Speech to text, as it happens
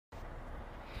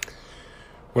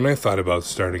When I thought about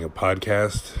starting a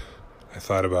podcast, I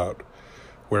thought about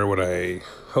where would I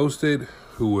host it,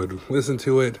 who would listen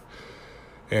to it,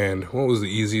 and what was the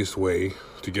easiest way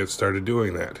to get started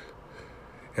doing that.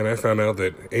 And I found out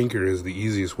that Anchor is the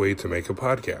easiest way to make a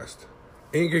podcast.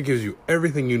 Anchor gives you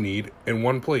everything you need in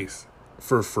one place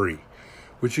for free,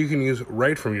 which you can use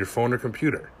right from your phone or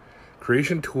computer.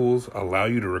 Creation tools allow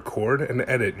you to record and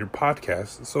edit your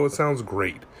podcast so it sounds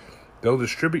great. They'll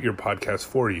distribute your podcast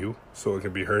for you so it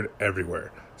can be heard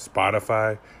everywhere.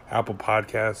 Spotify, Apple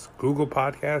Podcasts, Google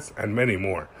Podcasts, and many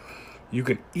more. You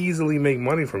can easily make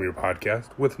money from your podcast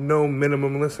with no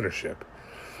minimum listenership.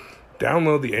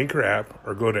 Download the Anchor app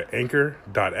or go to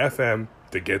anchor.fm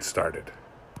to get started.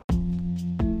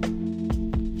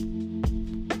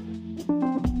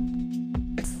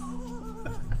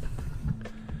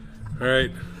 All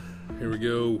right, here we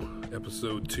go.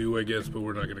 Episode 2, I guess, but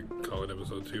we're not going to call it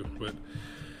episode 2. But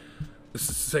this is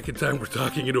the second time we're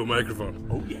talking into a microphone.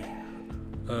 Oh, yeah.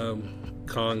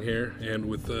 Kong here, and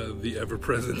with the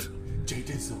ever-present Jay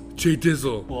Dizzle. Jay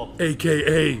Dizzle, Well,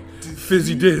 a.k.a.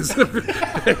 Fizzy Diz, a.k.a.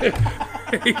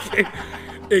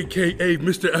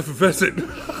 Mr. Effervescent.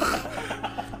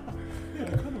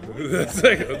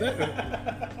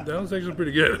 That was actually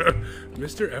pretty good.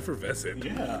 Mr. Effervescent.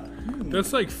 Yeah.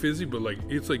 That's like fizzy, but like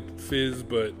it's like fizz,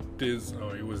 but Diz. Oh,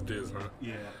 he was Diz, huh?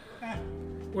 Yeah.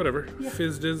 Whatever. Yeah,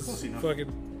 Fizz Diz. close enough.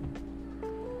 Fucking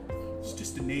It's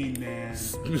just a name, man.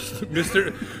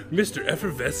 Mr.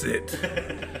 Effervescent.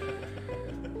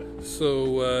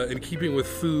 So, in keeping with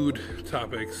food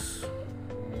topics,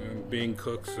 being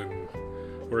cooks and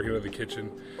working in the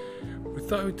kitchen, we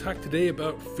thought we'd talk today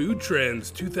about food trends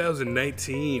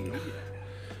 2019.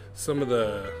 Some of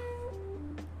the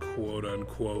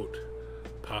quote-unquote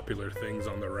popular things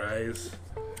on the rise.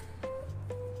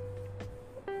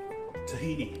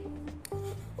 Tahini.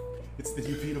 It's the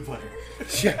new peanut butter.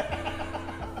 Yeah.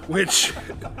 Which,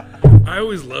 I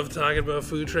always love talking about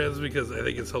food trends because I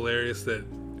think it's hilarious that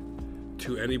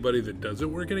to anybody that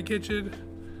doesn't work in a kitchen,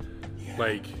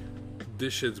 like,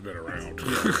 this shit's been around.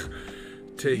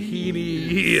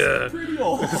 Tahini, Pretty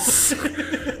old.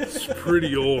 it's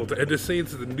pretty old. And to say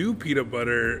it's the new peanut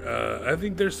butter, I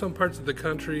think there's some parts of the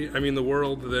country, the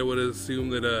world, that would assume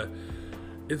that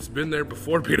it's been there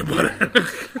before peanut butter.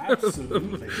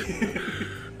 Absolutely.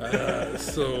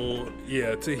 So,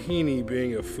 yeah, tahini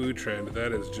being a food trend,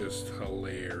 that is just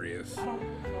hilarious. I don't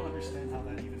understand how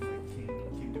that even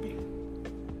came to be.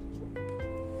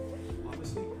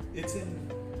 Honestly, it's in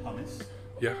hummus.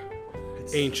 Yeah,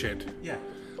 It's ancient. Yeah.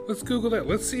 Let's Google that.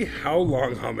 Let's see how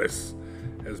long hummus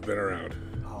has been around.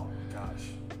 Oh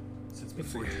gosh. Since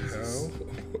Let's see before Jesus.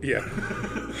 how. Yeah,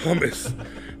 hummus.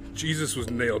 Jesus was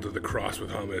nailed to the cross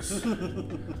with hummus.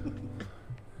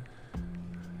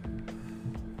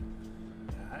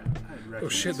 Oh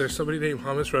shit, there's somebody named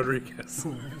Hummus Rodriguez.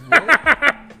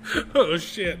 Oh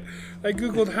shit. I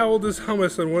googled how old is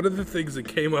hummus, and one of the things that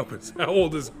came up is how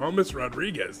old is Hummus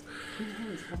Rodriguez?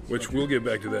 Which we'll get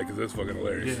back to that because that's fucking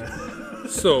hilarious. Yeah.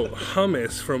 So,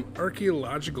 hummus, from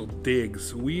archaeological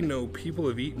digs, we know people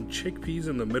have eaten chickpeas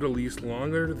in the Middle East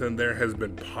longer than there has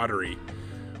been pottery,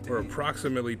 or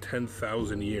approximately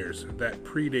 10,000 years. That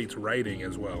predates writing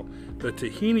as well. The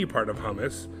tahini part of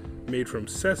hummus, made from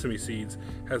sesame seeds,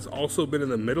 has also been in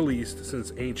the Middle East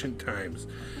since ancient times.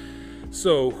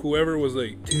 So, whoever was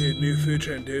like, dude, new food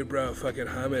trend, dude, bro, fucking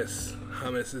hummus.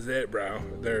 Hummus is it, bro.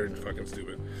 They're fucking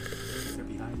stupid. They're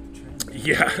behind the trend.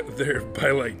 Yeah, they're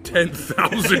by like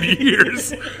 10,000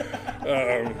 years.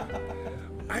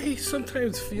 I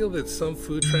sometimes feel that some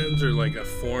food trends are like a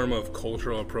form of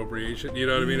cultural appropriation. You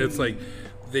know what I mean? It's like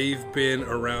they've been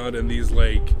around in these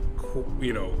like,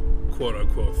 quote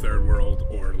unquote third world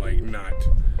or like not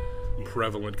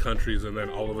prevalent countries, and then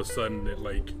all of a sudden it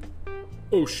like,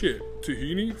 oh shit,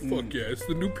 tahini? Fuck yeah, it's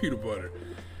the new peanut butter.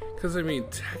 Because,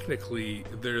 technically,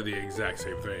 they're the exact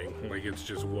same thing. Like, it's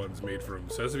just one's made from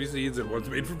sesame seeds and one's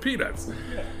made from peanuts.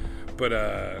 Yeah.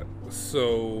 But,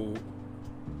 so,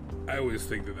 I always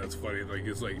think that that's funny. Like,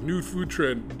 it's like, new food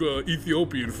trend,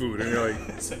 Ethiopian food. And you're like,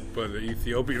 but the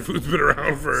Ethiopian food's been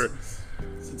around for...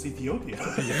 Since Ethiopia.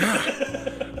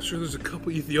 Yeah. I'm sure there's a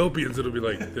couple Ethiopians that'll be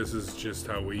like, this is just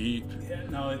how we eat. Yeah,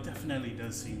 no, it definitely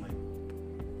does seem like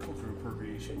cultural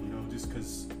appropriation, just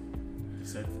because you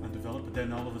said undeveloped, but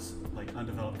then all of us, like,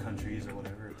 undeveloped countries or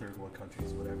whatever, third world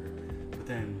countries, whatever, but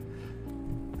then,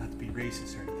 not to be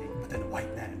racist or anything, but then a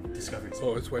white man discovers it.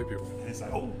 Oh, it's white people. And it's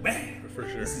like, oh man, For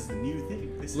sure. this is the new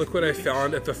thing. Look what I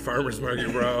found at the farmer's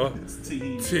market, bro. It's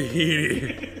tahini.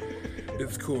 Tahini.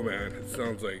 It's cool, man. It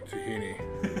sounds like tahini.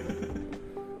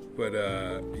 But,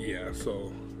 yeah,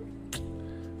 so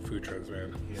food trends,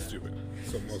 man. Yeah. Stupid.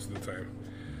 So most of the time.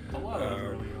 A lot of them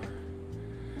really are.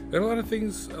 And a lot of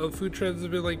things, food trends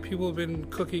have been like people have been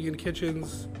cooking in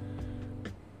kitchens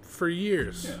for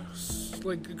years. Yeah.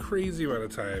 Like a crazy amount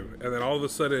of time. And then all of a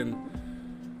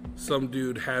sudden, some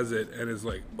dude has it and is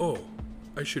like, oh,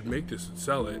 I should make this and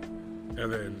sell it.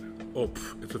 And then,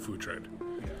 it's a food trend.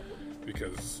 Yeah.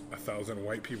 Because 1,000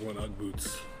 white people in Ugg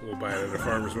boots will buy it at a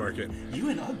farmer's market. You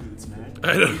and Ugg boots, man.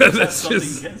 I don't know. That's something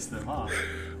just against them, huh?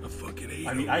 I fucking hate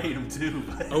I mean, them. I hate them too.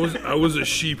 But I was a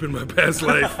sheep in my past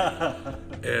life,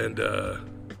 and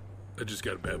I just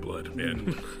got bad blood,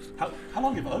 man. How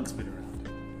long have Uggs been around?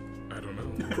 I don't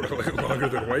know, probably longer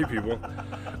than white people.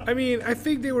 I mean, I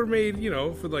think they were made,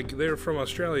 for they're from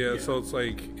Australia, so it's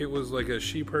like it was like a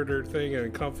sheep herder thing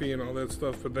and comfy and all that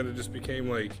stuff. But then it just became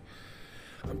like,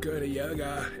 I'm going to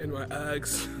yoga in my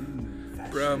Uggs,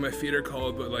 bro. My feet are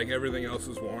cold, but like everything else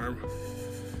is warm.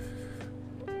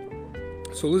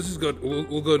 So let's just go.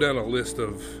 We'll go down a list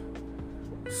of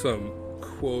some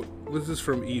quote. This is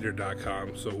from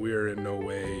Eater.com. So we're in no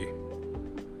way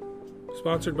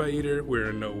sponsored by Eater. We're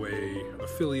in no way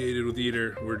affiliated with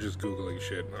Eater. We're just Googling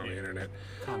shit on the internet.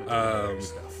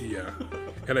 Yeah.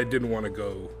 And I didn't want to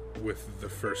go with the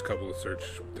first couple of search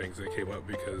things that came up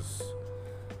because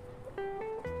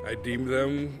I deemed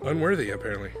them unworthy,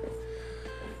 apparently.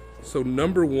 So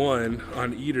number one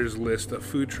on Eater's list of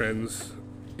food trends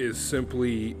is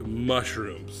simply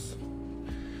mushrooms.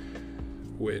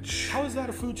 Which... How is that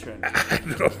a food trend?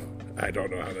 I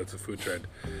don't know how that's a food trend.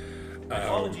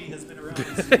 Mythology has been around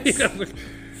since fucking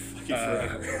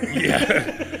forever.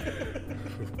 Yeah.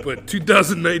 But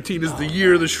 2019 is the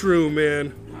year of the shroom,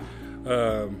 man.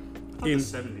 In the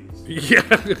 70s.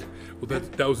 Yeah. Well,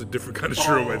 that was a different kind of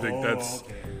shroom. I think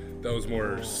Okay. that was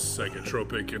more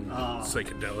psychotropic and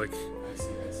psychedelic. I see.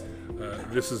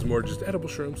 This is more just edible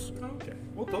shrooms. Okay.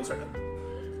 Well, those are them.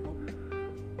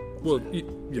 Well,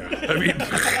 yeah. I mean,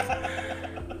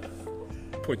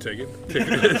 point taken. You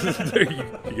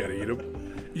gotta eat them.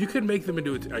 You could make them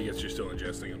into I guess you're still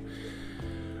ingesting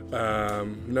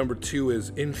them. Number two is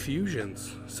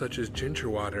infusions, such as ginger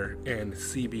water and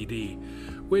CBD,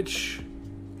 which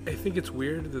I think it's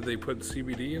weird that they put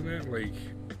CBD in that. Like,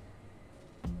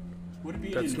 Would it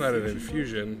be that's not an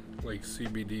infusion. Like,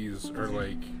 CBDs are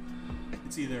like...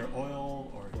 It's either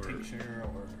oil or tincture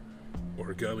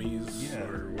or gummies Yeah.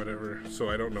 or whatever. So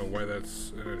I don't know why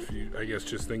that's an infusion. I guess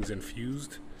just things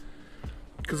infused.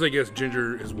 Because I guess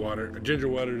ginger is water. Ginger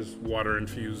water is water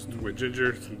infused with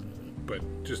ginger.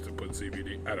 But just to put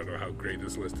CBD, I don't know how great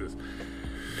this list is.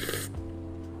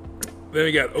 Then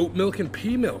we got oat milk and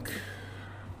pea milk,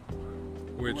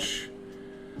 which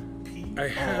pea. I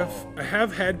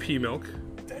have had pea milk.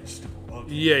 Vegetable.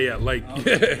 Okay. Yeah, like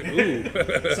ooh.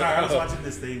 Sorry, I was watching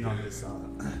this thing on this.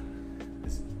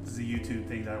 This is a YouTube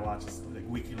thing that I watch. It's like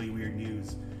Wikily Weird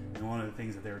News, and one of the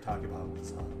things that they were talking about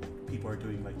was people are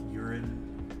doing like urine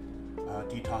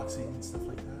detoxing and stuff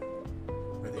like that,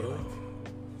 where they like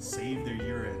save their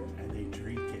urine and they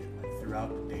drink it like throughout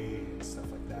the day and stuff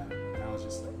like that. And I was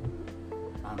just like,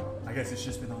 I don't know. I guess it's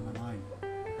just been on my mind. I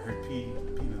heard pea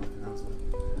milk, and that was the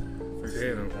first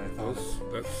thing that I thought.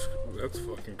 That's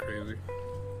fucking crazy.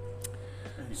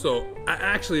 So I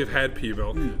actually have had pea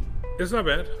milk. It's not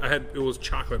bad. it was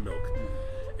chocolate milk,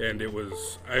 and it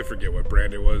was, I forget what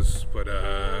brand it was, but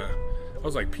I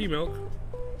was like, pea milk,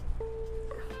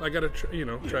 I gotta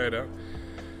try it out.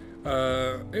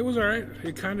 It was alright.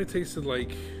 It kind of tasted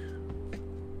like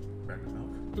Regular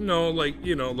milk. no,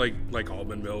 like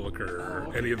almond milk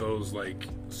or any of those like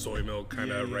soy milk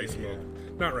kind of rice milk.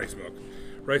 Not rice milk.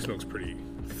 Rice milk's pretty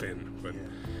thin, but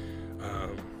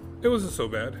it wasn't so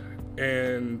bad.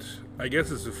 And I guess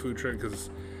it's a food trend because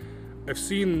I've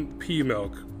seen pea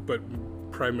milk, but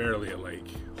primarily at like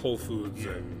Whole Foods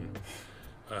and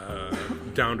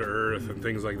Down to Earth and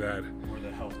things like that. Or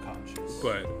the health conscious.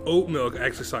 But oat milk, I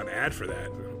actually saw an ad for that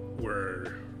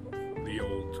where the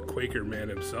old Quaker man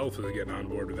himself is getting on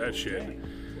board with that shit.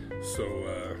 So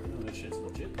This shit's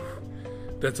legit.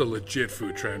 that's a legit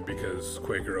food trend because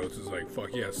Quaker Oats is like,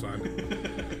 fuck yeah,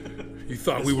 son. You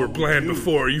thought we were bland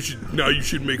before. You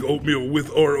should make oatmeal with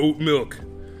our oat milk.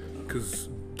 Cause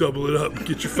double it up,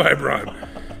 get your fiber on.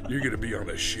 You're gonna be on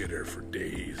a shitter for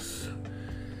days.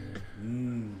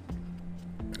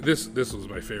 This was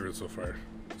my favorite so far.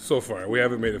 So far, we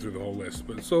haven't made it through the whole list,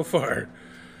 but so far,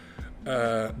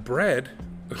 bread,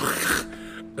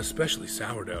 especially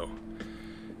sourdough,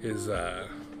 is a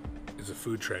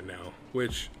food trend now.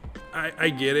 Which I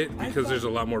get it because there's a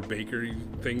lot more bakery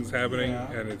things happening,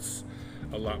 and it's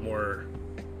a lot more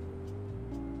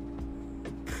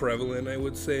prevalent, I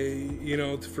would say, you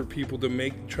know, for people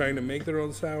to trying to make their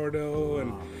own sourdough.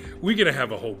 And we're going to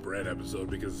have a whole bread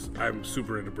episode because I'm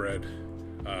super into bread.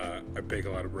 I bake a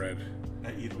lot of bread.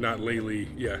 Not lately,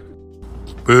 yeah.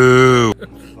 Boo!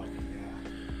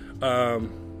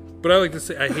 But I like to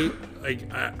say, I hate,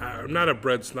 like, I'm not a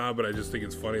bread snob, but I just think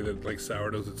it's funny that, like,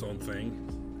 sourdough's its own thing.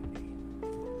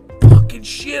 Fucking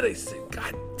shit, I said,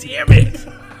 god damn it!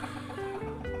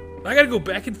 I gotta go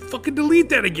back and fucking delete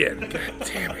that again. God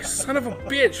damn it, son of a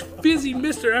bitch. Fizzy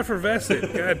Mr.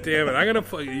 Effervescent. God damn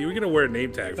it. You're gonna wear a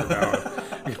name tag from now on.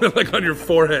 You're gonna, like, on your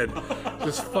forehead.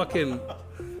 Just fucking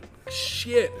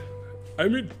shit. I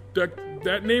mean,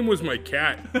 that name was my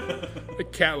cat. The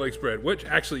cat likes bread. Which,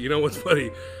 actually, you know what's funny?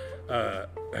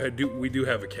 We do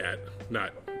have a cat.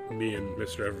 Not me and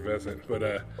Mr. Effervescent,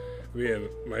 but me and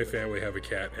my family have a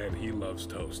cat, and he loves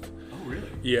toast. Oh, really?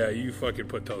 Yeah, you fucking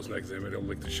put toast next to him, and he'll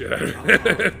lick the shit out of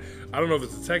it. I don't know if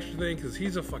it's a texture thing, because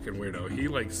he's a fucking weirdo. He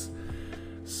likes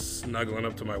snuggling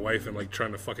up to my wife and, like,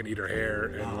 trying to fucking eat her hair.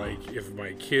 And, like, if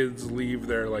my kids leave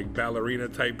their, like, ballerina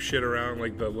type shit around,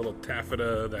 like the little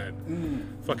taffeta, that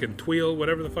fucking tweel,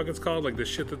 whatever the fuck it's called, like the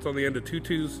shit that's on the end of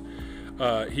tutus,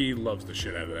 he loves the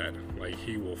shit out of that. Like,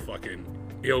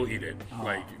 he'll eat it,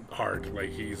 like, hard.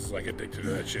 Like, he's, like, addicted to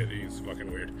that shit. He's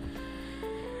fucking weird.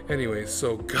 Anyways,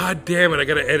 so, god damn it, I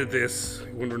gotta edit this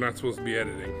when we're not supposed to be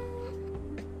editing.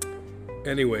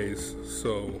 Anyways,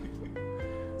 so,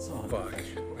 fuck.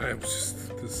 I'm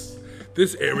just,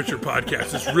 this amateur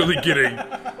podcast is really getting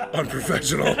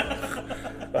unprofessional.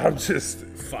 I'm just,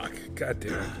 fuck, god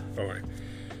damn it. Alright.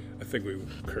 I think we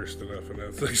cursed enough in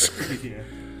that section. Yeah.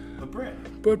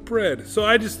 But bread. So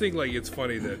I just think, like, it's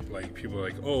funny that, like, people are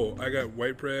like, oh, I got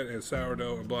white bread and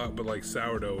sourdough and blah, but, like,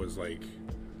 sourdough is, like,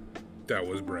 that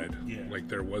was bread. Yeah. Like,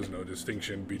 there was no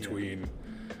distinction between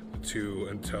the two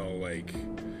until, like,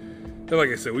 and like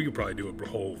I said, we could probably do a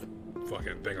whole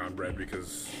fucking thing on bread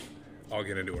because I'll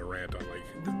get into a rant on, like,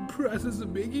 the process of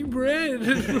making bread.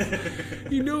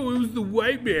 You know, it was the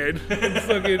white man.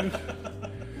 Fucking.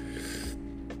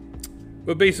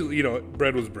 But basically, you know,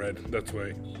 bread was bread. That's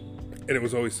why. And it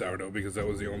was always sourdough because that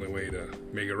was the only way to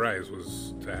make it rise,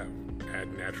 was to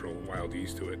add natural wild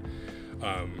yeast to it,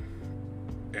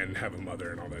 and have a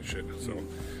mother and all that shit. So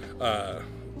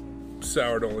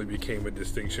sourdough only became a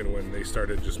distinction when they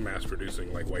started just mass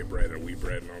producing, like, white bread and wheat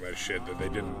bread and all that shit that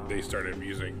they started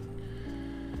using,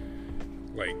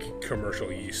 like,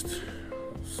 commercial yeast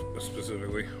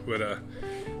specifically. But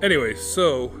anyway,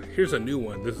 so here's a new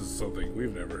one. This is something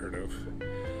we've never heard of.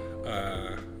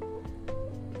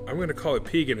 I'm going to call it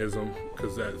paganism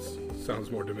because that sounds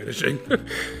more diminishing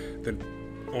than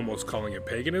almost calling it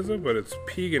paganism, but it's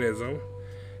paganism,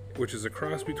 which is a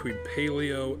cross between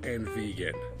paleo and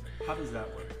vegan. How does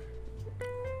that work?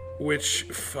 Which,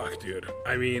 fuck, dude.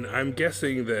 I mean, I'm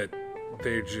guessing that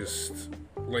they're just,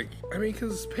 like, I mean,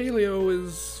 because paleo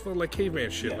is like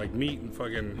caveman shit, like meat and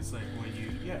fucking. It's like when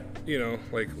you know,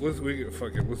 like, let's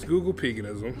Google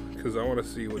paganism because I want to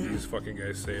see what these fucking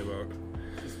guys say about.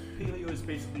 Paleo is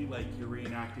basically like you're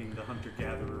reenacting the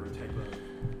hunter-gatherer type of.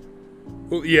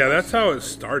 Well, yeah, that's how it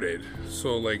started.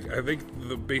 So, like, I think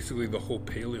basically the whole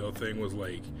paleo thing was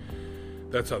like,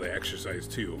 that's how they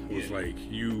exercised too. Was like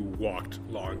you walked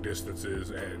long distances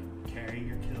and carrying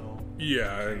your kill.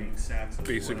 Yeah, and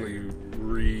basically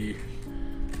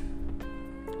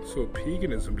So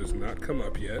paganism does not come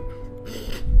up yet.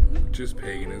 Just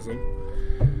paganism.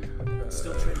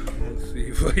 Still trendy, man. Let's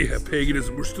see. Yeah,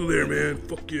 paganism. We're still there, man.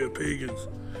 Fuck yeah, pagans.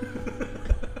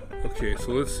 Okay,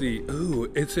 so let's see.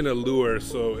 Ooh, it's an allure,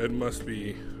 so it must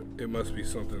be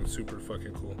something super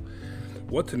fucking cool.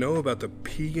 What to know about the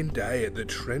pagan diet, the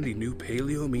trendy new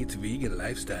paleo meets vegan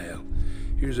lifestyle.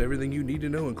 Here's everything you need to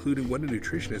know, including what a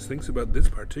nutritionist thinks about this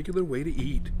particular way to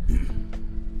eat.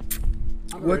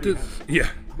 I'm already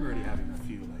having a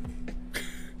few, like,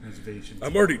 reservations.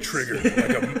 I'm already triggered.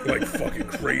 I'm like fucking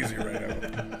crazy right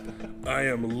now. I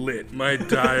am lit. My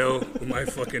dial, my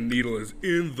fucking needle is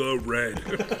in the red.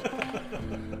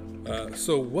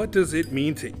 So what does it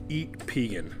mean to eat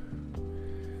pagan?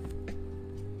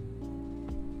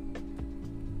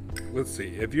 Let's see.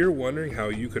 If you're wondering how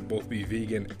you could both be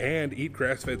vegan and eat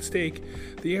grass-fed steak,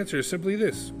 the answer is simply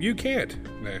this. You can't.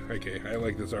 Okay, I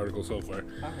like this article so far.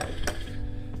 Okay.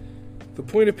 The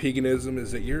point of paganism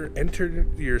is that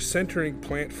you're centering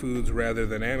plant foods rather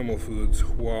than animal foods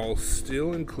while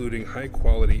still including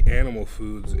high-quality animal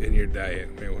foods in your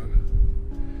diet. Wait, what?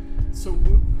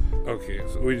 Okay,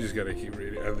 so we just gotta keep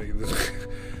reading. I think this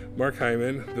Mark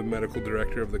Hyman, the medical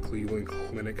director of the Cleveland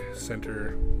Clinic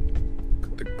Center.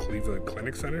 The Cleveland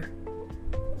Clinic Center?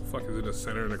 Fuck, is it a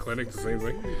center and a clinic? The same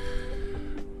thing?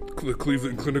 the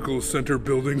Cleveland Clinical Center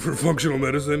building for functional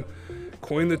medicine,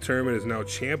 coined the term and is now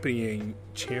championing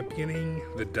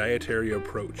the dietary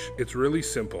approach. It's really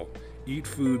simple. Eat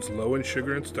foods low in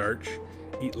sugar and starch.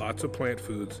 Eat lots of plant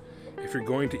foods. If you're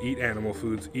going to eat animal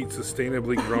foods, eat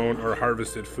sustainably grown or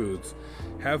harvested foods.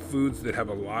 Have foods that have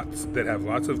lots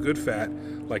of good fat,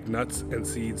 like nuts and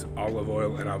seeds, olive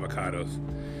oil, and avocados.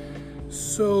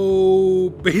 So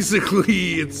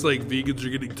basically, it's like vegans are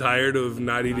getting tired of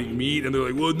not eating meat, and they're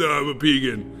like, "Well, no, I'm a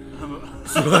vegan."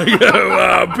 So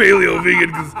I'm paleo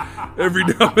vegan because every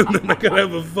now and then I gotta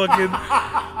have a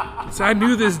fucking. So I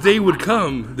knew this day would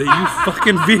come that you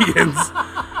fucking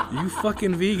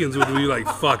vegans would be like,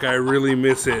 "Fuck, I really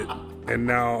miss it," and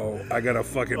now I gotta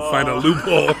fucking find a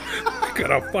loophole. I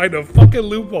gotta find a fucking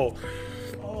loophole.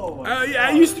 Oh my Yeah,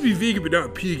 I used to be vegan, but now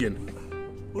I'm pegan.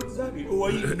 What does that mean? Oh, I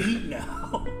eat meat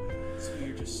now. So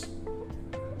you're just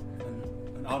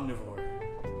an omnivore.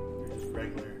 You're just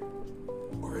regular.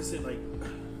 Or is it like...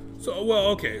 So, well,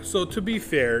 okay. So to be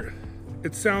fair,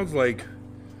 it sounds like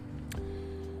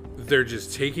they're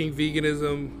just taking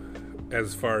veganism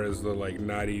as far as the like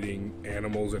not eating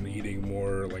animals and eating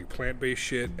more like plant-based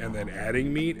shit, and then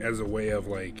adding meat as a way of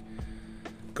like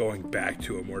going back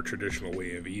to a more traditional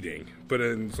way of eating. But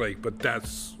it's like, but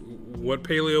that's what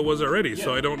paleo was already. Yeah.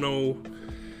 So I don't know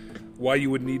why you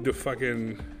would need to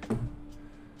fucking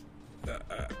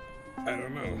I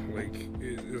don't know, like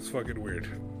it's fucking weird,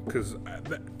 because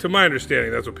to my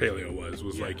understanding that's what paleo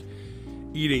was like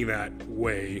eating that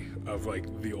way of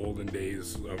like the olden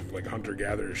days of like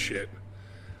hunter-gatherer shit,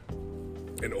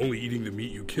 and only eating the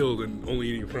meat you killed and only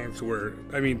eating plants. Where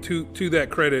I mean, to that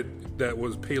credit, that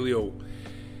was paleo.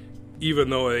 Even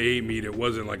though they ate meat, it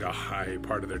wasn't like a high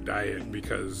part of their diet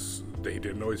because they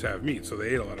didn't always have meat. So they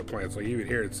ate a lot of plants. Like even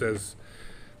here it says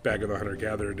back in the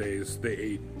hunter-gatherer days, they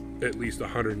ate at least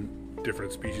 100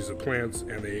 different species of plants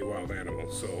and they ate wild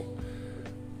animals. So,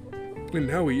 and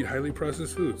now we eat highly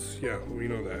processed foods. Yeah, we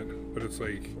know that. But it's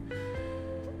like...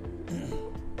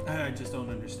 I just don't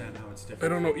understand how it's different. I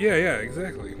don't know. Yeah,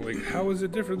 exactly. Like, how is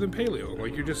it different than paleo?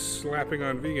 Like, you're just slapping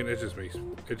on vegan. It's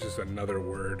just another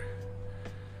word.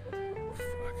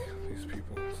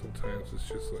 Sometimes it's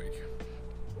just like,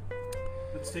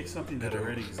 let's take something that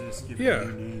already exists, give it a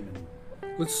new name,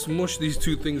 and let's smush these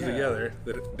two things together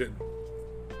that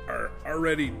are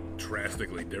already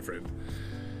drastically different.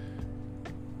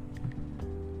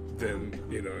 Then,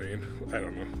 you know what I mean? I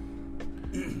don't know.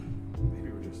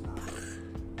 Maybe we're just not.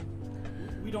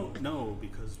 We don't know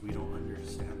because we don't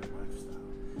understand the lifestyle.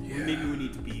 Yeah. Maybe we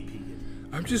need to be vegan.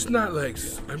 I'm just not like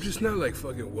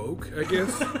fucking woke, I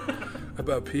guess,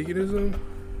 about veganism.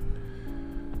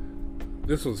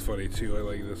 This one's funny too. I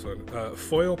like this one.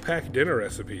 Foil pack dinner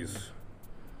recipes.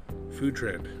 Food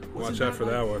trend. Watch out for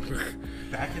that one.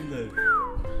 Back in the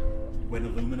when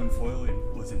aluminum foil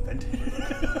was invented.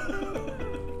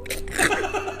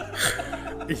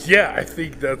 Yeah, I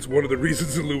think that's one of the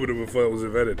reasons aluminum foil was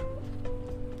invented.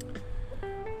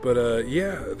 But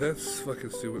yeah, that's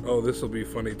fucking stupid. Oh, this will be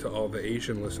funny to all the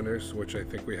Asian listeners, which I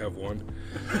think we have one.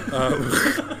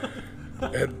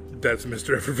 And that's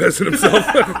Mr. Effervescent himself.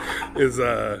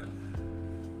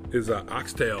 is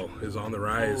oxtail is on the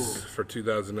rise for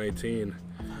 2019,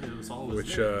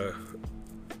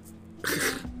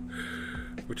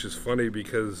 which is funny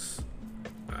because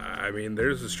I mean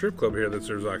there's a strip club here that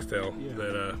serves oxtail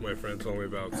that my friend told me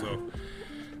about.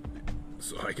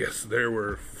 So I guess there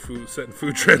were setting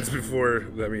food trends before.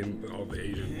 I mean, all the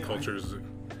Asian cultures.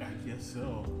 I guess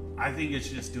so. I think it's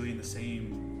just doing the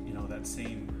same, that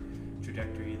same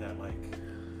trajectory that like,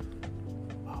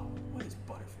 what is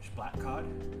butterfish? Black cod?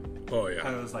 Oh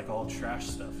yeah. It was like all trash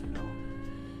stuff, and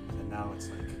now it's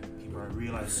like people are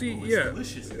realizing, it's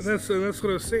delicious. And that's what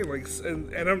I was saying. Like,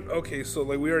 and I'm okay. So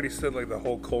like we already said like the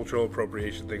whole cultural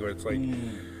appropriation thing, where it's like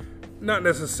not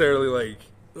necessarily like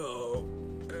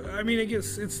I mean, I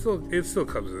guess it still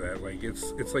comes to that. Like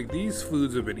it's like these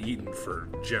foods have been eaten for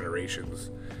generations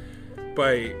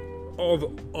by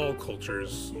all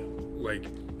cultures, like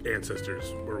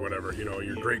ancestors or whatever.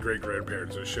 Your great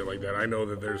grandparents and shit like that. I know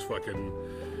that there's fucking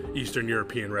Eastern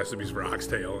European recipes for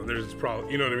oxtail, and there's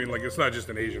probably, you know what I mean. Like it's not just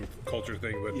an Asian culture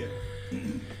thing, but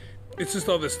it's just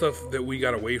all this stuff that we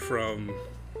got away from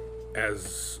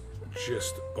as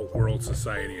just a world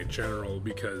society in general,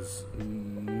 because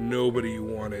nobody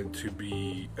wanted to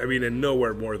be, I mean, and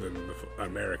nowhere more than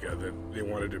America, that they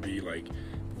wanted to be like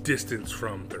distanced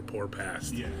from their poor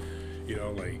past.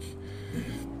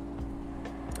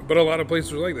 But a lot of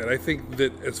places are like that. I think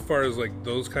that as far as like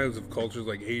those kinds of cultures,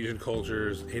 like Asian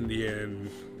cultures, Indian,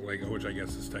 like, which I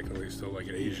guess is technically still like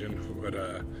an Asian, but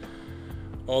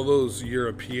all those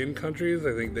European countries,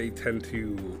 I think they tend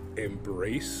to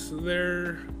embrace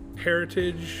their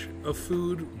heritage of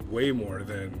food way more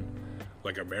than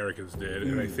like Americans did.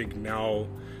 And I think now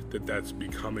that that's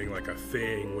becoming like a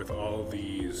thing with all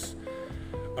these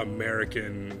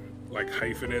American like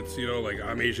hyphenates, you know, like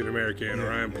I'm Asian American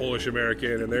or I'm Polish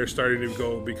American, and they're starting to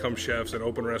go become chefs and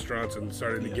open restaurants and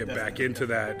starting to get back into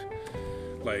that,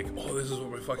 like, oh, this is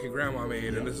what my fucking grandma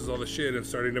made and this is all the shit, and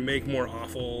starting to make more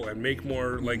offal and make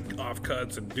more like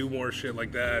offcuts and do more shit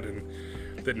like that. And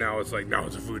that now it's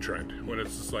a food trend, when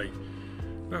it's just like,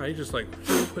 no, he just like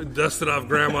dusted off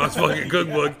grandma's fucking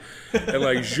cookbook and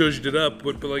like zhuzhed it up.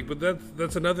 But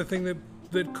that's another thing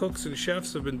that cooks and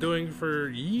chefs have been doing for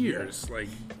years, like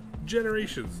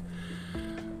generations.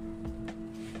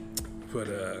 But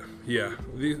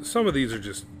some of these are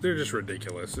just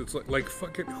ridiculous. It's like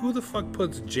fucking, who the fuck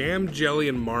puts jam, jelly,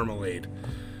 and marmalade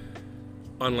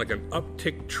on like an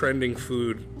uptick trending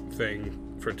food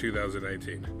thing for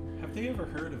 2019? Have they ever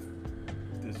heard of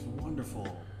this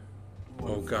wonderful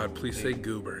Oh God, please say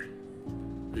goober.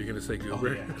 Are you gonna say goober?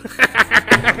 Oh, yeah.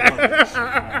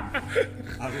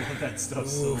 I love that stuff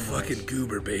so much. Fucking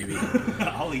goober, baby.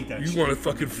 I'll eat that shit. You want a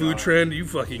fucking food trend? You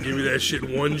fucking give me that shit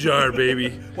in one jar,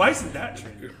 baby. Why isn't that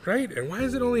trend? Right? And why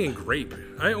is it only in grape?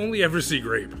 I only ever see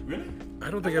grape. Really? I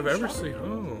don't think I've ever seen.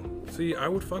 Oh, see, I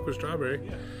would fuck with strawberry.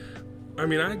 Yeah. I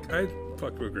mean, I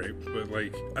fucked with grape, but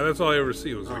like that's all I ever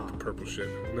see was like the purple shit.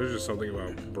 And there's just something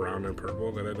about brown and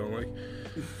purple that I don't like.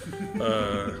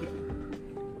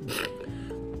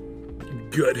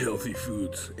 Gut healthy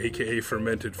foods, aka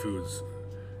fermented foods.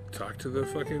 Talk to the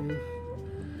fucking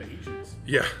the Asians.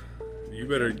 Yeah, you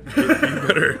better.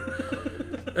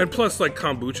 And plus, like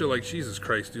kombucha, like Jesus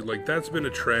Christ, dude, like that's been a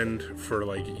trend for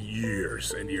like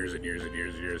years and years and years and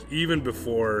years and years. Even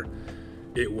before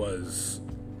it was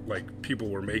like people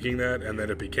were making that, and then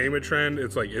it became a trend.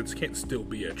 It's like it can't still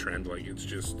be a trend. Like it's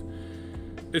just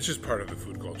part of the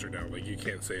food culture now. Like you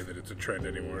can't say that it's a trend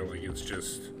anymore. Like it's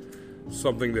just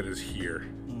something that is here.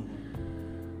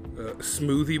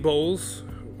 Smoothie bowls,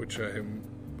 which I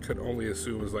could only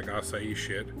assume is like acai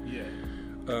shit. Yeah.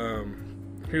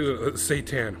 Here's a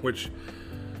seitan, which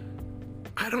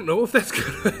I don't know if that's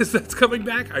that's coming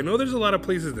back. I know there's a lot of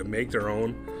places that make their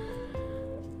own,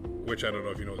 which I don't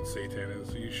know if you know what seitan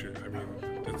is. You should. I mean,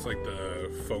 it's like the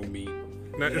faux meat.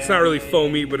 It's not really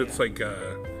faux meat, but it's like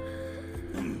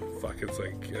it's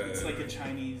like it's like a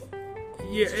Chinese.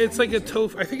 Yeah, it's like a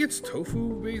tofu. I think it's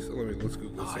tofu based. Let's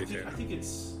Google seitan. I think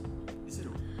it's. Is it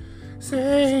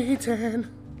seitan?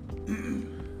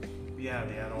 Yeah,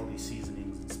 they add all these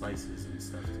seasonings and spices and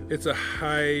stuff too. It's a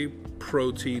high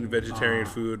protein vegetarian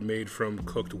food made from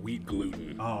cooked wheat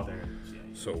gluten. Oh, there it is. Yeah.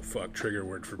 So fuck, trigger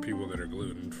word for people that are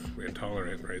gluten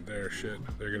intolerant right there. Shit,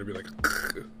 they're gonna be like,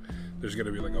 there's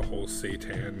gonna be like a whole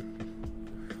seitan.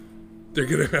 They're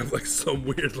gonna have like some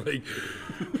weird like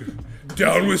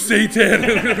down with Satan.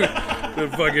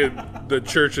 the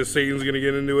Church of Satan's gonna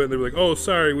get into it, and they're like, "Oh,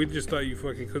 sorry, we just thought you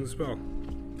fucking couldn't spell."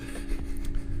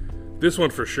 This one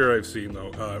for sure I've seen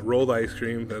though. Rolled ice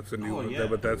cream, that's a new one, yeah.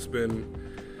 But that's been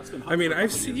I mean,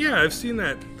 I've seen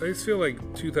that. I just feel like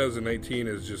 2019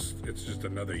 is just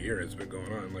another year it's been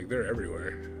going on. Like they're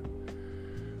everywhere.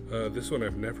 This one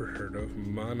I've never heard of.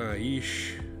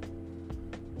 Manaish.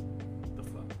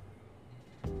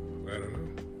 I don't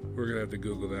know. We're going to have to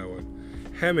Google that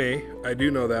one. Heme, I do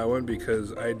know that one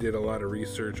because I did a lot of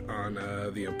research on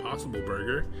the Impossible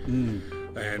Burger.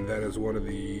 And that is one of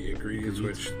the ingredients,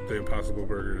 which the Impossible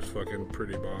Burger is fucking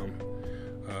pretty bomb.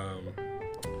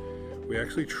 We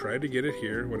actually tried to get it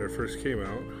here when it first came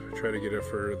out. I tried to get it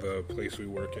for the place we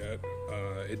work at.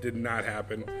 It did not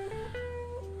happen,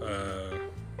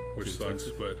 which sucks,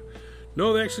 but...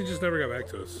 No, they actually just never got back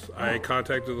to us. I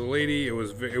contacted the lady. It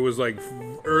was like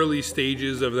early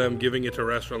stages of them giving it to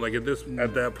restaurant. Like at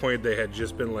that point, they had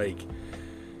just been like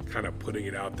kind of putting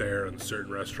it out there in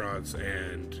certain restaurants,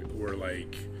 and were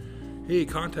like, "Hey,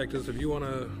 contact us if you want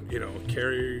to,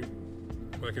 carry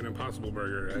like an Impossible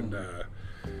Burger." And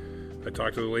I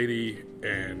talked to the lady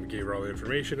and gave her all the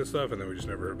information and stuff, and then we just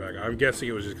never heard back. I'm guessing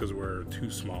it was just because we're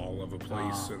too small of a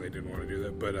place and they didn't want to do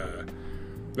that, but.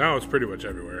 Now it's pretty much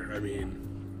everywhere. I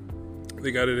mean,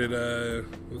 they got it at,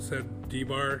 what's that,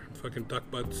 D-Bar? Fucking Duck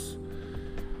Butts.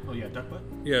 Oh, yeah, Duck Butt?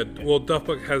 Yeah, well, Duck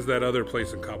Butt has that other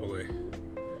place in Kapolei.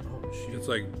 Oh, shit. It's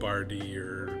like Bar D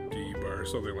or D-Bar or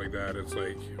something like that. It's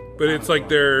like, but it's like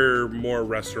they're more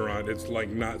restaurant. It's like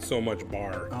not so much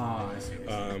bar. Oh, I see.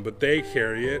 But they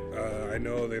carry it. I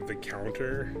know that the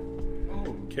counter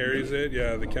carries it.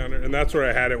 Yeah, the counter. And that's where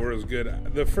I had it where it was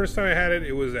good. The first time I had it,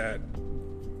 it was at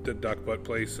the Duck Butt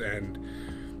place, and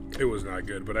it was not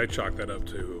good, but I chalked that up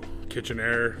to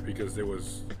Kitchenaire because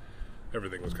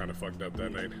everything was kind of fucked up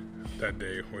that night, that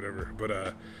day, whatever.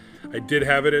 But I did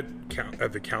have it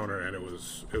at the counter, and it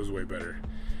was way better.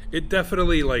 It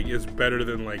definitely like is better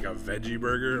than like a veggie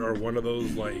burger or one of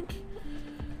those like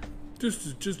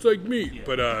just like meat. Yeah.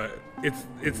 But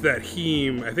it's that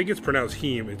heme. I think it's pronounced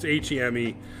heme. It's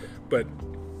HEME, but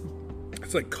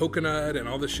it's like coconut and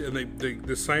all this shit. And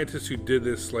the scientist who did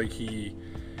this, like he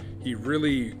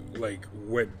really like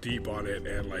went deep on it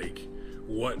and like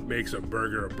what makes a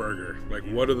burger. Like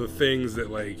what are the things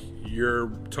that like your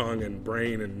tongue and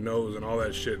brain and nose and all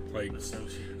that shit like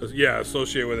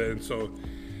associate with it. And so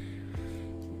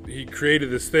he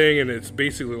created this thing, and it's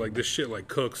basically like this shit like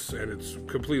cooks, and it's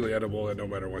completely edible at no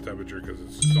matter what temperature because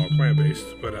it's all plant-based.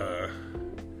 But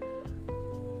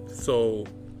so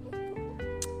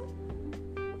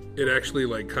it actually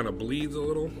like kind of bleeds a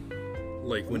little,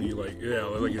 like when you like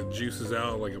like it juices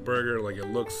out like a burger. Like it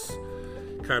looks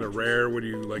kind of rare when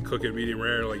you like cook it medium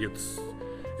rare. Like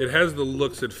it has the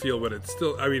looks and feel, but it's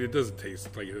still, I mean, it doesn't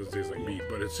taste like meat,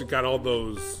 but it's got all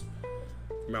those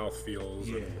mouth feels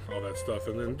and all that stuff.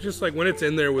 And then just like when it's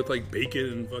in there with like bacon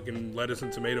and fucking lettuce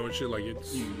and tomato and shit, like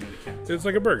it's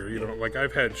like a burger, you know. Like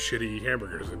I've had shitty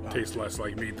hamburgers that taste less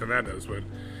like meat than that does. But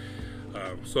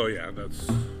so yeah, that's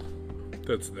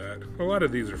that. A lot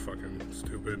of these are fucking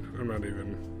stupid. I'm not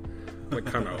even like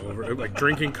kind of over it. Like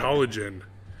drinking collagen,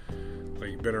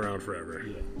 like been around forever.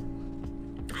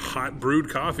 Hot brewed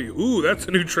coffee. Ooh, that's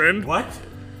a new trend. What?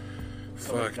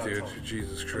 Fuck, dude.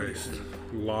 Jesus Christ.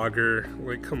 Lager.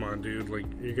 Like, come on, dude. Like,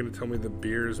 you're gonna tell me the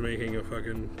beer is making a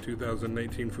fucking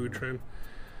 2019 food trend?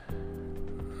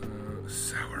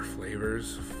 Sour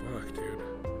flavors. Fuck, dude.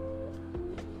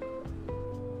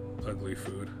 Ugly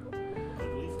food.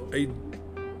 I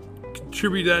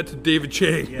contribute that to David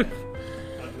Chang. Yeah.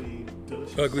 Ugly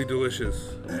delicious. Ugly delicious.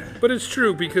 But it's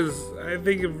true because I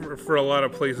think for a lot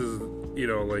of places, you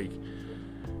know, like,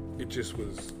 it just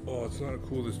was, it's not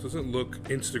cool. This doesn't look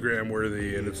Instagram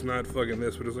worthy, and it's not fucking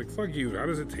this, but it's like, fuck you. How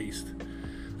does it taste?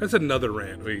 That's another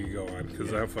rant we can go on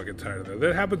because I'm fucking tired of that.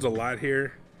 That happens a lot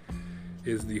here.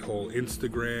 Is the whole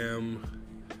Instagram.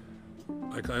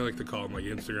 I like to call them like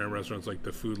Instagram restaurants. Like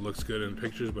the food looks good in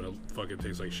pictures, but it fucking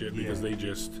tastes like shit because they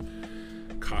just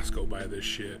Costco buy this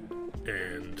shit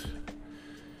and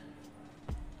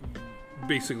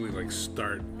basically like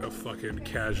start a fucking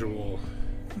casual.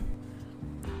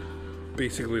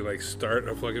 Basically like start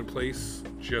a fucking place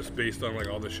just based on like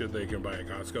all the shit they can buy at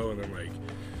Costco, and then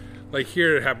like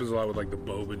here it happens a lot with like the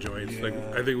boba joints. Like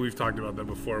I think we've talked about that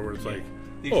before, where it's like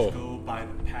they just go buy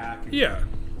the pack. Yeah.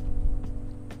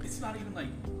 It's not even like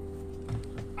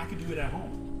I could do it at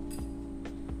home.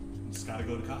 Just gotta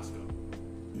go to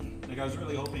Costco. Like I was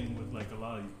really hoping with like a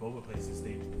lot of these boba places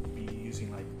they'd be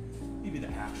using like maybe the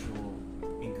actual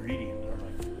ingredient, or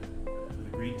like for the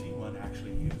green tea one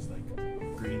actually use like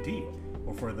green tea,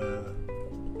 or for the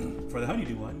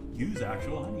honeydew one use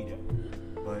actual honeydew.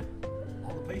 But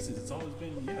all the places it's always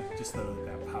been just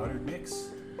that powdered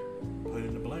mix, put it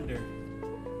in the blender.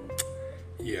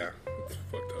 Yeah, it's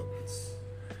fucked up.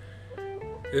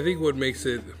 I think what makes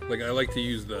it, like, I like to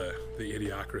use the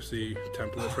Idiocracy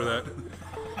template for that.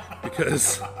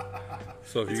 Because,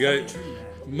 so if you guys,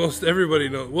 most everybody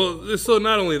knows, well, so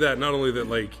not only that,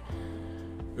 like,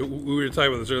 we were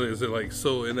talking about this earlier, is that, like,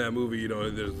 so in that movie, you know,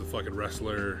 there's the fucking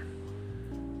wrestler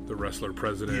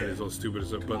president, is all stupid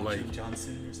stuff, but, like,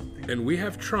 Johnson or something. And we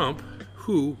have Trump,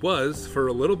 who was, for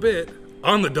a little bit,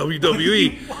 on the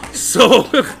WWE,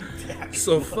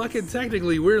 so fucking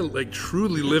technically we're like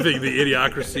truly living the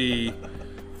Idiocracy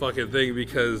fucking thing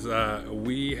because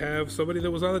we have somebody that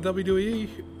was on the WWE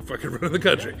fucking running the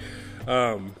country.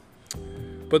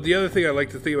 But the other thing I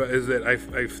like to think about is that I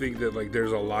think that like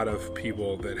there's a lot of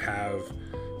people that have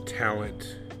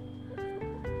talent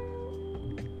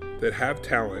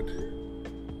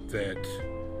that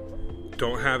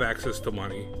don't have access to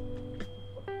money,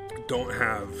 don't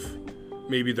have,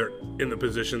 maybe they're in the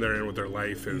position they're in with their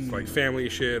life and like family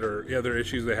shit or other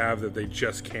issues they have that they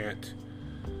just can't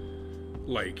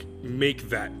like make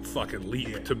that fucking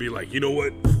leap to be like, you know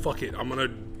what, fuck it, I'm gonna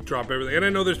drop everything. And I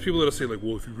know there's people that'll say like,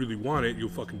 well, if you really want it, you'll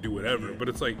fucking do whatever. But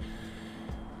it's like,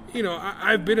 you know,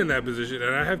 I've been in that position,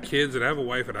 and I have kids, and I have a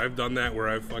wife, and I've done that where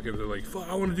I've fucking like, fuck,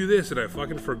 I want to do this, and I've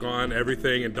fucking forgone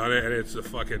everything and done it, and it's a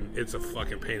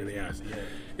fucking pain in the ass. Yeah.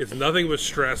 It's nothing but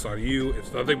stress on you.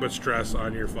 It's nothing but stress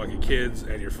on your fucking kids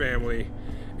and your family,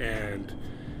 and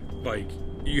like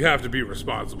you have to be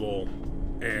responsible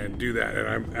and do that.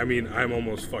 And I'm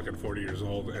almost fucking 40 years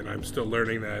old, and I'm still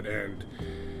learning that. And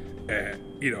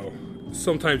you know,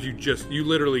 sometimes you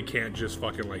literally can't just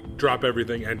fucking like drop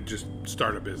everything and just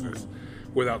start a business.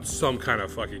 without some kind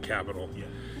of fucking capital. Yeah.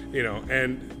 You know,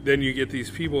 and then you get these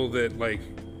people that like,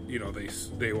 you know,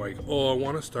 they like, oh, I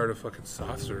want to start a fucking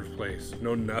soft serve place.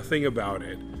 Know nothing about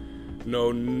it.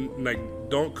 Like,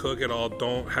 don't cook at all.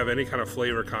 Don't have any kind of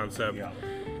flavor concept. Yeah.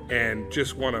 And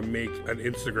just want to make an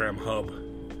Instagram hub.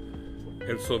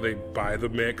 And so they buy the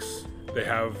mix. They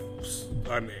have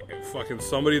fucking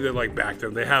somebody that like backed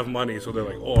them. They have money, so they're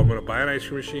like, oh, I'm gonna buy an ice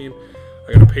cream machine.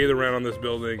 I'm gonna pay the rent on this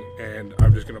building, and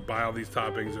I'm just gonna buy all these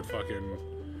toppings at fucking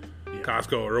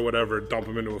Costco or whatever, dump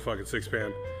them into a fucking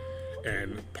 6-pan,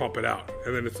 and pump it out.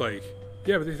 And then it's like,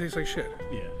 yeah, but they taste like shit.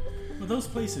 Yeah. But those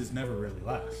places never really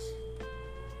last.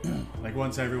 Like,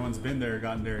 once everyone's been there,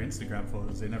 gotten their Instagram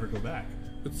photos, they never go back.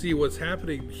 But see, what's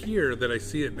happening here that I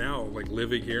see it now, like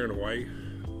living here in Hawaii,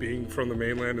 being from the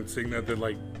mainland and seeing that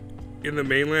like, in the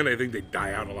mainland, I think they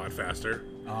die out a lot faster.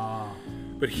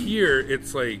 But here,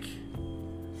 it's like,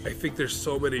 I think there's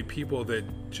so many people that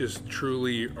just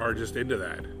truly are just into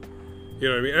that. You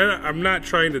know what I mean? And I'm not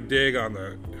trying to dig on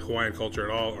the Hawaiian culture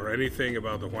at all or anything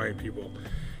about the Hawaiian people.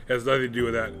 It has nothing to do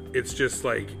with that. It's just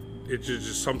like, it's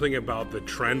just something about the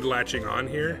trend latching on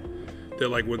here. That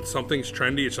like when something's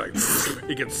trendy, it's like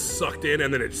it gets sucked in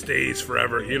and then it stays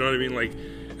forever. You know what I mean? Like,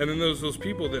 and then there's those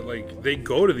people that like they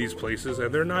go to these places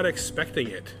and they're not expecting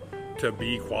it to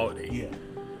be quality. Yeah.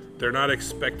 They're not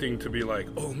expecting to be like,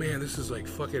 oh man, this is like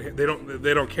fucking. They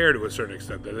don't care to a certain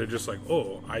extent. They're just like,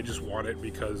 oh, I just want it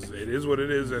because it is what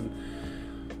it is, and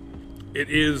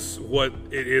it is what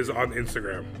it is on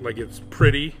Instagram. Like, it's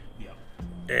pretty,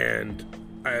 and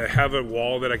I have a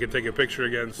wall that I can take a picture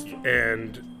against,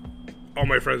 and all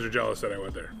my friends are jealous that I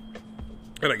went there,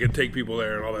 and I can take people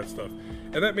there and all that stuff.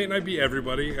 And that may not be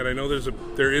everybody, and I know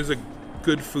there is a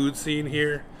good food scene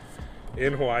here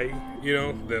in Hawaii, you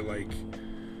know, that like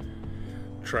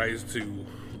tries to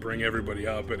bring everybody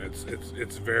up, and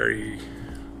it's very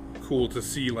cool to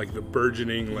see like the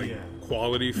burgeoning like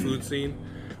quality food scene.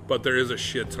 But there is a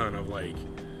shit ton of like,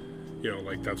 you know,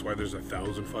 like that's why there's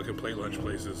 1,000 fucking plate lunch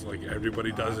places. Like,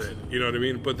 everybody does it, you know what I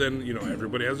mean? But then, you know,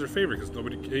 everybody has their favorite because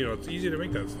nobody, you know, it's easy to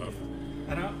make that stuff.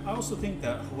 And I also think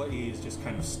that Hawaii is just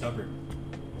kind of stubborn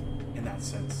in that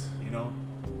sense, you know?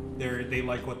 They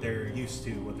like what they're used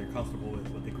to, what they're comfortable with,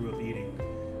 what they grew up eating.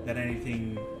 That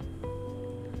anything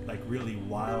like really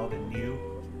wild and new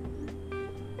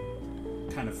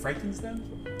kind of frightens them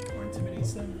or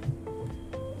intimidates them.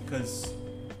 Because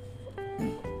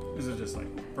this is just like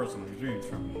personal experience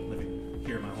from living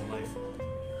here my whole life.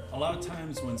 A lot of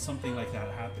times when something like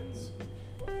that happens,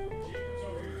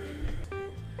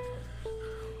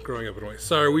 growing up in Hawaii.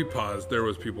 Sorry, we paused. There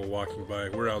was people walking by.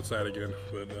 We're outside again,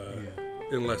 but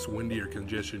in less windy or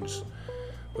conditions.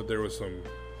 But there was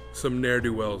some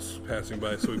ne'er-do-wells passing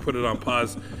by, so we put it on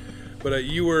pause. But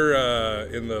you were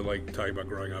in the like talking about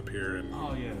growing up here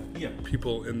and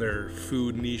people in their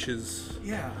food niches.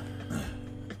 Yeah.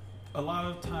 A lot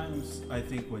of times, I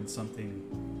think when something,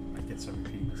 I guess I'm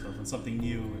repeating myself, when something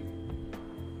new and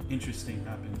interesting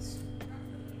happens,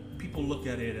 people look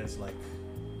at it as like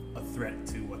a threat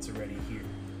to what's already here.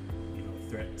 You know, a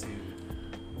threat to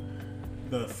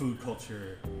the food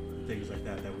culture, things like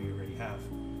that we already have.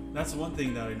 That's one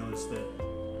thing that I noticed that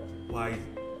why,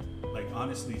 like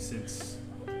honestly, since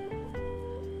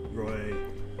Roy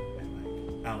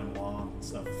and like Alan Wong and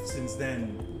stuff, since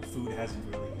then, food hasn't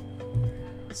really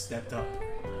stepped up.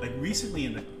 Like recently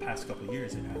in the past couple of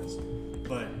years it has,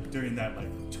 but during that like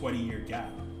 20-year gap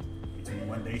between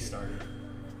when they started.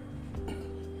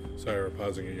 Sorry, we're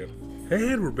pausing again.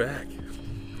 And we're back.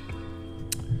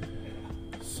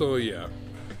 So yeah.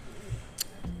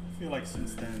 I feel like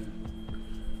since then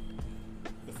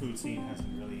the food scene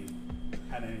hasn't really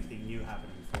had anything new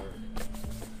happening for it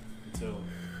until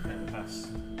in the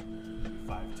past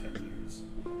 5-10 years.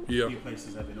 Yeah. New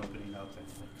places have been opening up and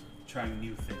like trying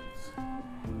new things,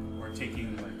 or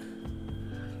taking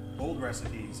like old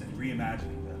recipes and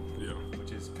reimagining them. Yeah.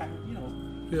 Which is kind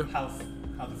of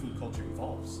how the food culture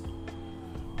evolves.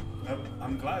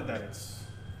 I'm glad that it's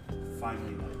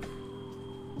finally like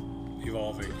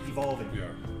evolving.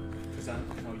 Yeah. Because I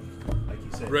know, like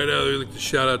you said. Right now, I'd like to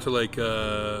shout out to like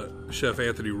Chef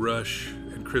Anthony Rush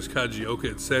and Chris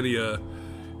Kajioka at Senia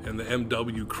and the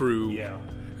MW crew. Yeah.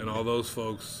 And all those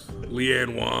folks.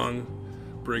 Leanne Wong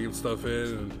bringing stuff in.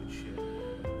 And,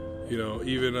 you know,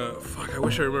 even, I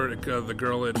wish I remembered the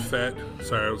girl at FET.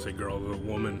 Sorry, I don't say girl, the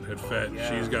woman at FET. Yeah.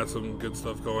 She's got some good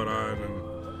stuff going on.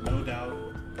 And no doubt.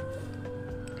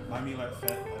 I mean, like FET,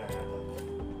 that I had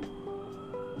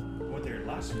what, there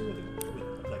last year with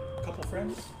like a couple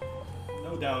friends?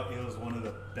 No doubt it was one of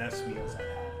the best meals I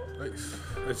had. Nice.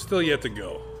 It's still yet to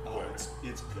go. Oh, it's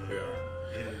good. Yeah.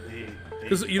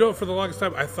 Because for the longest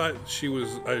time, I thought she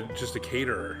was just a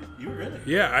caterer. You really?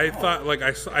 Yeah, I thought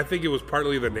I think it was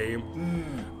partly the name,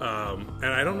 and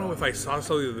I don't know if I saw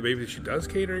something that maybe she does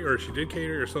catering or she did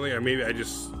catering or something. Or maybe I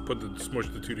just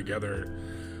smushed the two together,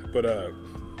 but I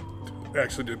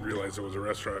actually didn't realize it was a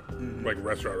restaurant, like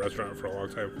restaurant for a long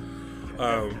time.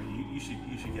 You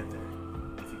should get there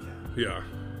if you can. Yeah,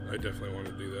 I definitely want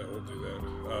to do that. We'll do that.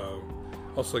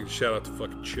 Also, like shout out to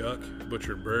fucking Chuck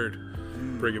Butchered Bird.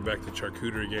 Bring it back to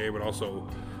charcuterie game, and also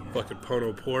fucking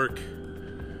Pono Pork,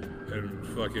 and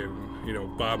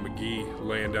fucking Bob McGee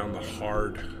laying down the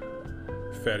hard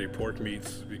fatty pork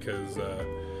meats, because I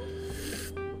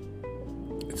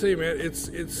tell you, man,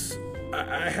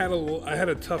 I had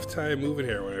a tough time moving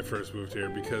here when I first moved here,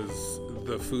 because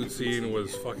the food scene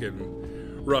was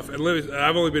fucking rough. And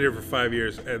I've only been here for 5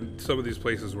 years, and some of these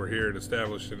places were here and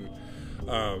established, and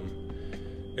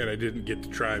I didn't get to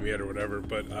try them yet or whatever,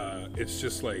 but it's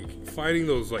just like finding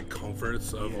those like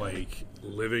comforts of like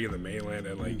living in the mainland,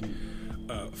 and like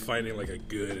finding like a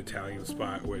good Italian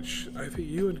spot, which I think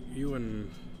you and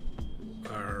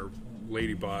our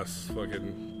lady boss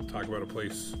fucking talk about a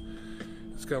place.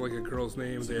 It's got like a girl's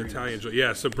name, the Italian.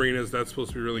 Yeah, Sabrina's. That's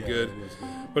supposed to be really good.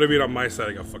 But I mean, on my side,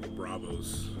 I got fucking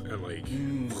Bravos and like.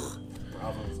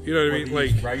 Bravos. You know what I mean?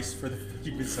 Like rice for the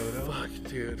risotto. Fuck,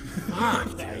 dude.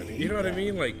 Fuck, dude. You know what I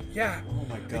mean? Like, yeah. Oh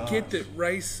my god. I get that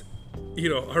rice.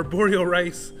 Arboreal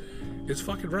rice is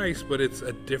fucking rice, but it's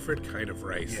a different kind of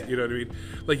rice. Yeah. You know what I mean?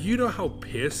 Like, you know how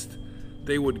pissed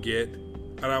they would get.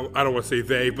 And I don't want to say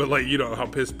they, but like, how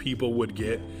pissed people would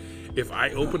get if I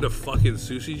opened a fucking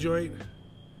sushi joint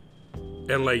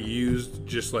and like used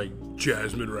just like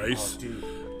jasmine rice. Oh, dude.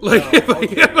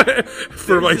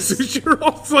 For my sushi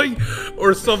rolls, like,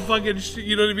 or some fucking shit,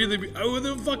 you know what I mean? They'd be,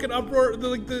 the fucking uproar,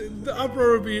 the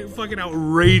uproar would be fucking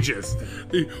outrageous.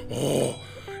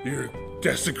 You're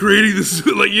desecrating this,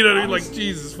 like, you know what I mean? Like,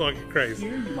 Jesus fucking Christ.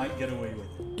 Here you might get away with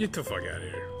it. Get the fuck out of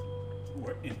here.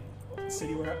 In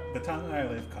the town that I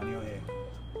live, Kaneohe,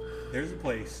 there's a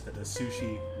place that does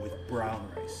sushi with brown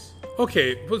rice.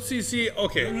 Okay, but see,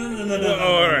 okay. No.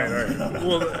 All right.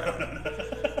 Well.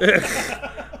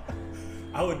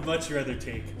 I would much rather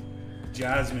take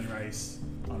jasmine rice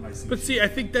on my sushi. But see, I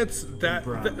think that's that.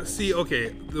 See, okay,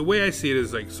 the way I see it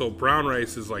is like, so brown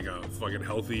rice is like a fucking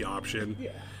healthy option.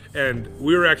 Yeah. And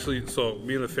we were actually, so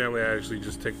me and the family, I actually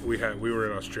we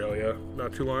were in Australia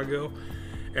not too long ago,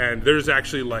 and there's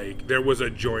actually like, there was a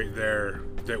joint there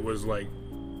that was like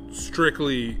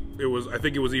strictly, I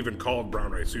think it was even called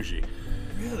brown rice sushi.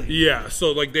 Really? Yeah.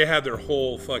 So like they had their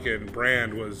whole fucking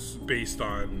brand was based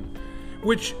on,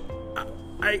 which.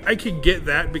 I can get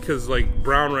that, because like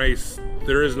brown rice,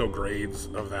 there is no grades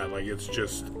of that. Like, it's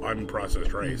just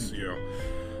unprocessed rice,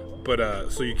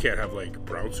 But so you can't have like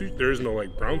brown sushi. There is no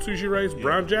like brown sushi rice,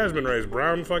 brown jasmine rice,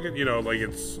 brown fucking, like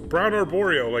it's brown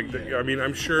arboreal. Like, I mean,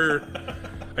 I'm sure.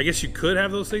 I guess you could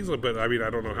have those things, but I mean,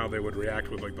 I don't know how they would react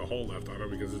with like the hole left on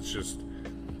it, because it's just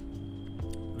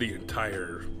the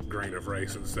entire grain of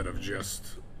rice instead of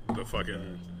just the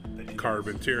fucking carb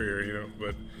interior,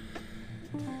 But.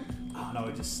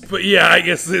 No, But yeah, I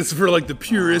guess it's for like the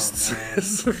purists.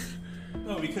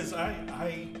 No, because I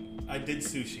did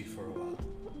sushi for a while,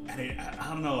 and I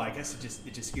don't know. I guess it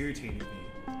just irritated me,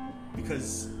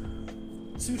 because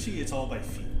sushi, it's all by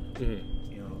feel.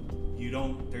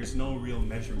 Mm-hmm. There's no real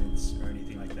measurements or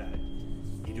anything like that.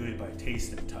 You do it by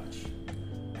taste and touch,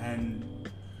 and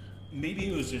maybe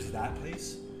it was just that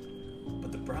place,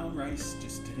 but the brown rice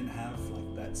just didn't have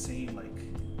like that same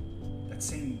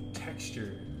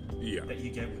texture. Yeah. That you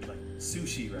get with like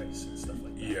sushi rice and stuff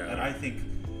like that. Yeah. That I think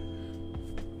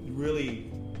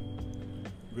really,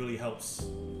 really helps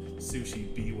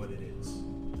sushi be what it is.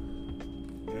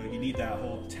 You need that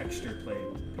whole texture play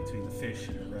between the fish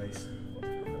and the rice.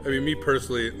 I mean, me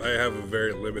personally, I have a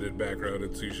very limited background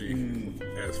in sushi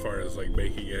as far as like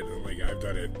making it. Like, I've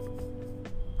done it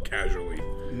casually,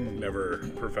 never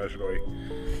professionally.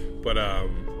 But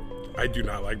I do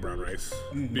not like brown rice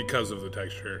because of the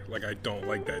texture. Like, I don't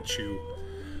like that chew.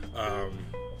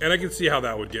 And I can see how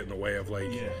that would get in the way of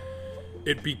like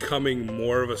it becoming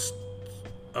more of a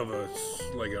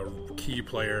like a key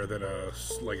player than a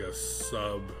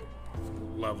sub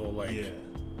level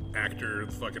actor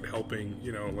fucking helping,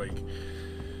 like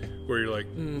where you're like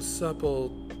supple,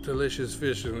 delicious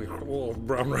fish and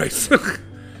brown rice.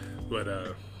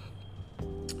 But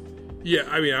yeah,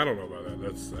 I mean, I don't know about that.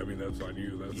 That's on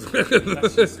you.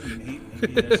 That's just innate.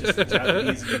 Maybe that's just the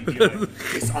Japanese media.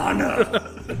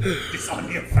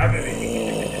 Dishonor your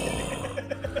family.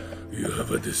 You have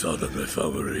a dishonored my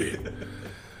family.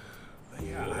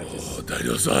 Yeah,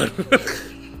 Daniel-san.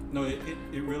 No, it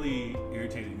really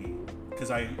irritated me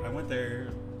because I went there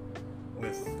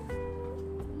with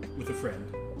a friend.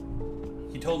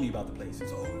 He told me about the place.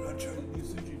 He's, oh, we gotta try the new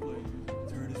sushi place. I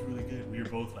heard it's really good. We were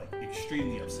both like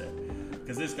extremely upset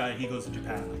because this guy, he goes to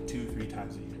Japan like 2-3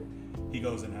 times a year. He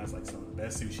goes and has like some of the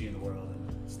best sushi in the world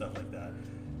and stuff like that.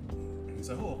 And he's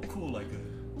like, oh, cool, like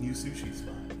a new sushi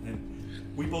spot.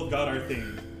 And we both got our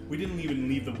thing. We didn't even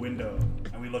leave the window,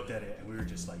 and we looked at it, and we were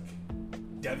just like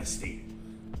devastated.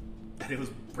 And it was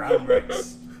brown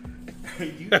rice.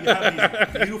 you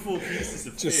have these beautiful pieces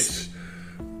of fish.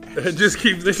 Just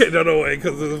keep thinking, no way,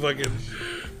 because of the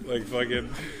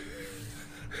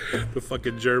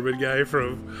fucking German guy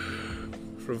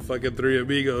from fucking Three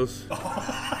Amigos.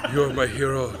 You're my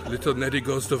hero. Little Nettie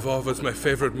Goes to Evolve was my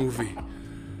favorite movie.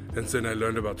 And then I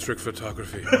learned about trick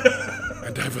photography.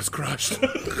 And I was crushed.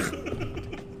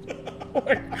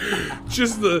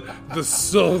 Just the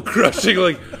soul crushing,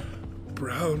 like,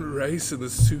 brown rice and the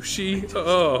sushi.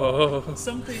 Oh.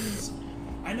 Some things,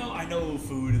 I know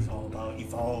food is all about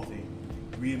evolving,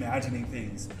 reimagining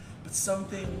things, but some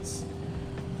things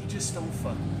you just don't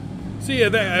fuck with. See, yeah,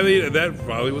 that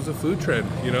probably was a food trend,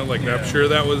 you know. Like, yeah. I'm sure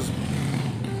that was a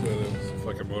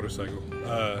fucking motorcycle.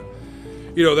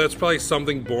 That's probably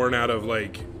something born out of,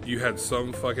 like, you had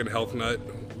some fucking health nut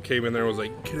came in there and was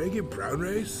like, "Can I get brown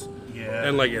rice?" Yeah.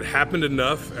 And like it happened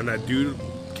enough, and that dude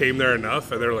came there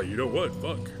enough, and they're like, you know what?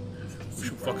 Fuck, we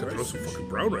should fucking throw some fucking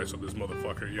brown rice on this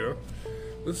motherfucker, you know?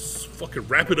 Let's fucking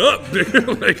wrap it up,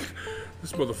 dude. Like,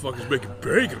 this motherfucker's making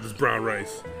bank of this brown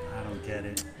rice. I don't get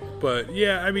it. But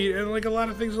yeah, I mean, and like a lot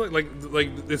of things, like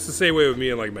it's the same way with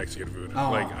me and like Mexican food. Oh.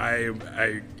 Like I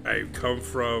come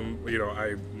from,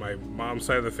 my mom's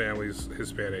side of the family's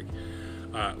Hispanic.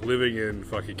 Living in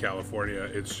fucking California,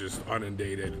 it's just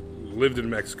inundated. Lived in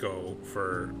Mexico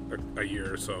for a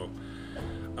year or so.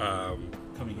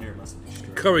 Coming here must be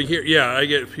straight. Coming here, yeah, I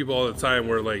get people all the time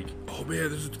where like, oh man,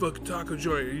 there's a fucking taco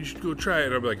joint, you should go try it.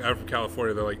 And I'm like, I'm from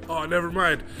California. They're like, oh, never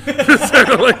mind. So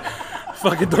I'm like,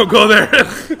 fucking don't go there.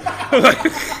 I'm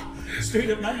like, straight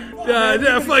up, never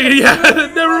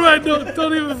mind.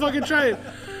 Don't even fucking try it.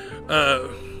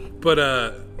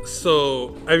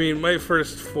 So, I mean, my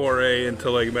first foray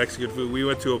into, like, Mexican food, we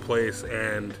went to a place,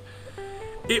 and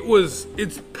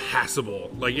it's passable.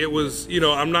 Like, it was,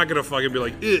 I'm not gonna fucking be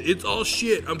like, it's all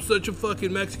shit, I'm such a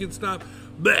fucking Mexican snob,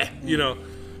 bleh,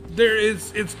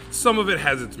 some of it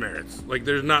has its merits. Like,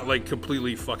 there's not, like,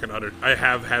 completely fucking utter, I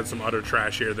have had some utter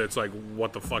trash here that's like,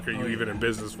 what the fuck are you even in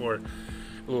business for?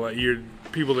 Like,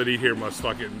 people that eat here must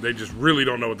fucking, they just really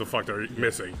don't know what the fuck they're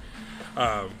missing.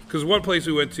 Because one place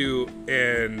we went to,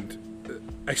 and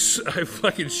I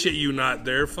fucking shit you not,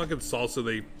 their fucking salsa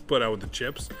they put out with the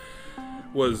chips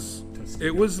was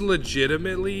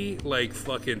legitimately like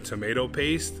fucking tomato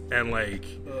paste and like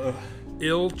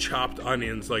ill chopped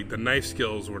onions. Like the knife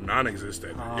skills were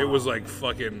non-existent. It was like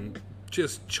fucking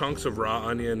just chunks of raw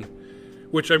onion,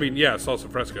 which I mean, yeah, salsa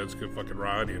fresca, it's good fucking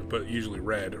raw onion, but usually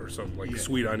red or some like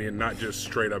sweet onion, not just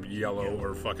straight up yellow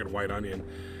or fucking white onion.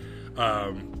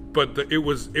 But it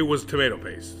was tomato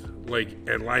paste, like,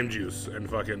 and lime juice and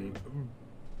fucking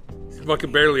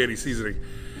barely any seasoning.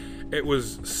 It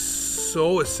was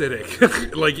so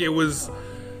acidic. Like, it was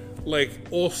like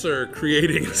ulcer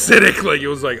creating acidic. Like, it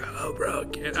was like, oh bro,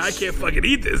 I can't fucking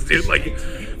eat this, dude. Like,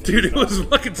 dude, it was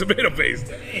fucking tomato paste.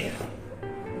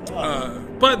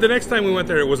 But the next time we went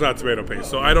there, it was not tomato paste.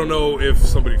 So I don't know if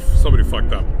somebody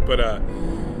fucked up. But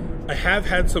I have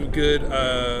had some good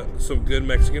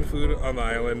Mexican food on the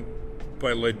island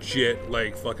by legit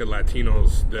like fucking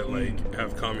Latinos that like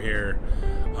have come here,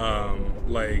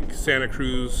 like Santa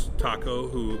Cruz Taco,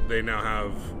 who they now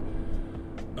have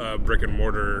a brick and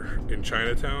mortar in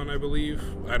Chinatown, I believe.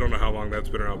 I don't know how long that's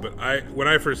been around, but when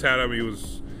I first had him, he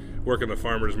was working the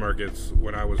farmers markets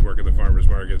when I was working the farmers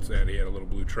markets, and he had a little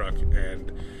blue truck,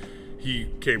 and he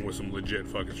came with some legit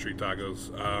fucking street tacos.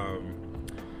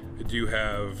 I do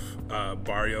have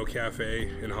Barrio Cafe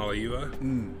in Haleiwa.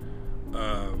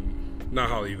 Not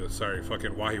Haleiwa, sorry,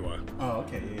 fucking Wahiwa. Oh,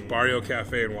 okay. Yeah. Barrio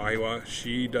Cafe in Wahiwa.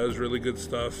 She does really good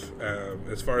stuff.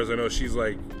 As far as I know, she's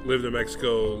like lived in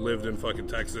Mexico, lived in fucking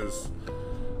Texas,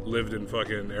 lived in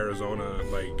fucking Arizona,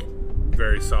 like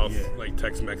very south, like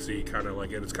Tex-Mexy kind of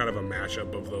like, and it's kind of a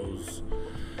mashup of those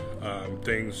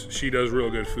things. She does real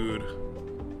good food.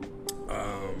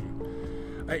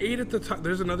 I ate at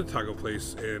there's another taco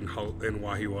place in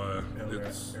Wahiwa.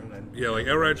 Like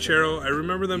El Ranchero. I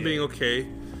remember them being okay.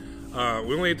 We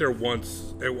only ate there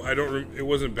once. It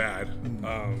wasn't bad.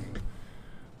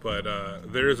 But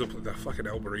there is the fucking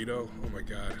El Burrito. Oh my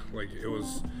god! Like it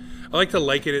was. I like to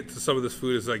liken it to some of this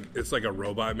food. It's like a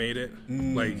robot made it.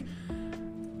 Like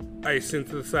I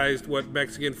synthesized what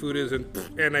Mexican food is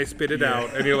and I spit it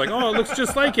out. And you're like, oh, it looks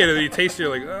just like it. And then you taste it,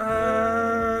 you're like,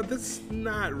 that's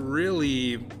not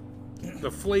really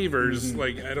the flavors.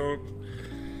 Like, I don't...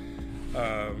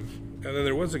 and then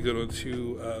there was a good one,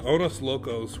 too. Onos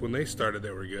Locos, when they started, they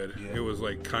were good. Yeah. It was,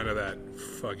 like, kind of that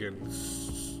fucking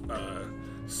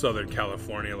Southern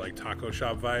California, like, taco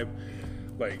shop vibe.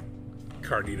 Like,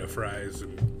 carnita fries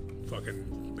and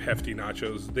fucking hefty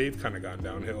nachos. They've kind of gone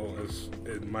downhill, as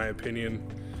in my opinion.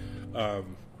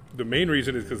 The main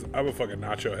reason is because I'm a fucking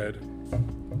nacho head.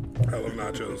 I love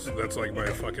nachos. That's like my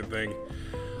fucking thing.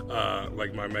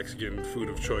 Like my Mexican food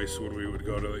of choice when we would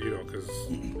go to, because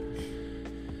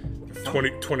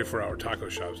 24-hour taco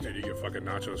shops, dude, you get fucking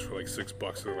nachos for like $6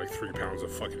 and they're like 3 pounds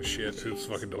of fucking shit. It's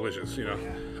fucking delicious,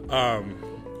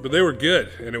 but they were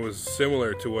good, and it was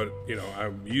similar to what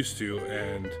I'm used to,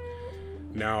 and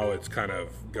now it's kind of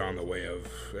gone the way of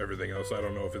everything else. I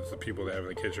don't know if it's the people that have in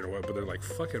the kitchen or what, but they're like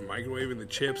fucking microwaving the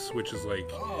chips, which is like,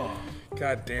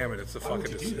 god damn it, it's a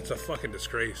fucking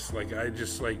disgrace. Like, I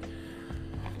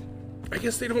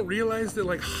guess they don't realize that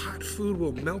like hot food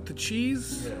will melt the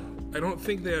cheese. Yeah. I don't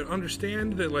think they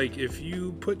understand that like if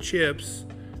you put chips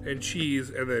and cheese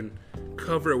and then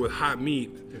cover it with hot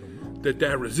meat,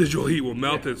 that residual heat will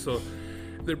melt it. So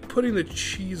they're putting the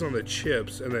cheese on the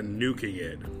chips and then nuking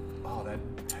it. Oh, that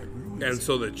ruins and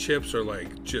so the chips are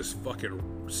like just fucking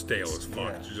stale as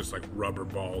fuck. Yeah. It's just like rubber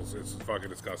balls. It's fucking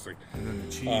disgusting. And then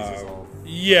the cheese is all...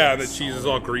 Yeah, the cheese is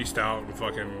all greased out and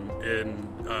fucking...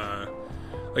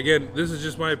 Again, this is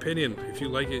just my opinion. If you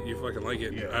like it, you fucking like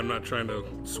it. Yeah. I'm not trying to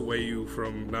sway you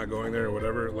from not going there or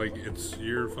whatever. Like, it's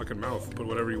your fucking mouth. Put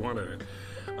whatever you want in it.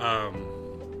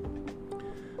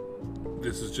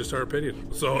 This is just our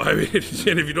opinion. So, I mean,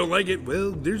 and if you don't like it,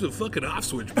 well, there's a fucking off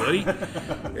switch, buddy.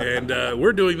 And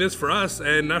we're doing this for us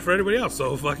and not for anybody else.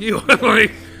 So, fuck you.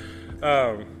 Like,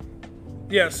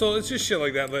 yeah, so it's just shit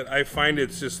like that. That I find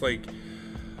it's just like...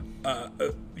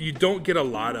 you don't get a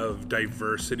lot of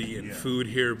diversity in food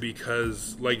here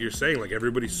because, like you're saying, like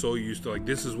everybody's so used to like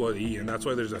this is what they eat, and that's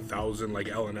why there's 1,000 like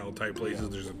L&L type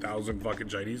places. There's 1,000 fucking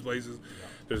Chinese places.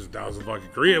 There's 1,000 fucking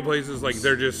Korean places. Like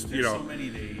they're just there's so many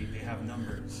they have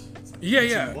numbers.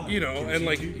 And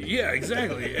like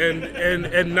exactly,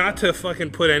 and not to fucking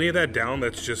put any of that down.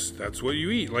 That's what you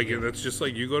eat. Like that's just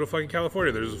like you go to fucking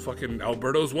California. There's a fucking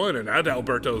Alberto's one and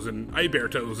Adalberto's and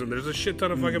Iberto's, and there's a shit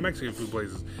ton of fucking Mexican food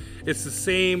places. It's the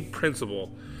same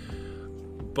principle,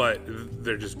 but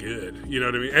they're just good. You know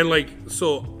what I mean? And like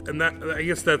so, and that I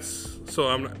guess that's so.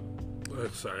 I'm not.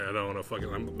 Sorry, I don't want to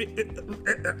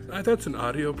fucking. That's an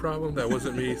audio problem. That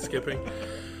wasn't me skipping.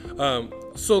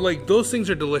 So like those things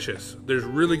are delicious. There's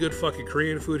really good fucking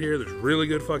Korean food here. There's really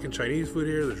good fucking Chinese food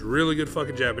here. There's really good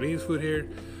fucking Japanese food here.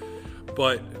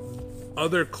 But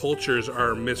other cultures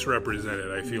are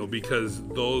misrepresented, I feel, because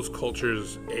those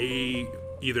cultures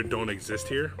either don't exist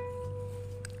here,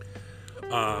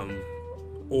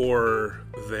 or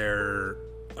they're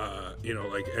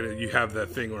like, and you have that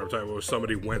thing where I'm talking about where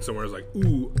somebody went somewhere and was like,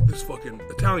 ooh, this fucking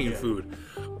Italian food.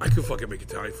 I could fucking make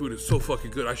Italian food. It's so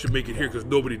fucking good. I should make it here because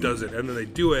nobody does it. And then they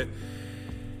do it,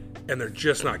 and they're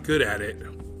just not good at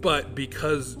it. But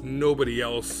because nobody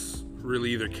else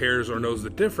really either cares or knows the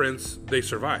difference, they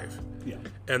survive. Yeah.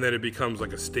 And then it becomes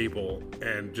like a staple,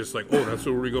 and just like, oh, that's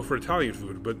where we go for Italian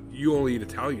food. But you only eat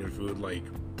Italian food like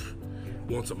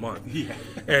once a month. Yeah.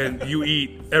 And you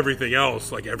eat everything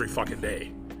else like every fucking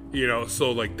day.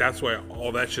 So like that's why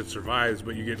all that shit survives,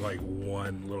 but you get like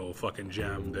one little fucking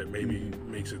gem that maybe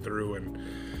makes it through, and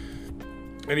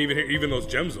even those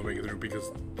gems don't make it through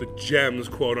because the gems,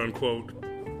 quote unquote,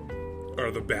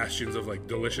 are the bastions of like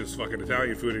delicious fucking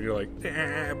Italian food, and you're like,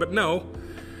 but no,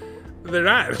 they're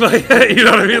not. Like, you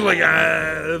know what I mean? Like,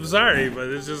 I'm sorry, but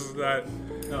it's just not.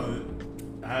 No,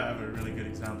 I have a really good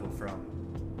example from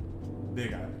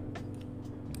Big Island.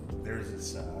 There's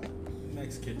this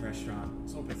Mexican restaurant.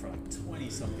 It's open for like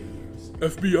 20-something years.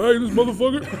 FBI, this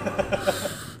motherfucker.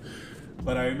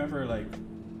 But I remember, like,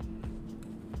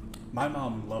 my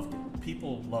mom loved it.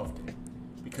 People loved it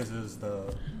because it was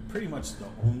pretty much the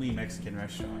only Mexican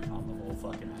restaurant on the whole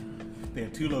fucking island. They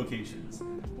had 2 locations,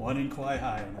 one in Kauai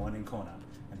High and one in Kona,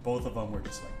 and both of them were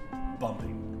just like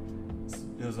bumping.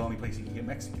 It was the only place you could get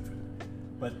Mexican food.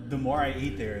 But the more I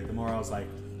ate there, the more I was like,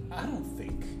 I don't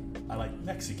think I like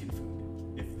Mexican food.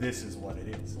 If this is what it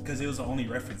is, because it was the only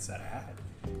reference that I had,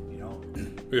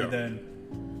 Yeah. And then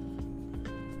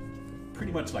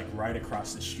pretty much like right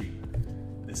across the street,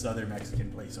 this other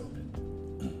Mexican place opened,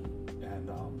 and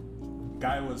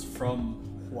guy was from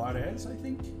Juarez, I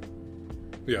think.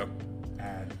 Yeah.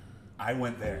 And I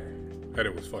went there, And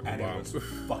it was fucking and bomb. it was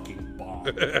fucking bomb.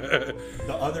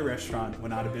 The other restaurant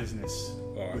went out of business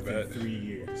within 3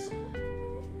 years.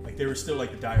 Like, they were still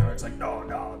like the diehards, like,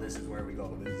 no, this is where we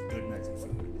go. This is good Mexican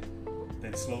food.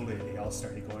 Then slowly they all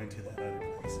started going to that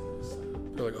other place.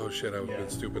 They're like, oh shit, I've been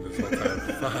stupid this whole time.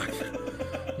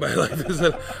 Fuck. My life is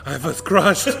I was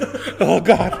crushed. Oh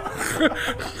god.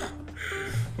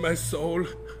 My soul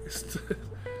is...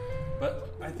 But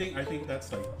I think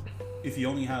that's like, if you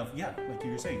only have, like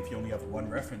you were saying, if you only have one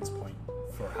reference point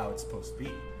for how it's supposed to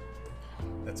be,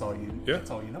 that's all you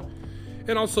know.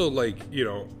 And also, like, you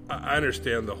know, I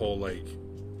understand the whole, like,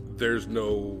 there's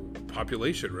no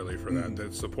population really for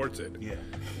that supports it. Yeah.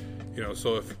 You know,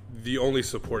 so if the only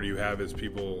support you have is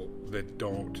people that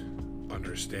don't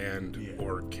understand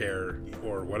or care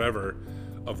or whatever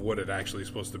of what it actually is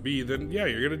supposed to be, then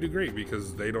you're gonna do great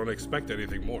because they don't expect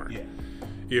anything more. Yeah.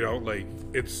 You know, like,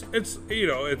 it's you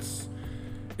know, it's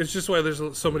just why there's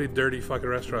so many dirty fucking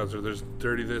restaurants, or there's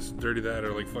dirty this, dirty that,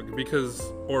 or like fucking because,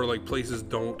 or like places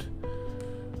don't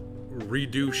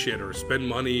redo shit or spend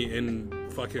money in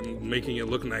fucking making it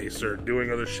look nice or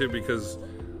doing other shit because,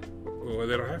 well,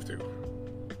 they don't have to.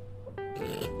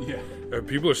 Yeah.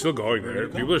 People are still going there.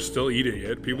 People are still eating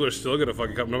it. People are still gonna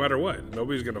fucking come no matter what.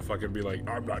 Nobody's gonna fucking be like,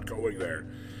 I'm not going there.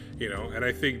 You know, and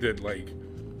I think that, like,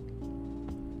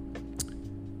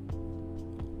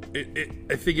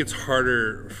 I think it's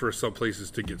harder for some places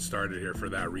to get started here for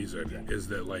that reason. Is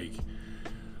that, like,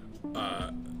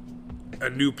 a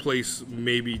new place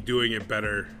maybe doing it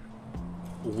better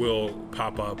will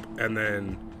pop up, and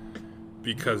then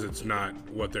because it's not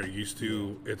what they're used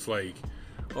to, it's like,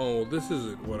 oh, this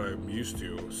isn't what I'm used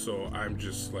to, so I'm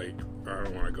just like, I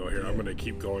don't want to go here. I'm going to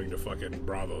keep going to fucking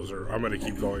Bravos, or I'm going to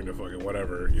keep going to fucking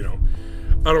whatever, you know.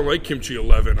 I don't like kimchi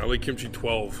 11. I like kimchi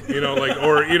 12, you know, like,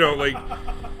 or, you know, like,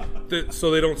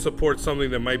 so they don't support something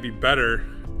that might be better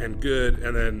and good,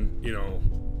 and then, you know,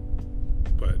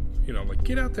 but, you know, like,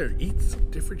 get out there, eat some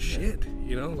different shit,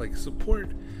 you know, like, support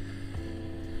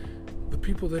the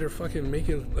people that are fucking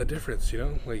making a difference, you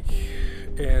know, like,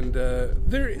 and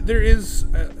there is,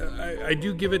 I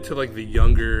do give it to, like, the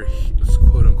younger,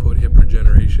 quote unquote, hipper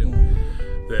generation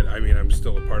that, I mean, I'm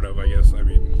still a part of, I guess. I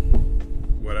mean,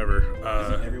 whatever.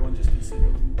 Isn't everyone just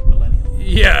considered millennial?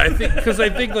 Yeah, I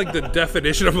think like the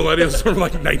definition of millennials is from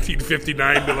like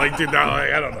 1959 to like 2000.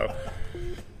 I don't know,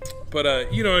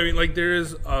 but you know, I mean, like, there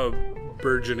is a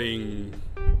burgeoning,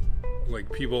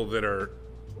 like, people that are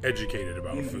educated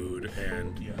about food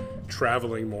and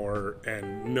traveling more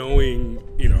and knowing,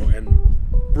 you know, and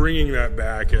bringing that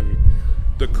back, and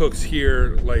the cooks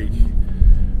here, like,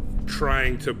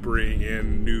 trying to bring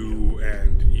in new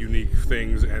and unique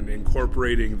things and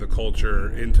incorporating the culture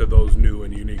into those new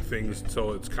and unique things,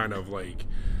 so it's kind of like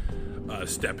a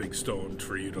stepping stone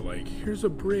for you to, like, here's a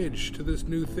bridge to this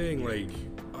new thing, like,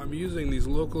 I'm using these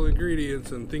local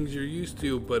ingredients and things you're used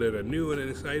to, but in a new and an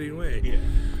exciting way.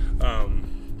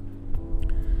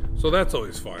 So that's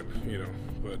always fun, you know,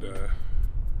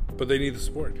 but they need the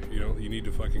support, you know. You need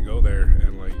to fucking go there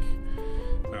and, like,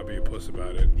 not be a puss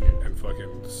about it and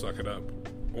fucking suck it up.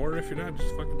 Or if you're not,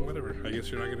 just fucking whatever. I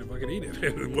guess you're not gonna fucking eat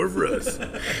it. More for us.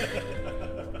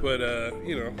 But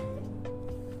you know,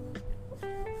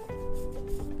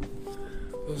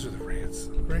 those are the rants.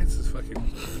 Rants is fucking,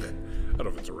 I don't know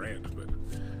if it's a rant, but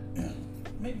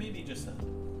maybe just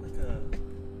like a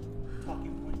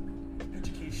talking point,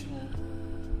 educational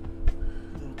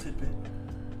little tidbit.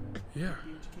 Yeah.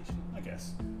 Educational, I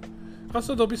guess.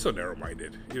 Also, don't be so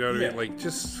narrow-minded. You know what I mean? Like,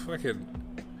 just fucking.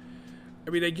 I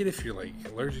mean, I get if you're, like,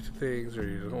 allergic to things, or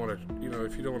you don't want to, you know,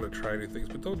 if you don't want to try new things,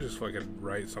 but don't just fucking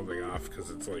write something off because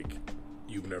it's like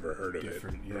you've never heard of it or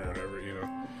whatever, you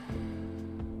know.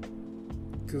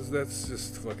 Because that's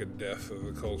just fucking death of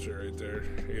the culture right there,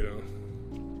 you know.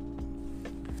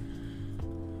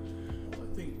 Well,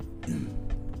 I think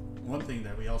one thing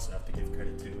that we also have to give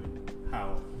credit to, and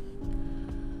how,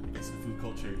 I guess, the food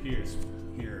culture here is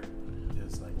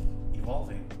like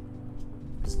evolving,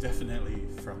 is definitely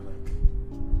from, like,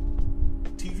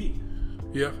 TV.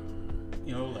 Yeah.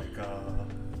 You know, like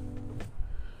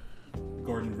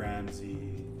Gordon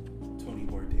Ramsay, Tony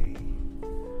Bourdain,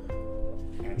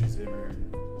 Andrew Zimmer,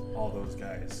 all those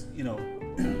guys. You know,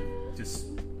 just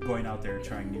going out there and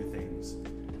trying new things,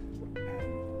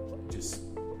 and just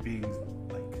being,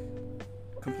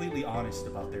 like, completely honest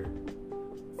about their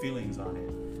feelings on it.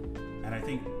 And I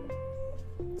think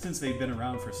since they've been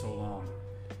around for so long,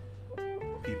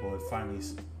 people have finally,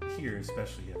 here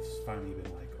especially, have finally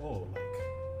been like, oh,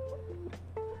 like,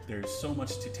 there's so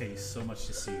much to taste, so much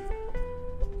to see.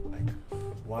 Like,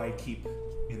 why keep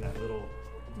in that little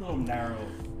narrow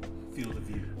field of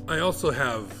view. I also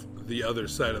have the other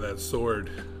side of that sword,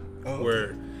 Oh,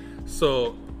 where,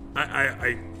 so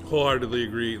I wholeheartedly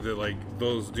agree that like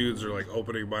those dudes are like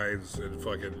opening minds and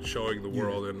fucking showing the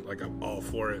world, and like I'm all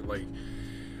for it. Like,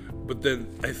 but then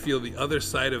I feel the other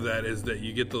side of that is that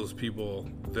you get those people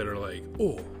that are like,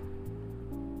 oh,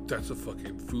 that's a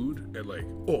fucking food, and like,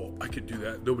 oh, I could do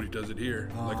that. Nobody does it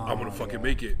here. Like, I'm gonna fucking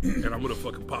make it, and I'm gonna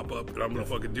fucking pop up, and I'm gonna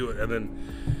fucking do it, and then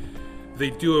they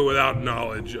do it without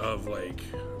knowledge of like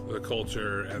the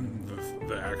culture and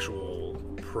the actual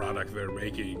product they're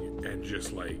making, and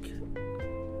just like,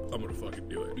 I'm gonna fucking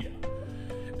do it.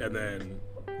 Yeah. And then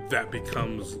that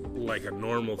becomes like a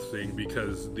normal thing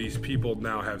because these people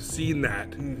now have seen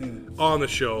that on the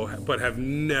show but have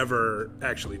never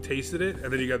actually tasted it.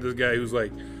 And then you got this guy who's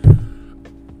like,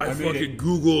 I fucking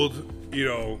Googled, you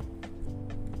know,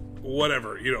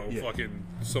 whatever, you know, fucking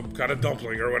some kind of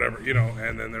dumpling or whatever, you know,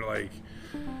 and then they're like,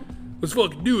 let's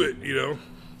fucking do it, you know.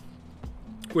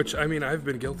 Which, I mean, I've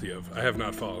been guilty of. I have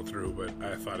not followed through, but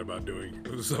I thought about doing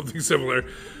something similar.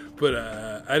 But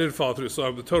I didn't follow through, so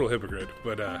I'm a total hypocrite.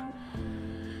 But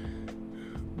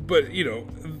you know,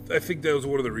 I think that was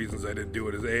one of the reasons I didn't do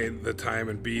it, is A, the time,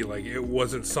 and B, like, it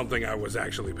wasn't something I was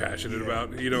actually passionate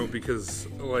about, you know, because,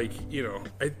 like, you know,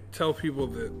 I tell people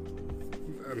that,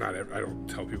 I don't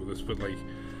tell people this, but, like,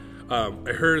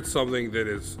 I heard something that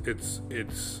is,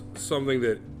 it's something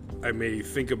that I may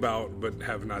think about but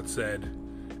have not said,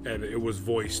 and it was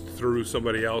voiced through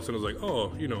somebody else, and I was like,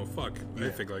 oh, you know, fuck. I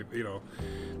think, like, you know,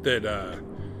 that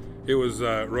it was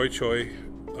Roy Choi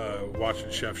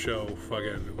watching Chef Show,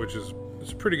 fucking, which is,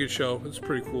 it's a pretty good show. It's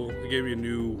pretty cool. It gave me a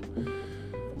new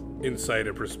insight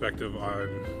and perspective on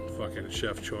fucking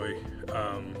Chef Choi.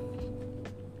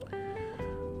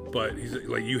 But he's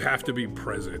like, you have to be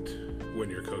present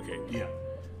when you're cooking. Yeah.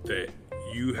 That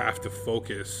you have to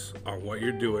focus on what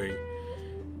you're doing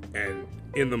and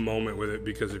in the moment with it,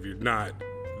 because if you're not,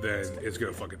 then it's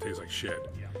gonna fucking taste like shit.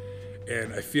 Yeah.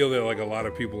 And I feel that like a lot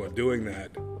of people are doing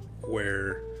that,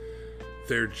 where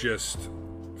they're just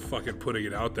fucking putting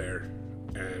it out there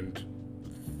and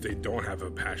they don't have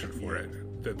a passion for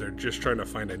it. That they're just trying to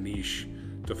find a niche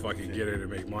to fucking get in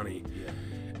and make money. Yeah.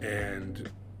 And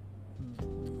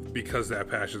because that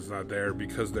passion's not there,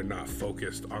 because they're not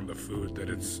focused on the food, that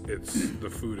it's the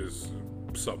food is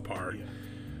subpar. Yeah.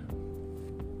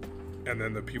 And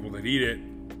then the people that eat it,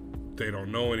 they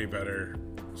don't know any better,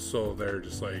 so they're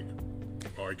just like,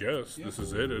 oh, I guess this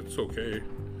is it. It's okay.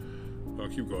 I'll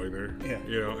keep going there. Yeah.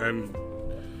 You know, and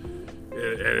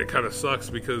it kind of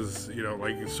sucks because, you know,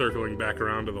 like circling back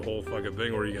around to the whole fucking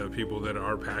thing where you got people that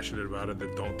are passionate about it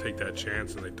that don't take that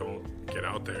chance and they don't get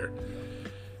out there.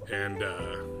 And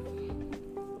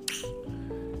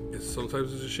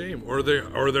sometimes it's a shame, or there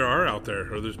are out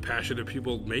there, or there's passionate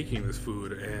people making this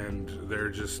food and they're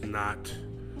just not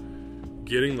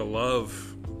getting the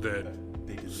love that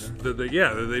they deserve. that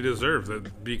they deserve,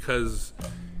 that because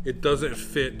it doesn't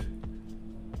fit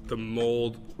the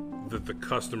mold that the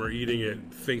customer eating it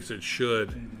thinks it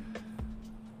should,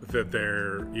 that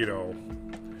they're, you know,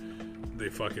 they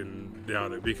fucking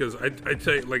doubt it. Because I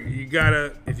tell you, like, you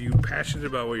gotta, if you're passionate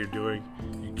about what you're doing,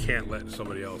 you can't let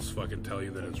somebody else fucking tell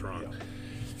you that it's wrong. Yeah.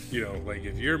 You know, like,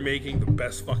 if you're making the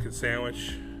best fucking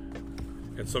sandwich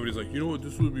and somebody's like, you know what,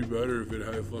 this would be better if it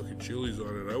had fucking chilies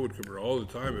on it, I would come here all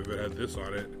the time if it had this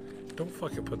on it, don't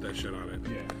fucking put that shit on it.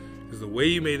 Yeah. Because the way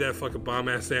you made that fucking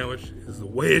bomb-ass sandwich is the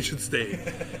way it should stay.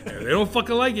 And if they don't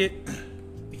fucking like it,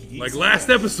 like last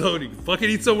episode, you can fucking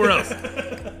eat somewhere else.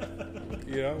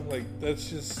 You know, like, that's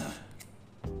just... Better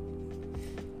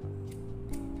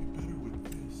with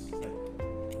this. Like,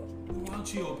 why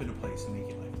don't you open a place and make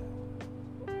it like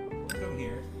that? Come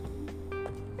here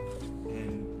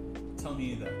and tell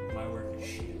me that my work is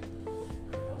shit.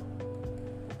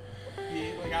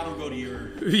 Yeah, like, I don't go to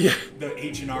the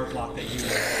H&R block that you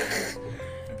work.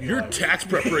 Your tax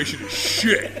preparation is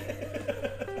shit.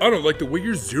 I don't like the way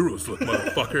your zeros look,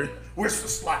 motherfucker. Where's the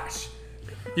slash?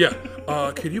 Yeah.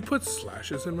 Can you put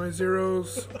slashes in my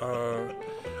zeros?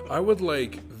 I would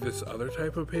like this other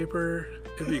type of paper.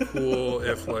 It'd be cool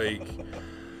if, like...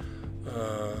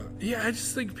 yeah, I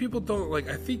just think people don't, like...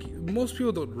 I think most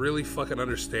people don't really fucking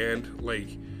understand, like...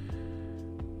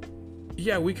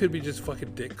 Yeah, we could be just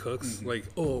fucking dick cooks. Mm-hmm. Like,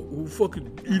 oh, we'll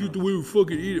fucking eat it the way we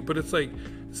fucking eat it. But it's like,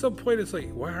 at some point, it's like,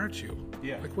 why aren't you?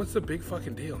 Yeah. Like, what's the big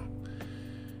fucking deal?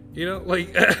 You know,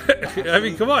 like... I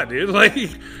mean, come on, dude. Like...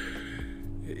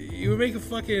 You make a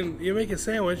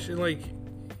sandwich and, like,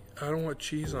 I don't want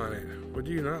cheese on it. But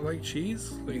do you not like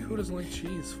cheese? Like, who doesn't like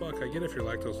cheese? Fuck, I get if you're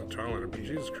lactose intolerant, but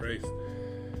Jesus Christ.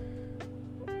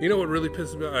 You know what really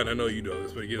pisses me off? And I know you know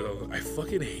this, but I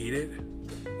fucking hate it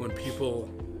when people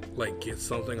like get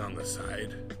something on the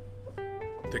side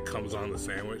that comes on the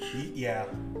sandwich. Yeah.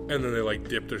 And then they like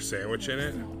dip their sandwich in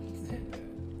it.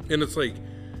 And it's like,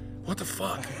 what the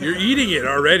fuck? You're eating it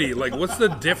already. Like, what's the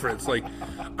difference? Like,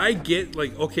 I get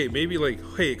like, okay, maybe like,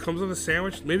 hey, it comes on the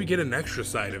sandwich. Maybe get an extra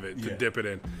side of it to dip it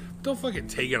in. Don't fucking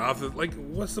take it off. Like,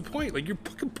 what's the point? Like, you're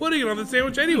fucking putting it on the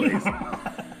sandwich anyways.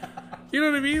 You know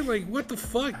what I mean? Like, what the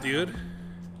fuck, dude?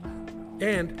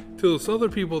 And to those other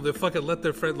people that fucking let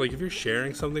their friends, like, if you're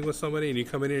sharing something with somebody and you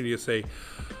come in here and you say,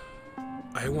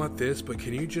 I want this, but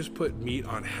can you just put meat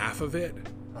on half of it?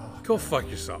 Go fuck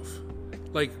yourself.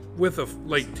 Like,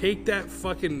 take that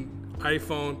fucking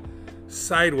iPhone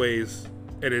sideways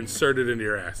and insert it into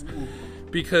your ass.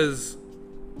 Because,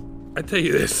 I tell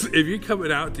you this, if you're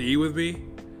coming out to eat with me,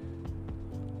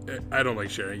 I don't like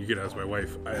sharing. You can ask my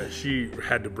wife. She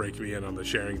had to break me in on the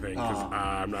sharing thing because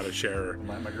I'm not a sharer.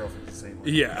 My girlfriend's the same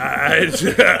way.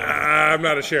 Yeah, I'm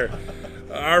not a sharer.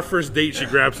 Our first date, she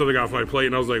grabbed something off my plate,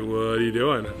 and I was like, what are you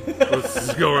doing?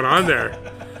 What's going on there?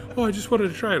 Oh, I just wanted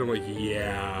to try it. I'm like,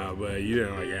 yeah, but you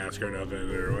didn't, like, ask her nothing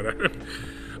or whatever.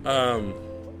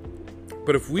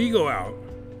 But if we go out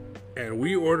and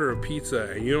we order a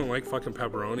pizza and you don't like fucking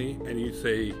pepperoni and you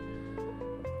say...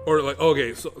 Or like,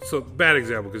 okay, so bad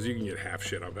example because you can get half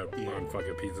shit on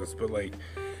fucking pizzas. But like,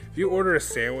 if you order a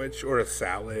sandwich or a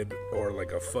salad or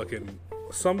like a fucking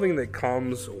something that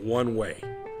comes one way,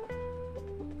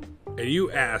 and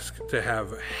you ask to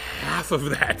have half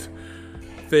of that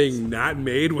thing not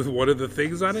made with one of the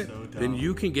things on it, then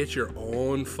you can get your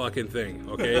own fucking thing,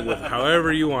 okay, with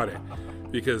however you want it.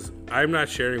 Because I'm not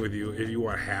sharing with you if you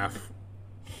want half.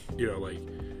 You know, like,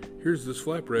 here's this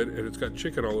flatbread and it's got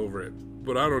chicken all over it.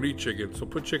 But I don't eat chicken, so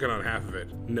put chicken on half of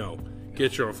it. No,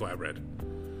 get your own flatbread.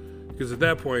 Because at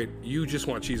that point, you just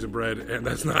want cheese and bread, and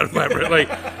that's not a flatbread.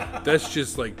 Like, that's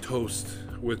just like toast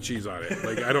with cheese on it.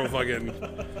 Like, I don't fucking...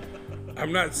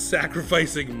 I'm not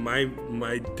sacrificing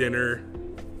my dinner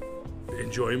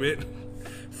enjoyment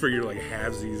for your, like,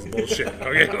 halvesies bullshit.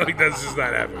 Okay? Like, that's just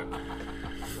not happening.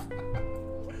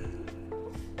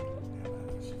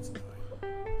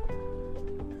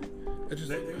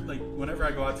 Like, whenever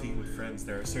I go out to eat with friends,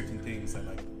 there are certain things that,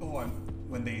 like,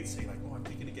 when they say, like, I'm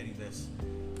thinking of getting this,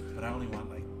 but I only want,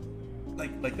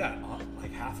 like that,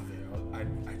 like half of it,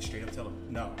 I'd straight up tell them,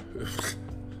 no.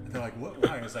 And they're like, what,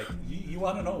 why? I was like, you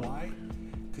want to know why?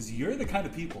 Because you're the kind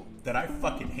of people that I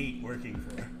fucking hate working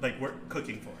for, like,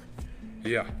 cooking for.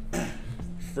 Yeah,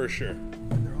 for sure.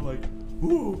 And they're all like,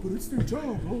 oh, but it's their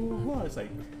job, blah, blah, blah. It's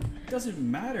like, it doesn't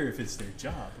matter if it's their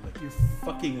job. Like, you're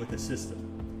fucking with the system.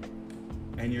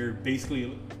 And you're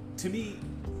basically,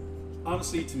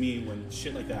 honestly, when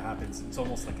shit like that happens, it's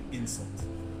almost like an insult.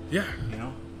 Yeah. You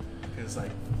know? Because,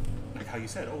 like how you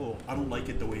said, oh, I don't like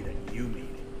it the way that you made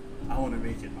it. I want to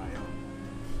make it my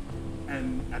own.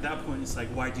 And at that point, it's like,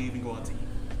 why do you even go out to eat?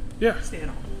 Yeah. Stay at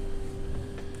home.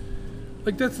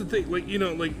 Like, that's the thing. Like, you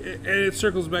know, like, and it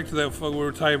circles back to that we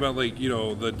were talking about, like, you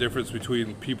know, the difference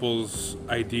between people's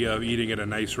idea of eating at a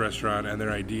nice restaurant and their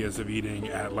ideas of eating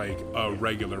at, like, a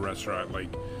regular restaurant.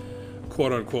 Like,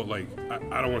 quote unquote, like,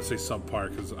 I don't want to say subpar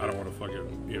because I don't want to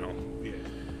fucking, you know.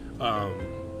 Yeah.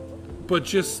 But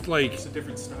just, like... It's a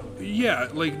different style. Yeah,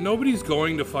 like, nobody's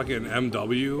going to fucking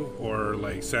MW or,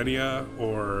 like, Senia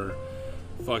or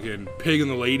fucking Pig and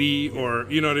the Lady or,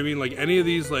 you know what I mean? Like, any of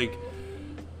these, like...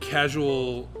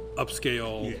 casual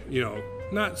upscale, you know,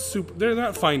 not super, they're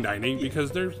not fine dining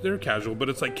because they're casual, but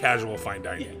it's like casual fine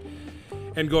dining.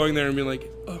 And going there and being like,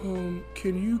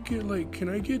 can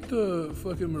I get the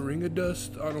fucking moringa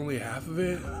dust on only half of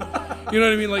it? You know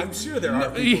what I mean? Like, I'm sure there are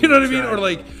people, you know what I mean? Or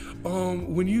like,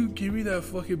 when you give me that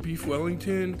fucking beef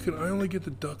Wellington, can I only get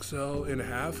the duxelle in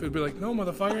half? It'd be like, no,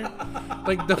 motherfucker.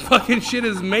 Like, the fucking shit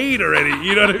is made already.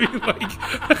 You know what I mean?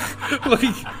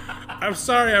 Like, I'm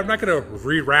sorry, I'm not going to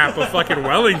rewrap a fucking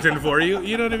Wellington for you.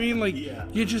 You know what I mean? Like,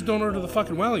 you just don't order the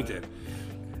fucking Wellington.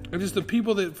 And just the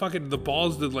people that fucking, the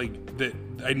balls that, like, that,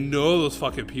 I know those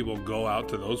fucking people go out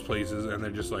to those places and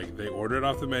they're just like, they order it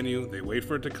off the menu, they wait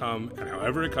for it to come, and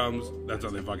however it comes, that's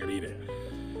how they fucking eat it.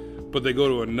 But they go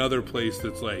to another place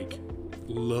that's, like,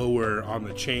 lower on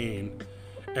the chain,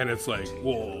 and it's like,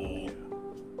 whoa,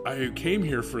 I came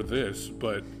here for this,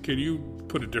 but can you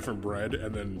put a different bread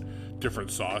and then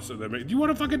different sauce and then make, do you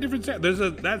want a fucking different sandwich?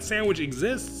 That sandwich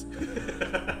exists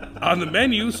on the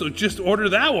menu, so just order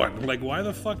that one. Like, why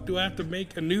the fuck do I have to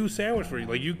make a new sandwich for you?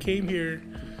 Like, you came here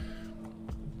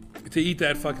to eat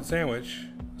that fucking sandwich,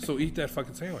 so eat that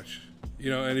fucking sandwich. You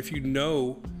know, and if you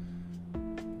know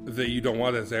that you don't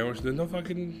want that sandwich, then don't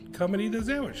fucking come and eat that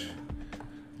sandwich.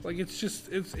 Like, it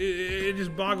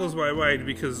just boggles my mind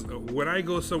because when I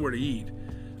go somewhere to eat,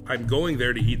 I'm going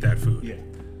there to eat that food. Yeah.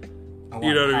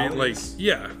 You know what I mean? Like,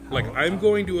 yeah. Like, I'm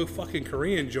going to a fucking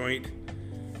Korean joint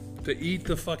to eat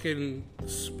the fucking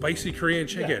spicy Korean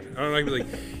chicken. Yeah. I don't like to be like,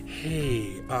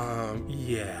 hey,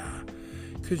 yeah.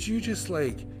 Could you just,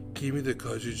 like, give me the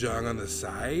gochujang on the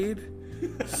side?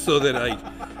 So that, like,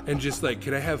 and just, like,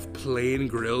 can I have plain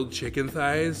grilled chicken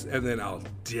thighs? And then I'll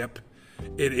dip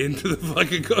it into the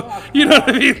fucking you know what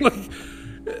I mean? Like,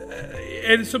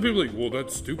 and some people are like, well,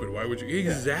 that's stupid. Why would you?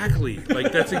 Exactly.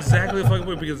 Like, that's exactly the fucking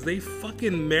point, because they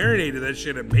fucking marinated that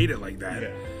shit and made it like that.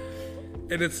 Yeah.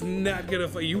 And it's not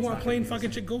gonna. You want plain fucking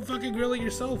chicken? Go fucking grill it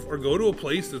yourself, or go to a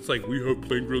place that's like, we have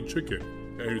plain grilled chicken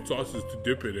and sauces to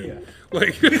dip it in. Yeah.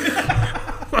 Like,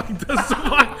 like that's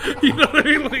you know what I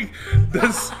mean? Like,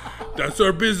 that's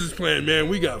our business plan, man.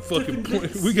 We got fucking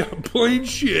we got plain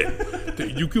shit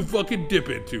that you can fucking dip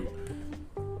into.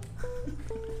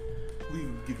 We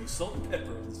give you salt and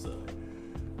pepper on the side.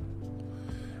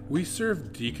 We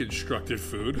serve deconstructed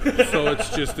food, so it's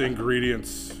just the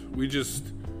ingredients. We just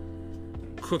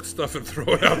cook stuff and throw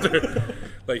it out there.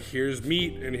 Like, here's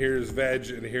meat and here's veg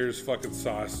and here's fucking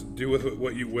sauce. Do with it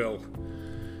what you will.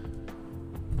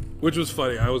 Which was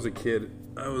funny. I was a kid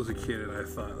and I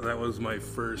thought that was my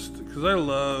first, because I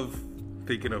love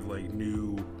thinking of like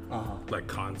new like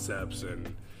concepts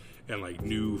and like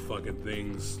new fucking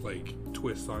things, like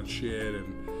twists on shit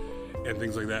and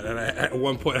things like that. And at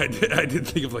one point I did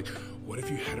think of like, what if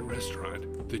you had a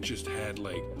restaurant that just had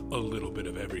like a little bit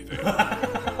of everything,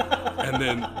 and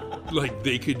then like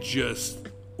they could just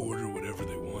order whatever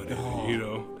they wanted, you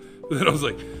know? And then I was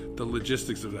like, the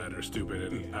logistics of that are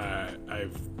stupid, and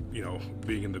I've, you know,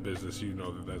 being in the business, you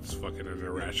know that's fucking an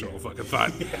irrational fucking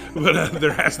thought. But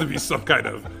there has to be some kind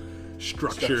of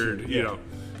structured, you know.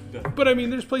 But I mean,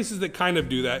 there's places that kind of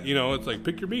do that, you know. It's like,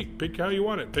 pick your meat, pick how you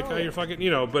want it, pick how you're fucking,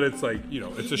 you know. But it's like, you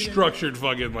know, it's a structured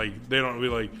fucking, like, they don't be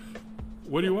like,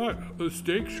 what do you want? A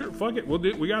steak? Sure, fuck it,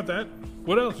 we got that.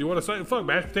 What else? You want a side? Fuck,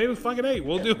 mashed potatoes? Fucking hey,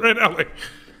 we'll do it right now. Like,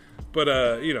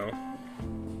 but you know,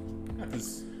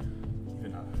 because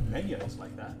even menu is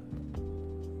like that.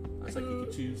 It's like you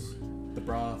could choose the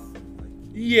broth, and like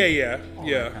all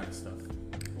that kind of stuff.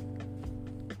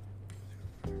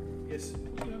 Yes,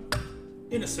 you know,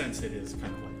 in a sense, it is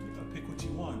kind of like, you know, pick what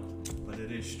you want, but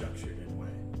it is structured in a way.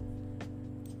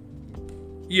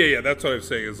 Yeah, that's what I'm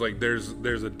saying. Is like there's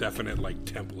a definite like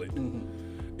template.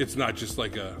 Mm-hmm. It's not just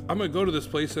like I'm gonna go to this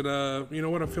place and you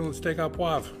know what, I'm feeling steak au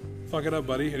poivre. Fuck it up,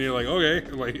 buddy. And you're like, okay,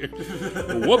 like,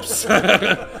 whoops.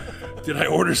 Did I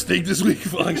order steak this week?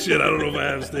 Fuck shit, I don't know if I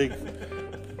have steak.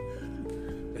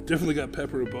 I definitely got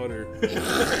pepper and butter.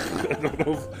 I don't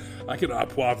know if I can au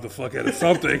poivre the fuck out of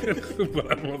something,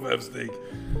 but I don't know if I have steak.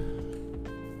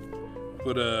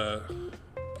 But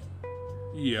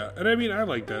yeah, and I mean, I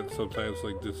like that sometimes,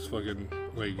 like this fucking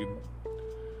like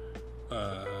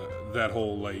that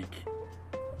whole like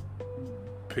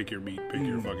pick your meat, pick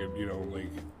your fucking, you know, like,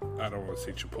 I don't want to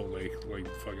say Chipotle, like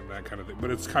fucking that kind of thing,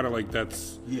 but it's kind of like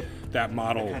that's that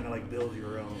model. Kind of like build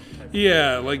your own.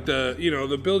 Like the, you know,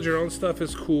 the build your own stuff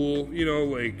is cool, you know,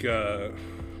 like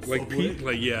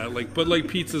but like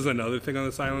pizza's another thing on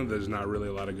this island. There's not really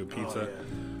a lot of good pizza,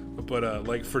 but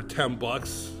like for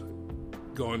 $10,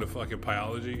 going to fucking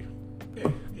Pyology.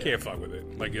 Can't fuck with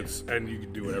it. Like, it's, and you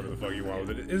can do whatever the fuck you want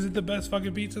with it. Is it the best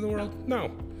fucking pizza in the world?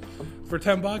 No. For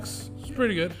 $10, it's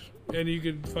pretty good. And you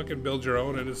can fucking build your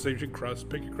own, and it's the same crust.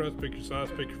 Pick your crust, pick your sauce,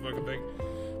 pick your fucking thing.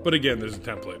 But again, there's a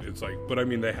template. It's like, but I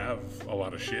mean, they have a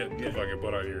lot of shit to fucking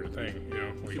put on your thing, you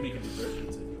know? You can make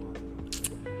desserts if you want.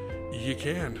 You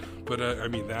can, but I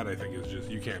mean, that I think is just,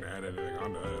 you can't add anything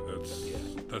onto that.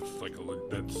 That's like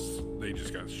they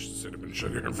just got cinnamon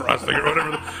sugar and frosting or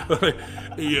whatever. Like,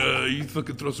 hey, you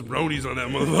fucking throw some bronies on that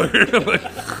motherfucker. Like,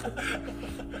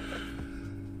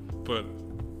 but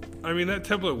I mean, that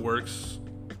template works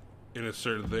in a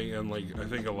certain thing, and like I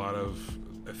think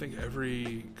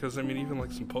because I mean, even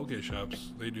like some poke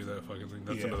shops, they do that fucking thing.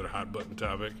 That's another hot button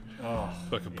topic.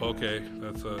 Fucking poke.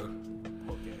 That's a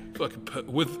fucking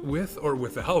with or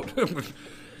without.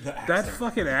 That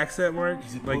fucking accent mark,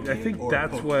 like, I think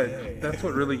that's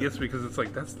what really gets me, because it's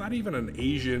like, that's not even an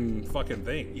Asian fucking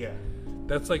thing. Yeah,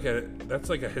 that's like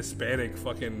a Hispanic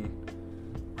fucking.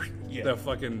 Yeah, that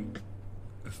fucking.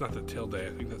 It's not the tilde. I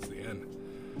think that's the end.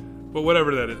 But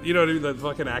whatever that is, you know what I mean? That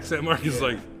fucking accent mark is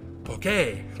like poke.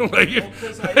 Like,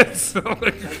 it's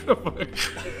like.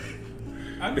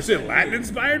 Is it Latin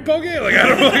inspired poke? Like, I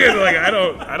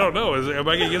don't know. Am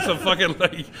I gonna get some fucking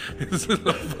like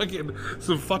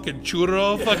some fucking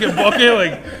churro fucking poke,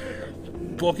 like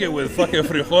poke with fucking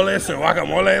frijoles and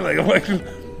guacamole? Like, I'm like,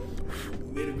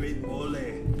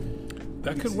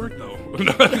 That could work though.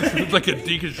 It's like a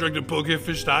deconstructed poke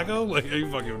fish taco. Like you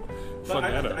fucking fuck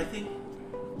that up. I think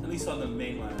at least on the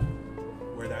mainland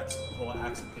where that whole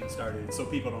accent thing started, so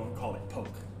people don't call it poke.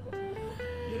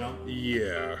 You know?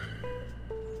 Yeah.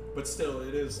 But still,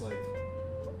 it is like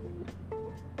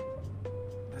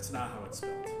that's not how it's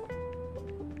spelled.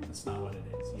 That's not what it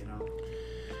is. You know?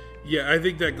 Yeah, I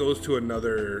think that goes to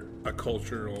a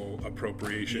cultural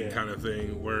appropriation kind of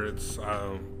thing where it's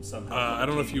I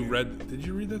don't know if you read. Did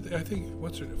you read that? I think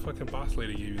what's her fucking boss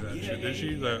lady gave you that shit? Did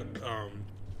she? That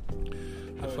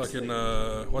the fucking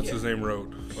what's his name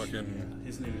wrote? Fucking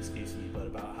his name escapes me, but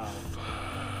about how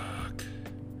fuck.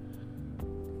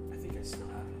 I think I still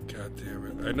have it. God damn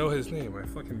it! I know his name. I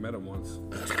fucking met him once.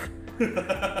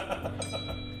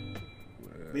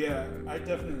 Yeah, I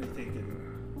definitely think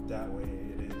it that way.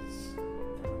 It is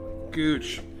kind of like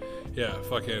Gooch. Yeah,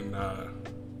 fucking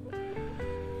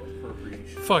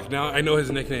appropriation. fuck, now I know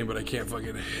his nickname, but I can't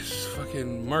fucking. It's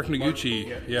fucking Mark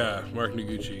Noguchi. Yeah, Mark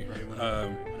Noguchi. Right, when I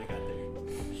got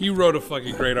there. He wrote a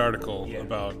fucking great article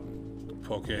about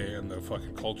poke and the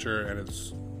fucking culture, and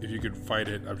it's if you could find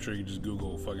it, I'm sure you just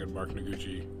Google fucking Mark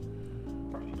Noguchi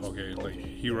poke. Like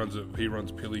he runs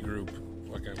Pili Group,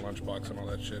 fucking Lunchbox and all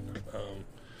that shit.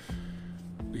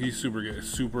 He's super good,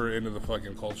 super into the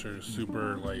fucking culture,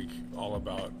 super like all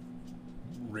about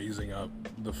raising up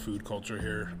the food culture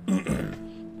here.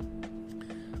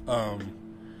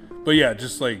 But yeah,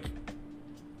 just like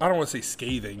I don't want to say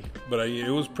scathing, but it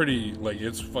was pretty like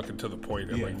it's fucking to the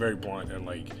point and like very blunt and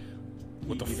like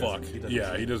what the fuck?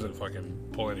 He doesn't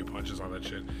fucking pull any punches on that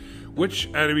shit. Which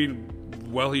I mean,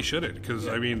 well, he shouldn't, because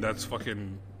I mean that's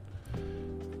fucking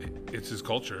it's his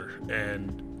culture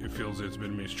and it feels it's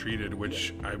been mistreated,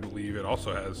 which I believe it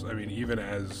also has. I mean, even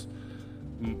as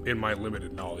in my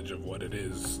limited knowledge of what it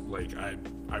is, like I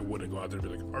wouldn't go out there and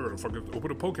be like, I'm gonna fucking open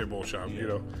a poke bowl shop, you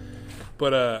know.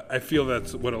 But I feel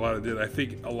that's what a lot of did. I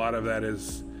think a lot of that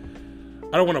is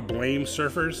I don't want to blame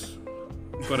surfers,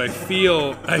 but I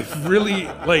feel I really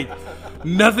like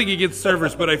nothing against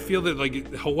surfers, but I feel that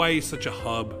like Hawaii is such a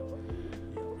hub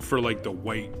for like the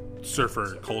white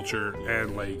surfer culture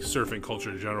and like surfing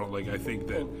culture in general. Like I think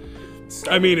that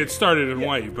I mean it started in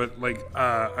white, but like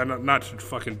I'm not to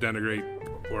fucking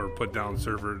denigrate or put down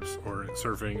surfers or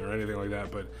surfing or anything like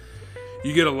that, but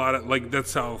you get a lot of like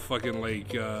that's how fucking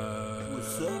like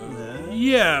What's up, man?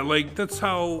 yeah, like that's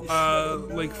how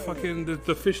like fucking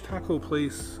the fish taco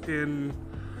place in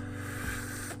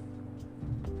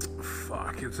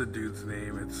fuck, it's a dude's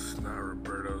name. It's not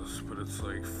Roberto's, but it's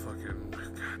like fucking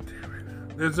god damn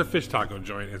it. There's a fish taco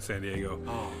joint in San Diego.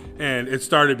 And it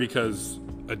started because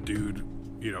a dude,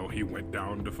 you know, he went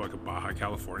down to fucking Baja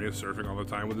California surfing all the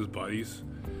time with his buddies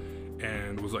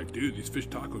and was like, dude, these fish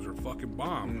tacos are fucking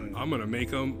bomb. I'm gonna make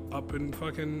them up in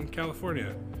fucking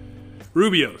California.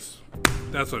 Rubio's.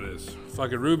 That's what it is.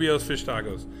 Fucking Rubio's fish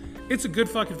tacos. It's a good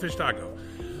fucking fish taco.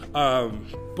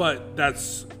 But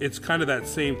it's kind of that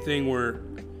same thing where,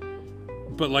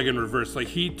 but like in reverse, like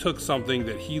he took something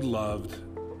that he loved,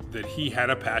 that he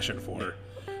had a passion for,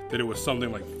 that it was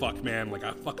something like, fuck man, like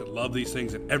I fucking love these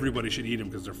things and everybody should eat them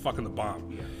because they're fucking the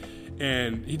bomb.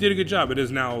 And he did a good job. It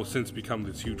has now since become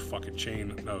this huge fucking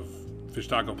chain of fish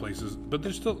taco places, but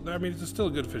there's still, I mean, it's still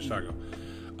a good fish taco.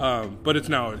 But it's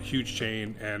now a huge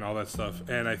chain and all that stuff.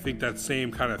 And I think that same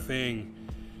kind of thing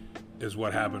is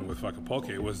what happened with fucking poke,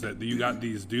 was that you got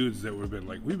these dudes that would have been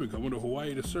like, we've been coming to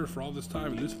Hawaii to surf for all this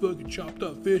time and this fucking chopped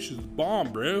up fish is the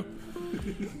bomb, bro.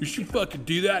 You should fucking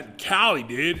do that in Cali,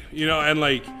 dude. You know, and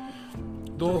like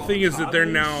the whole thing is that they're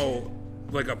now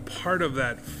like a part of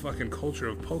that fucking culture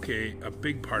of poke. A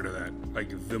big part of that,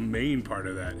 like the main part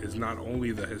of that, is not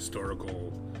only the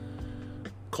historical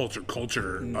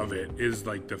culture of it, is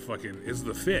like the fucking is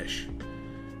the fish.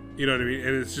 You know what I mean?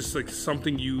 And it's just like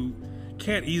something you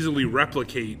can't easily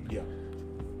replicate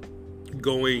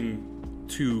going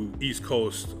to East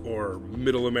Coast or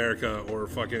Middle America or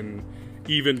fucking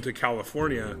even to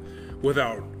California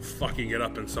without fucking it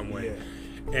up in some way.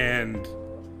 And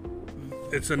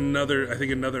it's another, I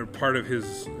think another part of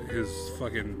his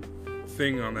fucking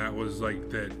thing on that was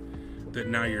like that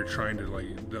now you're trying to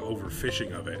like the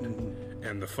overfishing of it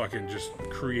and the fucking just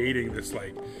creating this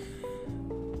like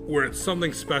where it's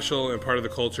something special and part of the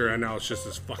culture, and now it's just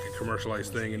this fucking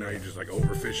commercialized thing, and now you're just like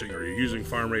overfishing, or you're using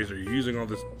farm raised, or you're using all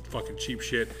this fucking cheap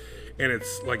shit, and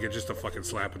it's like it's just a fucking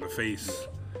slap in the face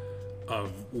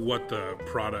of what the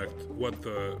product, what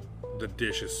the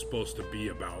dish is supposed to be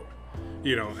about,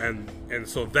 you know, and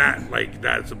so that like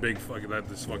that's a big fucking that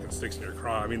this fucking sticks in your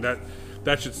craw. I mean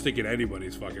that should stick in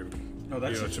anybody's fucking. No,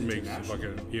 that's you know, to make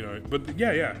fucking, you know, but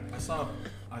yeah. I saw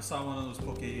one of those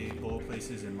poke bowl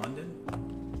places in London.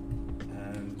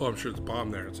 Oh, I'm sure it's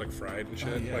bomb there. It's like fried and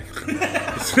shit. yeah. Like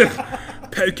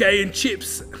poke and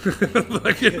chips.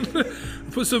 Fucking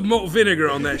put some malt vinegar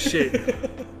on that shit.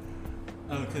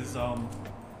 Because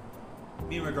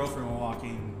me and my girlfriend were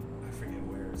walking, I forget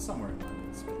where, somewhere in London,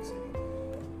 it's a big city.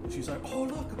 And she's like, "Oh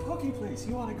look, a poke place.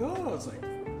 You want to go?" I was like,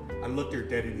 I looked her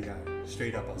dead in the eye,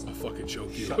 straight up. I was like, I'll fucking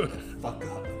choke you. "Shut the fuck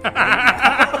up."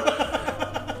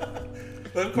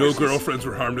 No girlfriends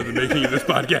were harmed in the making of this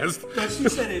podcast. But she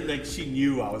said it like she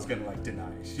knew I was gonna like deny.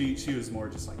 She was more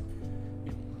just like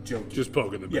joking, Just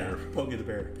poking the bear. Yeah, poking the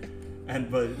bear.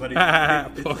 And but it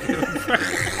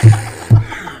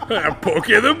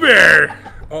Poking the bear.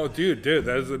 Oh, dude,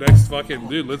 that is the next fucking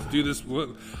dude. Let's do this.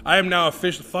 I am now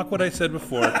official. Fuck what I said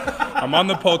before. I'm on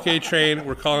the poke train.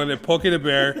 We're calling it Poke the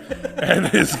Bear, and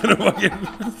it's gonna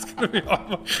be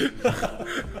awful.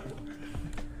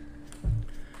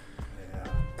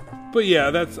 But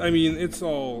yeah, that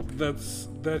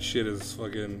shit is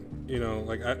fucking,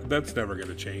 that's never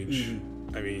gonna change.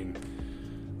 Mm-hmm. I mean,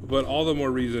 but all the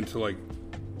more reason to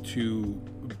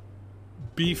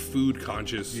be food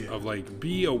conscious, of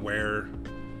be aware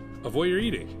of what you're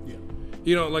eating.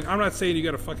 Yeah. I'm not saying you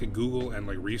gotta fucking Google and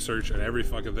research and every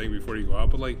fucking thing before you go out,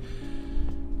 but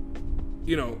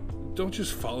don't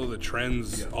just follow the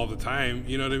trends all the time.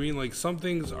 You know what I mean? Some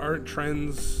things aren't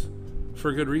trends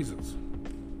for good reasons.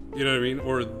 You know what I mean?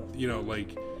 Or,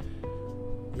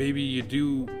 maybe you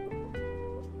do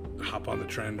hop on the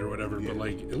trend or whatever, but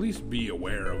at least be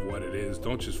aware of what it is.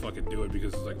 Don't just fucking do it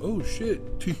because it's oh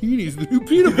shit, tahini's the new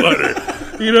peanut butter.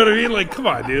 You know what I mean? Come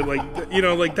on, dude.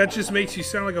 That just makes you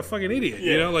sound like a fucking idiot.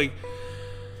 Yeah.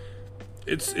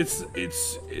 It's just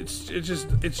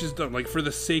dumb. For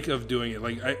the sake of doing it,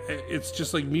 it's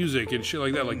just like music and shit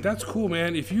like that. That's cool,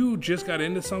 man. If you just got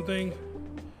into something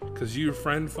because your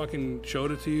friend fucking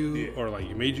showed it to you, or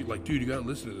he made you dude, you gotta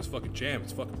listen to this fucking jam.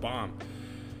 It's fucking bomb.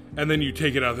 And then you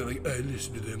take it out there I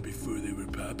listened to them before they were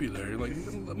popular.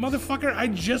 Motherfucker, I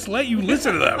just let you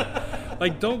listen to them.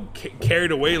 Don't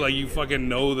carried away you fucking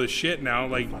know the shit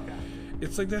now.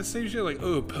 It's that same shit.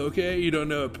 Oh, poke? You don't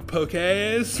know what poke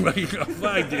is?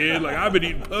 Fuck, dude. I've been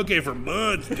eating poke for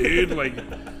months, dude.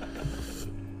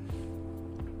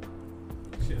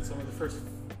 Shit, some of the first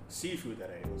seafood that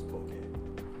I ate was poke.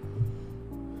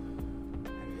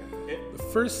 The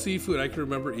first seafood I can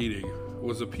remember eating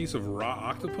was a piece of raw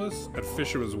octopus at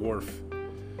Fisherman's Wharf.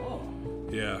 Oh.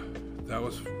 Yeah, that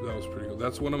was pretty cool.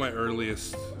 That's one of my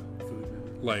earliest,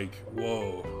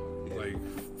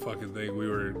 fucking thing.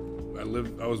 I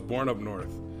was born up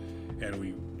north, and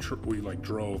we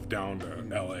drove down to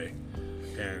L.A.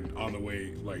 And on the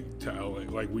way to L.A.,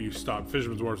 we stopped.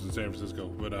 Fisherman's Wharf in San Francisco,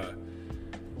 but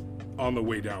on the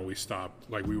way down we stopped.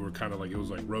 We were kind of it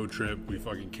was road trip. We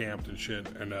fucking camped and shit,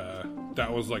 and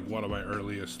that was one of my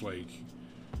earliest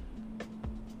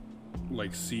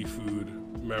seafood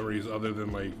memories, other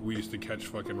than we used to catch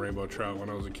fucking rainbow trout when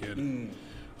I was a kid.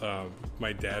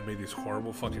 My dad made these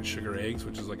horrible fucking sugar eggs,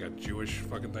 which is a Jewish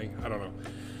fucking thing. I don't know.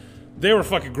 They were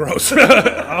fucking gross. All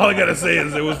I gotta say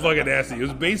is it was fucking nasty. It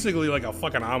was basically a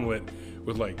fucking omelet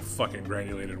with fucking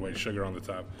granulated white sugar on the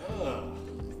top.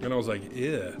 And I was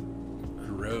ew,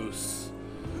 gross.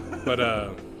 But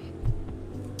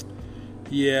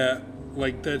yeah,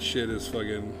 that shit is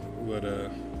fucking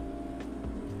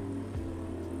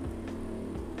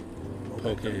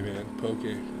poke, man. Poke.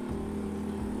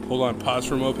 Hold on, pause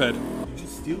for moped. Did you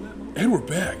steal that moped? And we're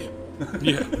back.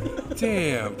 Yeah.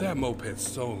 Damn, that moped's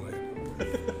stolen.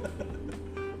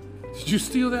 Did you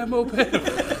steal that moped?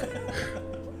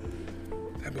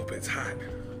 That moped's hot.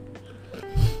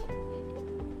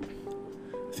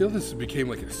 I feel this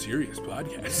became a serious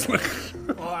podcast.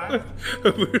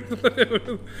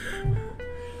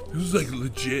 This is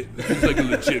legit. This is a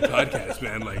legit podcast,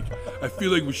 man. I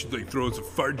feel we should throw in some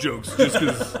fart jokes just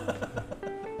because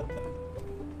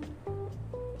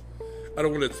I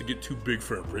don't want it to get too big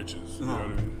for our britches. You know what I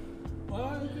mean? Well,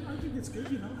 I think it's good,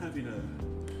 having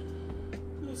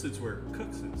since we're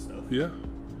cooks and stuff. Yeah.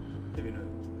 Having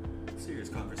a serious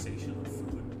conversation on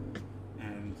food,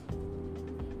 and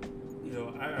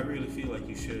I really feel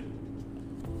you should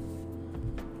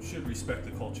respect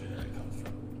the culture that it comes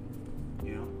from.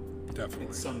 Definitely.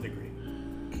 To some degree.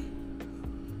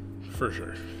 For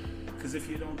sure. Because if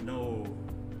you don't know,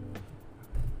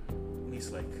 at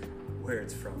least where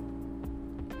it's from,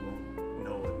 you won't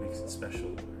know what makes it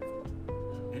special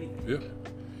or anything. Yeah.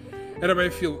 And I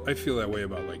feel that way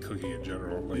about cooking in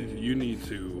general. You need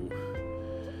to.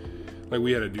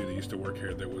 We had a dude that used to work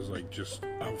here that was just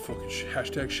fucking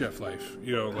hashtag chef life.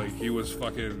 He was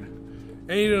fucking, and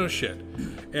he didn't know shit.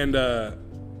 And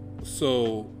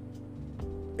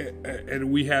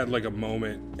and we had like a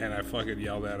moment, and I fucking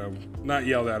yelled at him. Not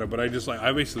yelled at him, but I just like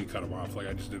I basically cut him off. Like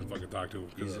I just didn't fucking talk to him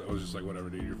because I was just like, whatever,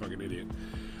 dude, you're a fucking idiot.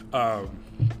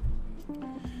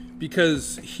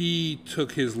 Because he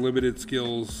took his limited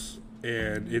skills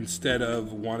and instead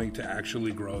of wanting to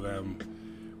actually grow them,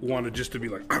 wanted just to be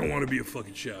like, I want to be a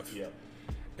fucking chef. Yeah.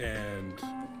 And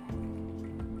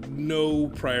no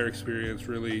prior experience,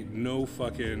 really. No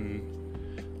fucking,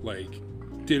 like,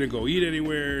 didn't go eat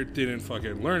anywhere, didn't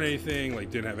fucking learn anything,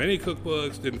 like, didn't have any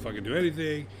cookbooks, didn't fucking do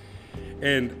anything.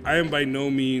 And I am by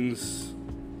no means,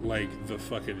 like, the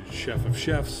fucking chef of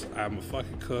chefs. I'm a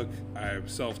fucking cook. I'm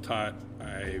self-taught.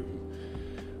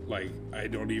 I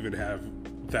don't even have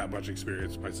that much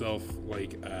experience myself.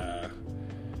 Like,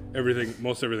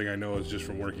 most everything I know is just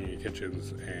from working in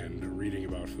kitchens and reading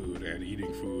about food and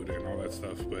eating food and all that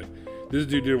stuff. But this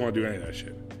dude didn't want to do any of that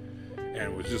shit.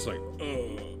 And was just like,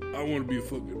 I want to be a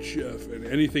fucking chef. And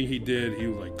anything he did, he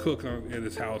would like cook in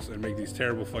his house and make these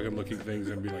terrible fucking looking things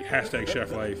and be like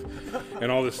 #chef life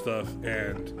and all this stuff.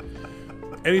 And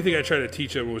anything I tried to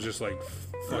teach him was just like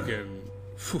fucking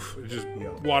just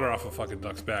water off a fucking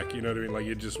duck's back. You know what I mean? Like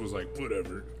it just was like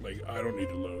whatever. Like I don't need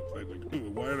to look like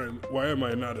why am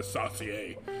I not a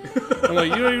saucier? I'm like,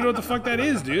 you don't even know what the fuck that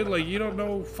is, dude. Like you don't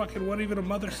know fucking what even a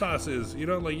mother sauce is. You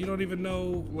know, like you don't even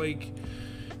know like.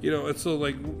 You know, and so,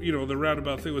 like, you know, the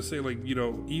roundabout thing was saying, like, you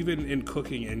know, even in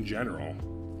cooking in general,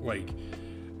 like,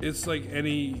 it's like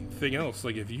anything else.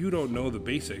 Like, if you don't know the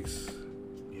basics,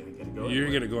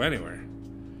 you're going to go anywhere.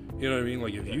 You know what I mean?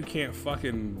 Like, if you can't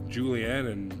fucking julienne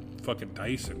and fucking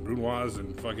dice and brunoise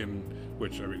and fucking,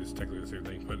 which, I mean, it's technically the same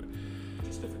thing, but,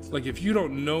 like, if you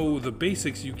don't know the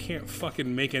basics, you can't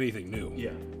fucking make anything new. Yeah.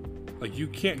 Like, you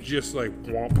can't just, like,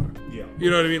 whomp. Yeah.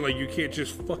 You know what I mean? Like, you can't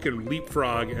just fucking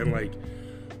leapfrog and, like,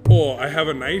 oh, I have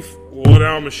a knife. Well,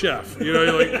 now I'm a chef. You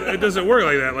know, like it doesn't work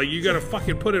like that. Like you gotta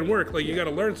fucking put in work. Like you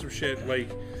gotta learn some shit. Like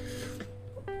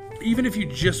even if you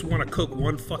just want to cook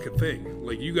one fucking thing,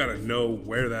 like you gotta know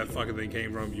where that fucking thing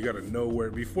came from. You gotta know where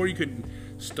before you can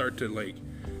start to like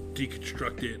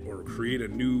deconstruct it or create a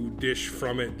new dish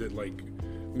from it that like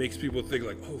makes people think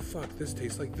like, oh fuck, this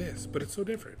tastes like this, but it's so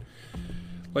different.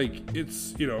 Like,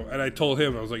 it's, you know, and I told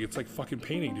him, I was like, it's like fucking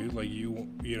painting, dude. Like, you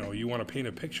know, you want to paint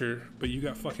a picture, but you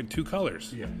got fucking 2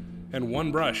 colors. Yeah. And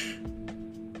 1 brush.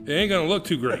 It ain't gonna look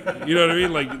too great. You know what I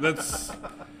mean? Like, that's,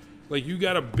 like, you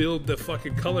gotta build the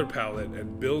fucking color palette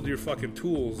and build your fucking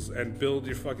tools and build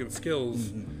your fucking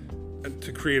skills and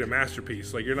to create a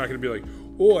masterpiece. Like, you're not gonna be like,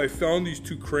 oh, I found these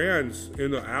 2 crayons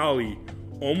in the alley.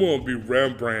 I'm gonna be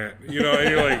Rembrandt. You know, and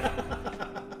you're like,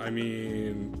 I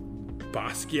mean...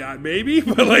 Basquiat maybe,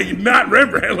 but like not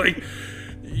Rembrandt. Like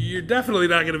you're definitely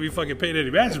not going to be fucking painting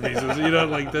any masterpieces. You know,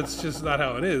 like that's just not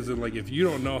how it is. And like if you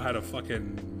don't know how to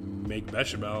fucking make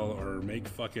bechamel or make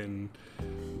fucking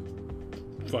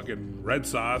red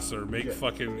sauce or make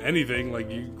fucking anything, like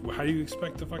how do you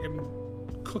expect to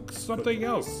fucking cook something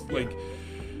else? Like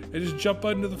and just jump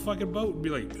into the fucking boat and be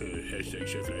like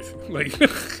 #chef life. Like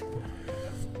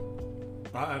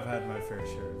I've had my fair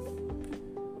share of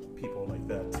people like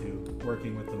that too,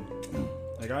 working with them.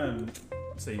 Like I am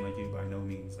saying, like you by no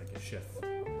means like a chef,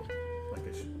 like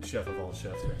a chef of all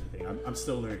chefs or anything. I'm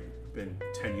still learning. Been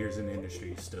 10 years in the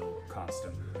industry, still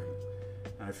constantly learning.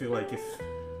 And I feel like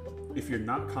if you're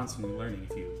not constantly learning,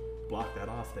 if you block that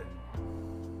off, then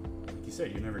like you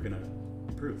said, you're never gonna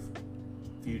improve.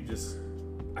 If you just,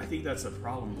 I think that's a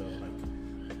problem though. Like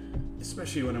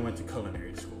especially when I went to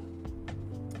culinary school,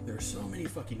 there are so many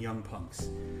fucking young punks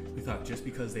who thought just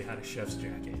because they had a chef's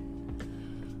jacket,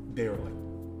 they were like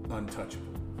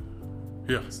untouchable.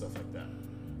 Yeah. And stuff like that.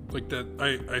 Like that,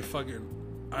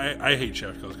 I hate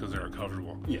chef coats because they're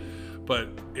uncomfortable. Yeah. But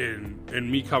in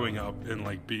me coming up and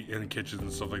like be in kitchens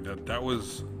and stuff like that, that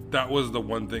was the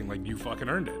one thing, like you fucking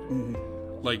earned it.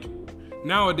 Mm-hmm. Like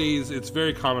nowadays it's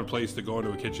very commonplace to go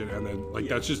into a kitchen and then like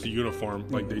that's just a uniform.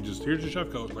 Like they just, here's your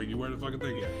chef coat, like you wear the fucking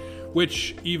thing. Yeah.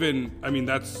 Which even, I mean,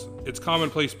 it's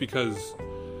commonplace because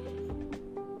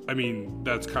I mean,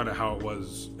 that's kind of how it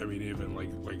was. I mean, even like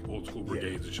old school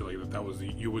brigades and shit like that. That was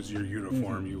your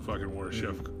uniform. You fucking wore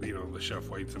chef, you know, the chef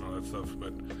whites and all that stuff.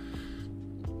 But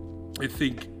I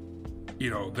think, you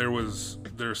know, there's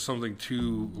something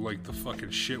to like the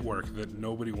fucking shit work that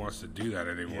nobody wants to do that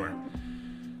anymore. Yeah.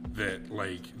 That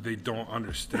like they don't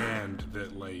understand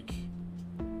that like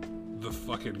the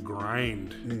fucking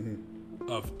grind. Mm-hmm.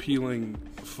 Of peeling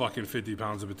fucking 50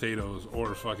 pounds of potatoes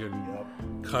or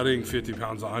fucking cutting 50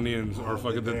 pounds of onions or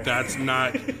fucking that's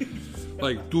not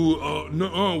like dude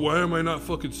why am I not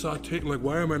fucking sauteing, like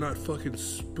why am I not fucking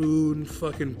spoon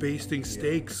fucking basting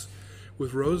steaks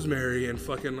with rosemary and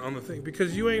fucking on the thing?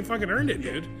 Because you ain't fucking earned it,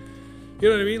 dude. You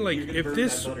know what I mean? Like, You're gonna if burn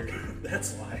this... that butter.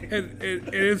 That's why. And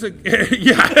it's a...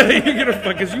 Yeah, you're gonna...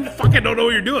 Because you fucking don't know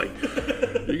what you're doing.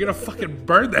 You're gonna fucking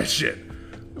burn that shit.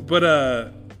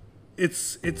 But,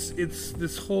 it's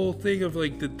this whole thing of,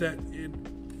 like,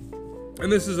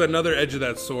 and this is another edge of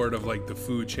that sword of, like, the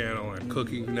food channel and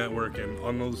cooking network and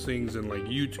on those things and, like,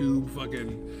 YouTube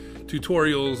fucking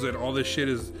tutorials and all this shit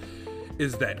is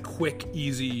that quick,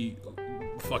 easy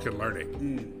fucking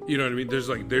learning. You know what I mean?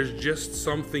 There's just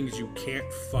some things you can't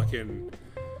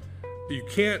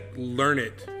learn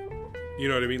it. You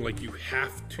know what I mean? Like, you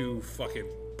have to fucking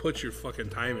put your fucking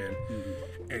time in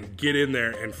and get in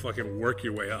there and fucking work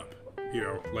your way up. You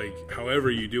know, like,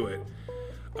 however you do it.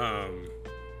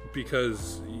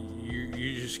 Because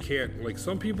you just can't, like,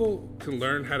 some people can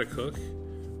learn how to cook,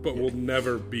 but will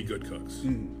never be good cooks.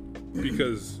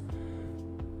 Because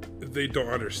they don't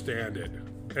understand it.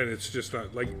 And it's just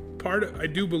not, like, I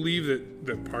do believe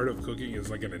that part of cooking is,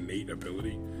 like, an innate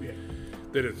ability. Yeah.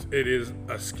 That it is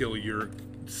a skill you're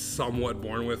somewhat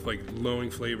born with, like, knowing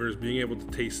flavors, being able to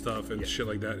taste stuff and shit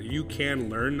like that. You can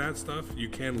learn that stuff. You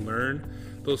can learn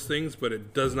those things, but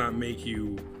it does not make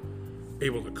you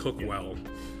able to cook well.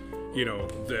 You know,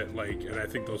 that, like, and I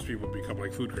think those people become,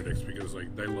 like, food critics because,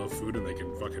 like, they love food and they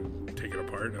can fucking take it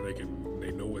apart and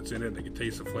they know what's in it, they can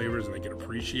taste the flavors and they can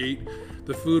appreciate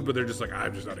the food, but they're just like,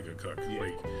 I'm just not a good cook.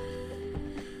 Like,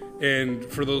 and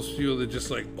for those people that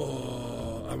just like,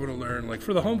 oh, I'm gonna learn, like,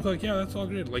 for the home cook, yeah, that's all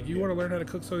good. Like, you want to learn how to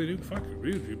cook something, dude, fuck it,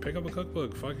 dude, you pick up a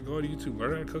cookbook, fucking go on YouTube,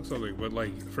 learn how to cook something. But,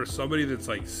 like, for somebody that's,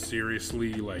 like,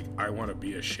 seriously, like, I want to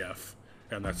be a chef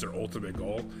and that's their ultimate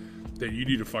goal, then you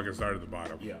need to fucking start at the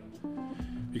bottom. Yeah.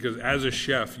 Because as a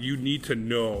chef, you need to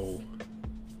know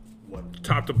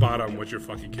top to bottom what your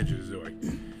fucking kitchen is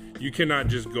doing. You cannot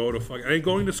just go to fucking... I mean,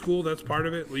 going to school, that's part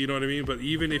of it, you know what I mean? But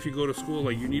even if you go to school,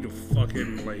 like, you need to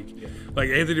fucking, like... Like,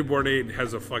 Anthony Bourdain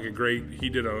has a fucking great... He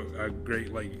did a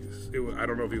great, like... I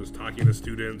don't know if he was talking to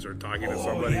students or talking to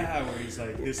somebody. Yeah, where he's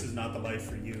like, this is not the life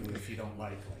for you if you don't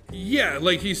like... Yeah,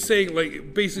 like, he's saying,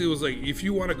 like, basically it was like, if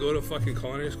you want to go to fucking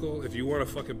culinary school, if you want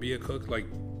to fucking be a cook, like,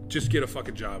 just get a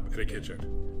fucking job in a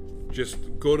kitchen. Just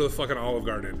go to the fucking Olive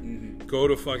Garden. Go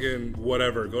to fucking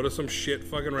whatever. Go to some shit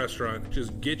fucking restaurant.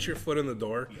 Just get your foot in the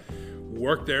door.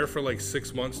 Work there for like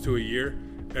 6 months to a year.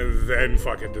 And then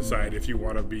fucking decide if you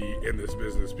want to be in this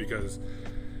business. Because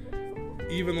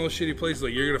even those shitty places,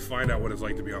 like, you're going to find out what it's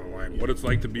like to be on the line. What it's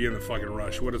like to be in the fucking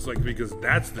rush. What it's like, because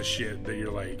that's the shit that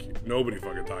you're like, nobody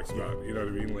fucking talks about. You know what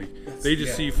I mean? Like, they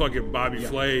just see fucking Bobby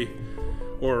Flay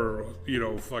or, you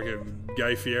know, fucking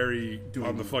Guy Fieri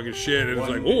on the fucking shit, and it's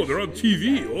like, oh, they're on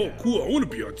TV. Oh, cool. I want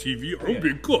to be on TV. I want to be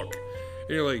a cook. And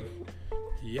you're like,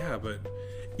 yeah, but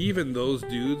even those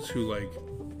dudes who, like,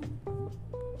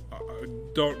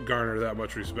 don't garner that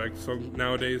much respect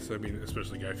nowadays. I mean,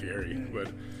 especially Guy Fieri,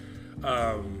 but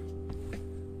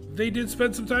they did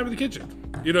spend some time in the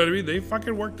kitchen. You know what I mean? They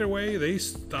fucking worked their way. They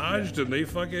staged and they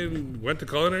fucking went to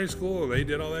culinary school and they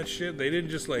did all that shit. They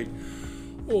didn't just like,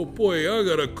 oh boy, I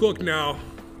gotta cook now.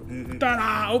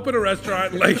 Ta-da! Open a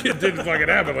restaurant. Like, it didn't fucking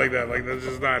happen like that. Like, that's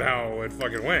just not how it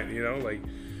fucking went, you know? Like,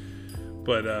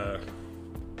 but,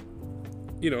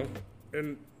 you know,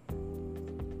 and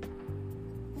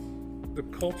the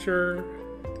culture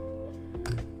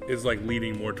is, like,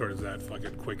 leaning more towards that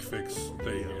fucking quick fix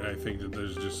thing. And I think that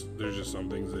there's just some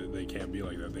things that they can't be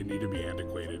like that. They need to be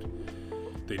antiquated.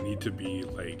 They need to be,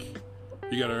 like,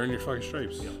 you gotta earn your fucking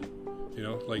stripes. Yeah. You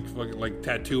know, like fucking, like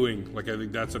tattooing. Like, I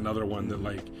think that's another one that,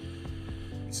 like,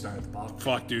 start at the bottom.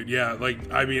 Fuck, dude. Yeah,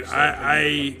 like, I mean,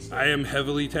 I am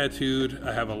heavily tattooed.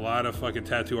 I have a lot of fucking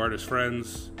tattoo artist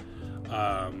friends.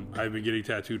 I've been getting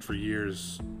tattooed for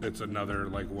years. It's another,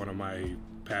 like, one of my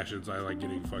passions. I like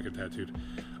getting fucking tattooed.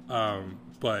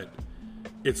 But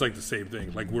it's like the same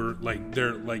thing. Like, we're like,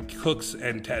 they're like cooks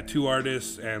and tattoo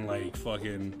artists and like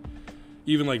fucking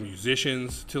even like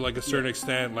musicians to like a certain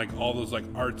extent, like all those like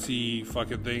artsy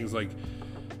fucking things, like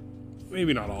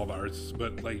maybe not all the arts,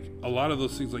 but like a lot of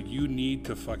those things, like you need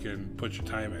to fucking put your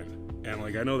time in. And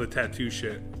like, I know the tattoo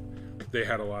shit, there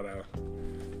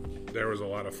was a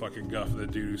lot of fucking guff. The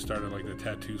dude who started like the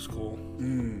tattoo school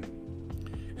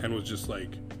and was just like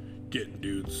getting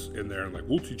dudes in there and like,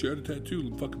 we'll teach you how to tattoo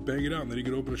and fucking bang it out and then you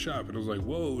can open a shop. And it was like,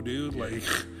 whoa, dude, like,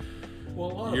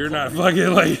 well, you're not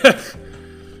fucking like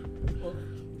well,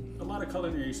 a lot of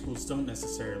culinary schools don't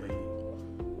necessarily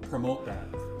promote that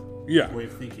way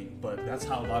of thinking, but that's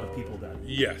how a lot of people that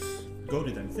go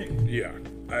to them think. Yeah,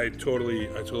 I totally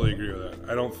agree with that.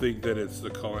 I don't think that it's the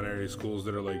culinary schools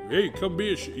that are like, hey, come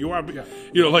be a you want to be,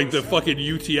 you know, like the fucking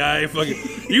UTI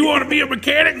fucking, you want to be a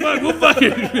mechanic? Fuck, we'll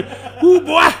fucking, ooh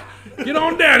boy, get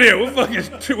on down here.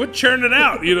 We'll churn it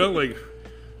out, you know, like,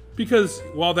 Because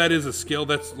while that is a skill,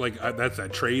 that's a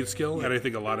trade skill, and I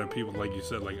think a lot of people, like you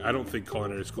said, I don't think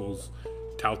culinary schools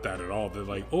tout that at all. They're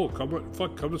like, oh, come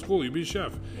to school, you be a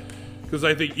chef. Because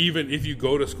I think even if you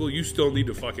go to school, you still need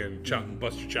to fucking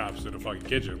bust your chops in a fucking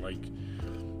kitchen.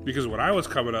 Because when I was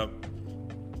coming up,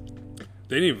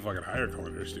 they didn't even fucking hire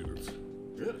culinary students.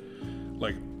 Really?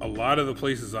 A lot of the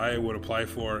places I would apply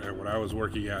for, and when I was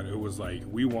working at, it was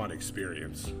we want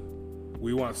experience.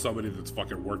 We want somebody that's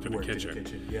fucking worked in the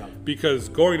kitchen. Yeah. Because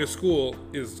going to school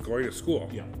is going to school.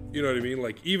 Yeah. You know what I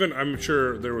mean? Even I'm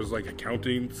sure there was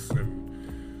accountants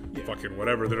and fucking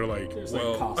whatever that are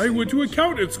well, I went to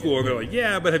accountant school. And they're like,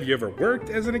 yeah, but have you ever worked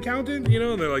as an accountant?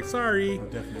 And they're like, sorry. Oh,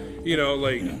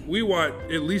 definitely. We want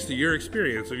at least a year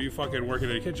experience of you fucking working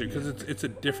in a kitchen, because it's a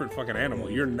different fucking animal.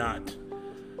 You're not...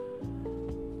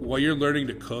 While you're learning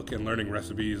to cook and learning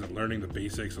recipes and learning the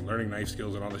basics and learning knife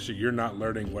skills and all this shit, you're not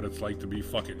learning what it's like to be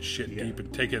fucking shit deep in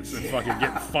tickets and fucking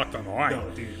getting fucked on the line. No,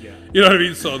 dude, yeah. You know what I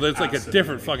mean? So that's a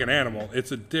different fucking animal.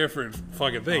 It's a different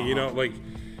fucking thing,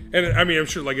 And I mean, I'm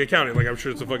sure accounting, I'm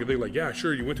sure it's a fucking thing. Yeah,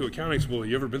 sure, you went to accounting school.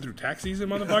 You ever been through tax season,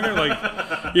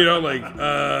 motherfucker?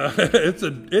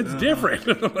 It's different.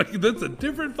 That's a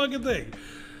different fucking thing.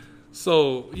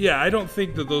 So yeah, I don't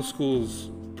think that those schools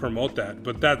promote that,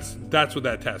 but that's what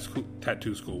that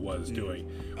tattoo school was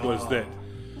doing, was that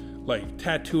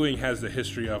tattooing has the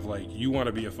history of you want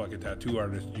to be a fucking tattoo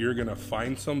artist, you're gonna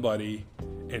find somebody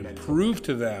and prove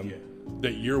to them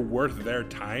that you're worth their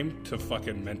time to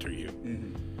fucking mentor you,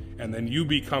 and then you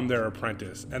become their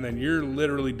apprentice, and then you're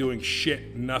literally doing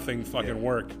nothing fucking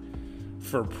work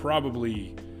for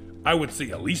probably, I would say,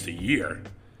 at least a year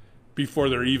before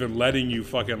they're even letting you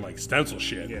fucking stencil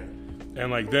shit.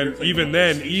 And then even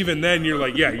then you're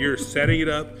you're setting it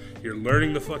up, you're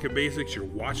learning the fucking basics, you're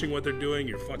watching what they're doing,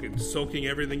 you're fucking soaking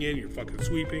everything in, you're fucking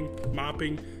sweeping,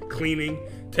 mopping, cleaning,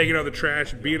 taking out the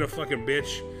trash, being a fucking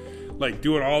bitch,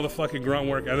 doing all the fucking grunt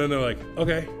work, and then they're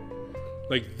okay.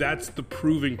 That's the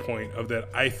proving point of that.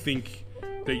 I think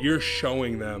that you're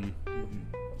showing them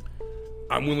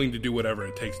I'm willing to do whatever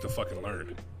it takes to fucking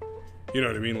learn. You know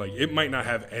what I mean? It might not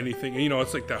have anything.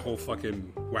 It's that whole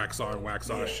fucking wax on, wax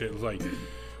off shit. It's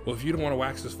well, if you don't want to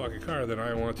wax this fucking car, then I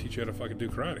don't want to teach you how to fucking do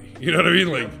karate. You know what I mean?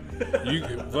 You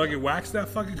fucking wax that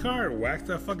fucking car, wax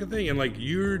that fucking thing. And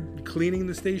you're cleaning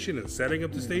the station and setting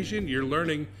up the station, you're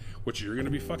learning what you're going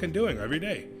to be fucking doing every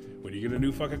day. When you get a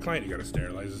new fucking client, you got to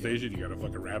sterilize the station, you got to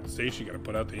fucking wrap the station, you got to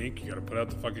put out the ink, you got to put out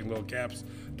the fucking little caps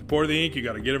to pour the ink, you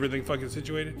got to get everything fucking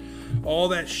situated. All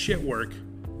that shit work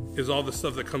is all the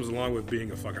stuff that comes along with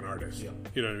being a fucking artist.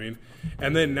 You know what I mean?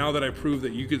 And then now that I prove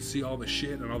that you can see all the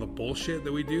shit and all the bullshit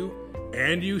that we do,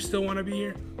 and you still want to be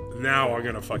here, now I'm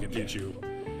gonna fucking teach you.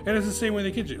 And it's the same way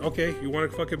they teach you. Okay, you want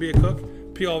to fucking be a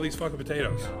cook? Peel all these fucking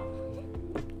potatoes.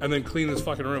 And then clean this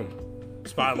fucking room.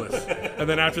 Spotless. And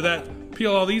then after that,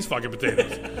 peel all these fucking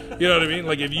potatoes. You know what I mean?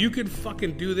 If you can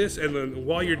fucking do this, and then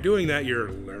while you're doing that,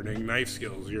 you're learning knife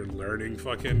skills, you're learning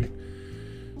fucking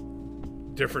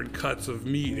different cuts of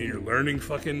meat, and you're learning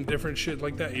fucking different shit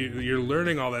like that. You're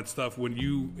learning all that stuff and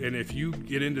if you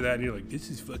get into that and you're this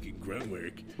is fucking grunt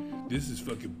work, this is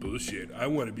fucking bullshit, I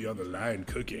want to be on the line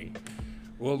cooking.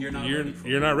 Well, you're not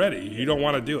ready. You don't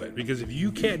want to do it, because if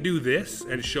you can't do this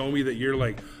and show me that you're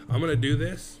I'm gonna do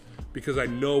this because I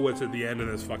know what's at the end of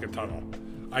this fucking tunnel,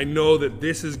 I know that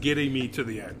this is getting me to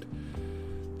the end,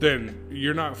 then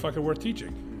you're not fucking worth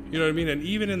teaching. You know what I mean? And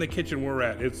even in the kitchen we're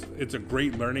at, it's a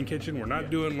great learning kitchen. We're not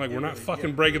doing we're not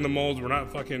fucking breaking the molds. We're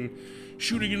not fucking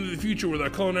shooting into the future with our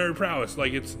culinary prowess.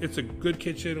 It's a good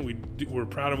kitchen. We're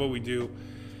proud of what we do,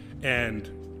 and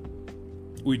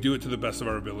we do it to the best of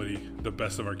our ability, the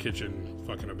best of our kitchen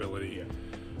fucking ability,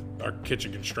 our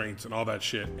kitchen constraints and all that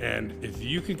shit. And if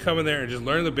you can come in there and just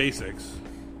learn the basics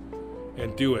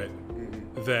and do it,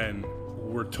 then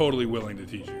we're totally willing to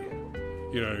teach you.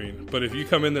 You know what I mean? But if you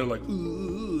come in there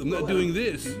I'm not doing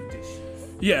this.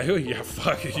 Yeah,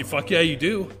 fuck yeah, you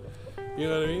do. You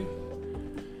know what I mean?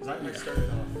 I started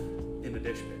off in the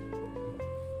dish pit.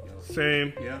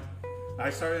 Same. Yeah. I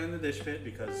started in the dish pit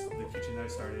because the kitchen that I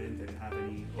started in didn't have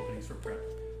any openings for prep.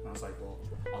 And I was like, well,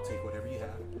 I'll take whatever you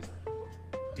have. It's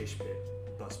dish pit,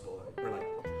 busboy, or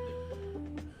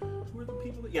who are the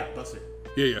people that... Yeah, busser.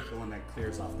 Yeah. The one that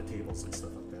clears off the tables and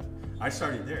stuff like that. I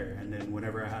started there, and then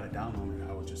whenever I had a down moment,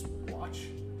 I would just watch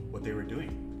what they were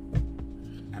doing.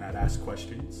 And I'd ask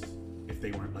questions if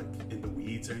they weren't in the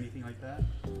weeds or anything like that.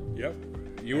 Yep.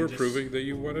 You were proving that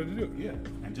you wanted to do it. Yeah.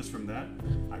 And just from that,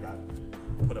 I got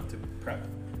put up to prep.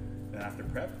 And after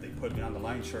prep, they put me on the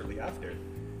line shortly after.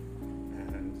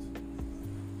 And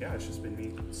yeah, it's just been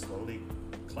me slowly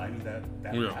climbing that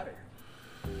ladder.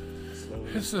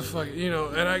 slowly. It's the fuck, and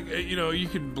you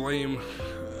could blame.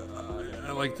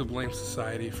 I like to blame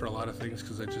society for a lot of things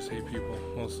because I just hate people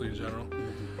mostly in general.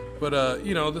 But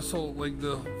this whole like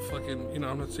the fucking,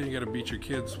 I'm not saying you gotta beat your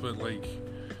kids, but like,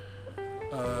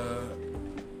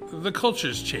 the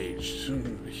culture's changed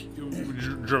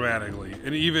dramatically,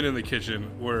 and even in the kitchen,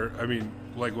 where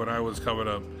like when I was coming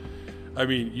up.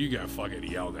 You got fucking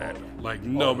yelled at. Like,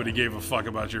 nobody gave a fuck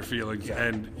about your feelings. Yeah.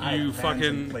 And you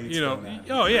fucking,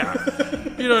 oh, yeah.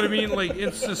 You know what I mean? Like,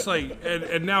 it's just like,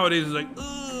 and nowadays it's like,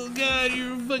 oh, God,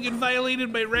 you're fucking violated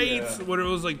my rights. Yeah. Where it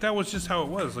was like, that was just how it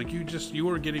was. Like, you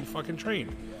were getting fucking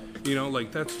trained.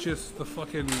 Like, that's just the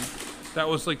fucking, that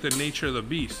was like the nature of the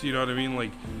beast. You know what I mean?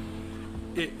 Like,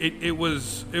 it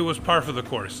was par for the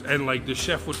course. And, like, the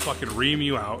chef would fucking ream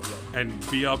you out and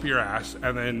be up your ass,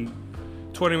 and then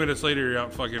 20 minutes later, you're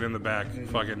out fucking in the back,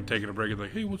 fucking taking a break and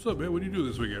like, hey, what's up, man? What do you do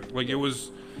this weekend? Like, it was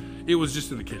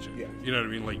just in the kitchen. Yeah. You know what I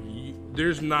mean? Like,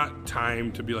 there's not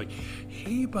time to be like,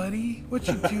 hey, buddy, what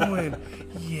you doing?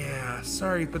 Yeah,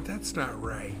 sorry, but that's not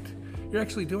right. You're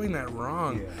actually doing that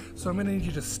wrong. Yeah. So I'm going to need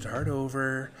you to start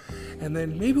over, and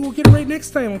then maybe we'll get it right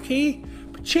next time, okay?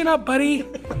 But chin up, buddy.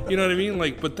 You know what I mean?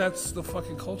 Like, but that's the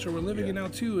fucking culture we're living in now,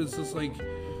 too. It's just like,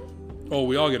 oh,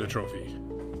 we all get a trophy.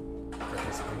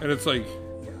 And it's like,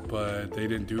 but they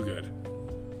didn't do good.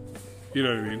 You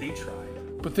know what I mean? They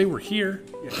tried. But they were here.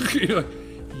 Yeah. You're like,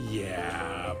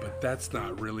 yeah, but that's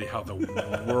not really how the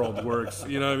world works.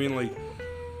 You know what I mean? Like,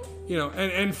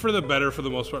 and for the better, for the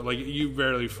most part, like, you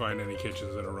barely find any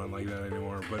kitchens that are run like that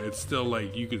anymore. But it's still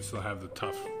like, you can still have the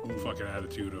tough fucking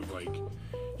attitude of like,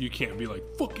 you can't be like,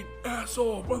 fucking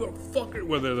asshole, motherfucker.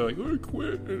 Whether they're like, I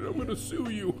quit and I'm going to sue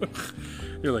you.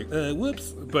 You're like,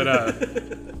 whoops.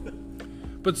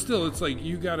 But still, it's like,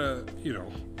 you gotta,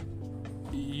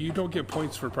 you don't get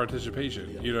points for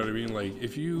participation. You know what I mean? Like,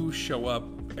 if you show up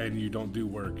and you don't do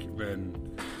work,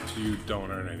 then you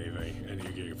don't earn anything and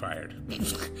you get fired.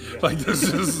 Like, this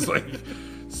is like,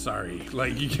 sorry.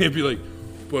 Like, you can't be like,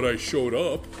 but I showed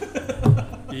up.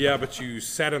 Yeah, but you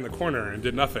sat in the corner and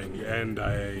did nothing, and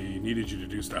I needed you to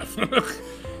do stuff.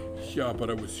 Yeah, but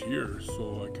I was here,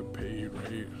 so I could pay you,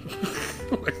 right?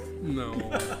 Like, no.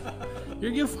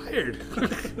 You're getting fired.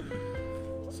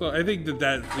 So I think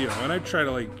that, and I try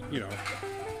to, like,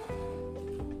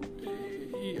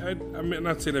 I'm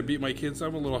not saying I beat my kids.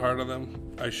 I'm a little hard on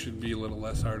them. I should be a little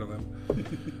less hard on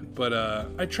them. But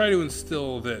I try to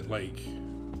instill that, like,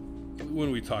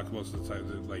 when we talk most of the time,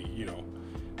 that, like,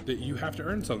 that you have to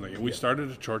earn something. And we started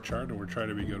a chore chart, and we're trying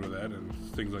to be good with that and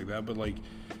things like that. But, like,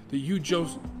 that you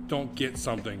just don't get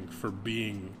something for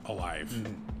being alive.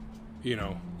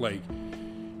 Like,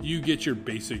 you get your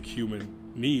basic human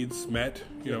needs met,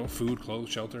 food, clothes,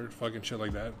 shelter, fucking shit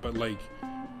like that. But, like,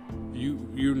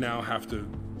 you now have to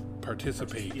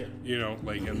participate,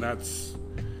 like, and that's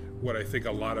what I think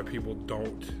a lot of people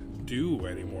don't do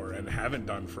anymore and haven't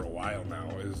done for a while now,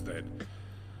 is that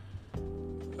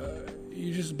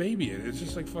you just baby it. It's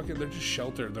just like fucking, they're just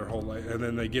sheltered their whole life, and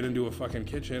then they get into a fucking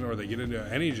kitchen or they get into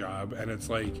any job, and it's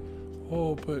like,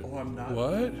 I'm not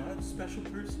a special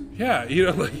person. Yeah,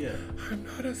 like, I'm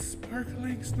not a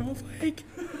sparkling snowflake.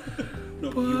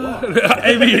 No, but you are.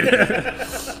 I mean,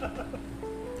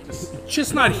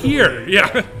 just not here.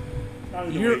 Yeah.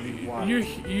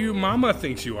 Your mama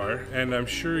thinks you are, and I'm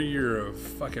sure you're a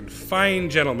fucking fine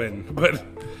gentleman, but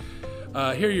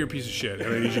here you're a piece of shit,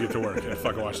 and I need you to get to work and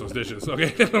fucking wash those dishes,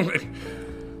 okay? And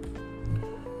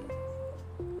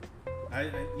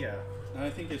I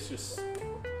think it's just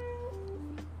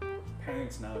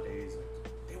parents nowadays,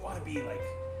 they want to be like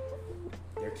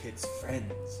their kids'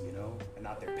 friends, and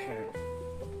not their parent.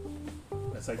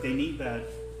 It's like they need that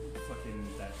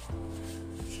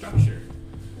structure,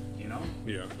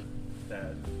 Yeah.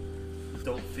 That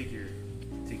adult figure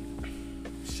to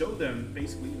show them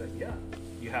basically that,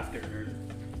 you have to earn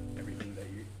everything that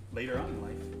you, later on in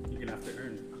life, you're going to have to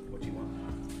earn what you want.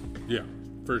 Yeah,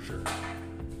 for sure.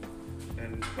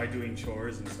 And by doing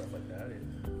chores and stuff like that,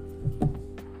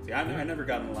 I never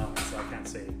got an allowance, so I can't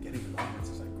say getting an allowance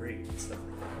is like great and stuff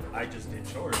like that. I just did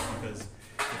chores because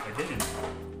if I didn't,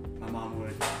 my mom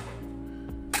would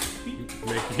beat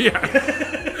me. Yeah.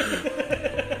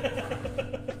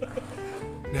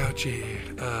 Now, Jay,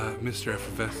 Mr.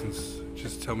 Effervescence,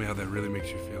 just tell me how that really makes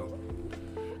you feel.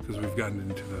 Because we've gotten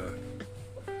into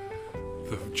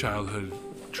the childhood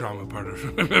trauma part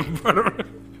of it.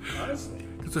 Honestly.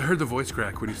 Because I heard the voice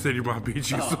crack when you said your mom beat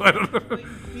you, so I don't know.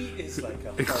 Beat is like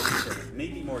a hard thing.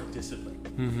 Maybe more discipline.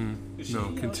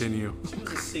 Mm-hmm. Continue. She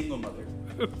was a single mother.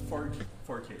 Four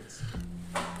kids.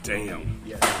 Damn.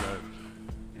 Yeah.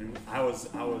 And I was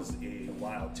a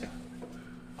wild child.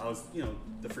 I was,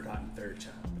 the forgotten third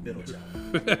child, the middle child,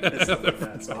 and stuff like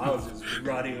that. So I was just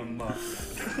running amok.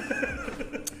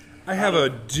 I have a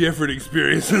different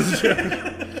experience as a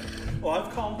child. Well,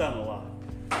 I've calmed down a lot.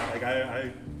 Like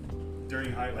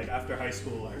after high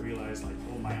school, I realized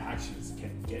my actions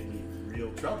can get me in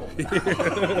real trouble.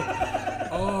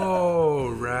 Oh,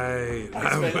 right.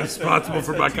 I'm responsible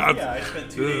for my conduct. Yeah, I spent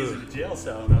 2 days in a jail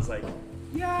cell, and I was like,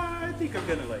 yeah, I think I'm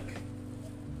gonna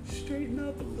straighten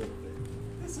up a little bit.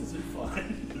 This isn't fun.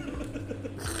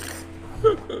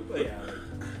 But yeah,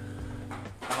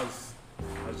 I was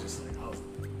just I was a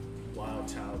wild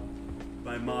child.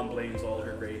 My mom blames all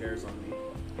her gray hairs on me.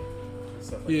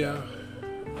 Stuff like that.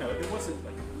 But, it wasn't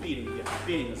beating. Yeah,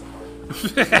 beating is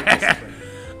hard.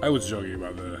 I was joking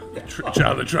about the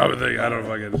childhood trauma thing. I don't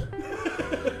fucking.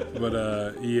 But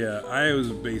yeah, I was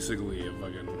basically a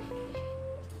fucking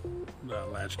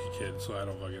latchkey kid, so I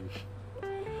don't fucking.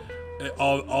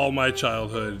 All my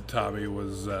childhood taught me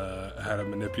was how to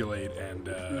manipulate and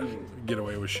get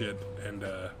away with shit, and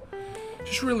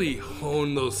just really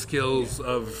hone those skills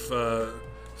of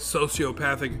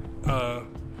sociopathic,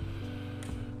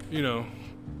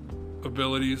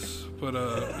 abilities. But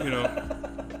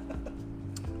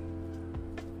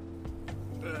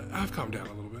I've calmed down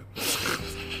a little bit.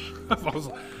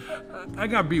 I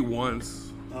got beat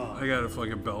once. Oh. I got a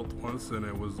fucking belt once, and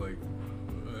it was like,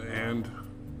 and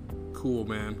cool,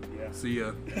 man. Yeah. See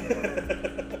ya.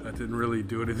 That didn't really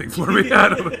do anything for me. I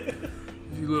don't know.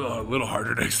 A little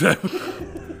harder next time.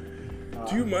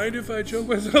 Do you mind if I choke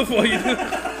myself while you do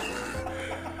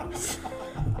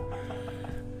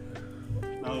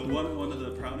One of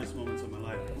the proudest moments of my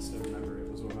life, I still remember, it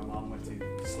was when my mom went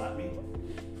to slap me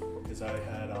because I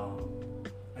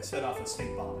set off a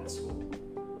stink bomb at school.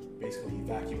 Basically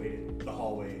evacuated the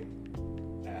hallway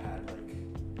that had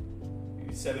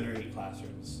maybe 7 or 8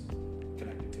 classrooms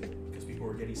connected to it because people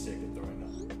were getting sick and throwing up.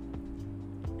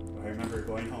 I remember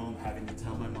going home having to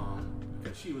tell my mom,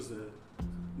 because she was the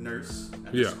nurse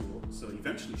at the school, so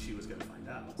eventually she was going to find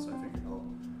out. So I figured,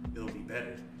 it'll be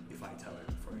better if I tell her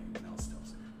before anyone else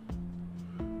tells her.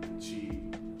 And she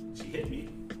hit me,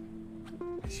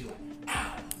 and she went,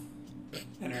 ow!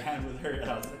 And her hand with her, and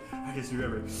I was like, I just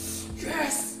remember,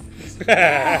 yes!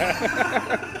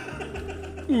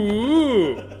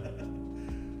 Ooh!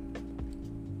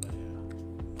 But yeah,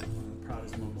 one of the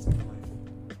proudest moments of my life.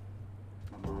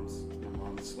 My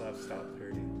mom's slap stopped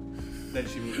hurting. Then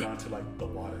she moved on to the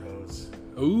water hose.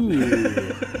 Ooh,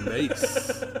 nice.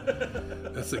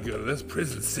 That's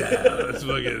prison style. That's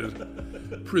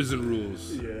fucking prison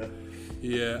rules. Yeah.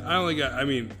 Yeah,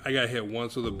 I got hit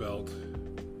once with a belt,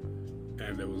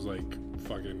 and it was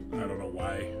fucking, I don't know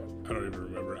why. I don't even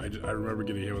remember. I remember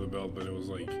getting hit with a belt, but it was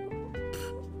okay.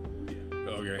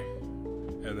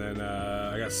 And then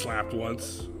I got slapped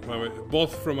once,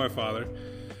 both from my father.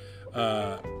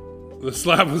 The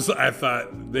slap was, I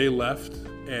thought they left,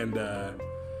 and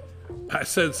I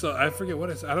said, so I forget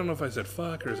what I said. I don't know if I said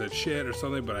fuck or I said shit or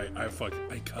something, but I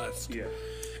cussed. Yeah.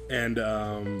 And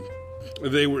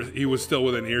he was still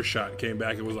within earshot, came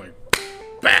back and was like,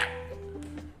 bah!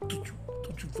 Don't you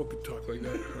fucking talk like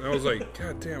that. And I was like,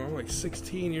 God damn, I'm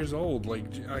 16 years old. I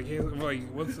can't,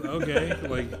 what's, okay.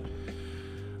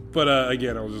 But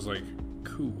again, I was just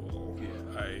cool. Yeah.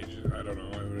 I don't know.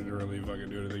 I didn't really fucking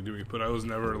do anything to me. But I was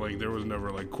never, there was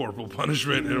never, corporal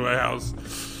punishment in my house.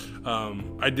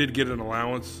 I did get an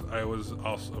allowance. I was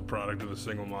also a product of a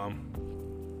single mom.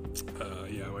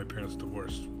 Yeah, my parents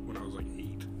divorced when I was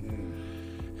 8.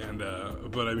 And,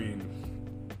 but I mean,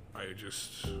 it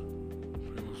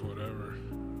was whatever.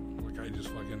 I just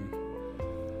fucking,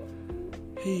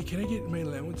 hey, can I get my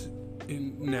allowance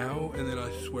in now? And then I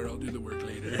swear I'll do the work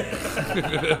later.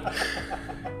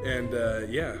 And,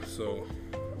 yeah, so,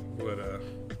 but,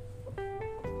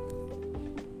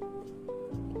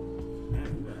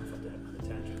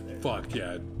 fuck,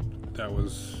 yeah, that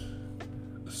was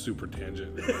a super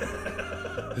tangent.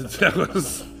 That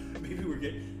was... Maybe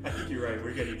I think you're right,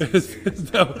 we're getting too serious.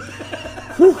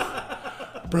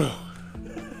 Bro,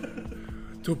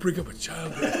 don't bring up a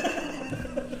childhood.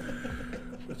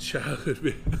 A childhood,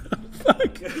 man.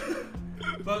 Fuck.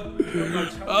 But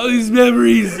all these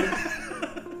memories.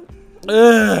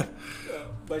 My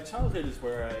childhood is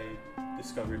where I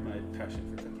discovered my passion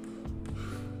for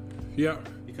cooking. Yeah.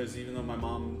 Because even though my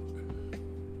mom,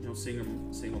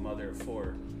 single mother of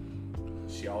 4,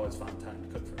 she always found time to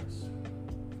cook for us.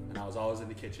 And I was always in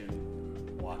the kitchen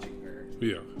watching her.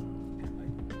 Yeah.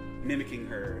 And mimicking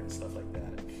her and stuff like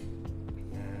that.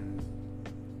 And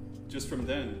just from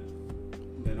then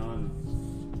on,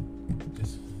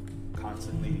 just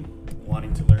constantly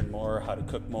wanting to learn more, how to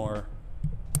cook more.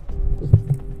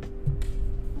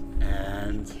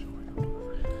 And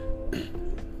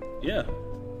yeah,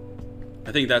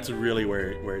 I think that's really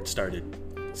where it started.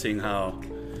 Seeing how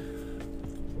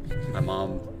my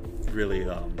mom really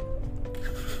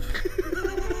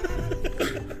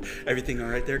everything all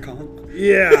right there, Colin?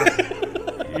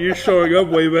 Yeah. You're showing up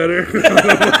way better.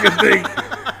 I think.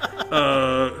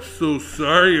 So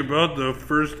sorry about the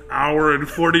first hour and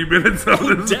 40 minutes of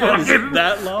this Damn, is it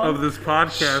that long? of this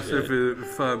podcast. Shit.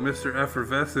 If Mr.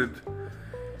 Effervescent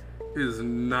is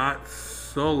not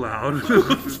so loud.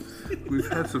 We've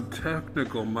had some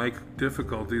technical mic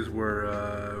difficulties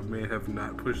where may have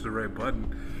not pushed the right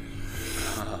button.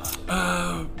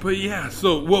 But yeah,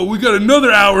 so we got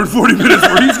another hour and 40 minutes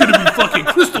where he's gonna be fucking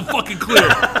crystal fucking clear.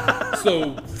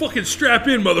 So fucking strap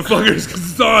in, motherfuckers,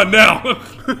 because it's on now.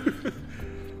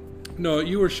 No,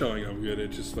 you were showing up good. It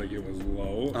just like it was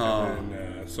low, and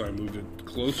then, so I moved it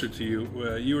closer to you.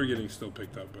 You were getting still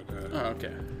picked up, but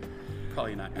okay.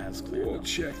 Probably not as clear. We'll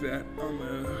check that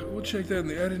we'll check that in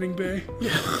the editing bay.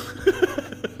 Yeah.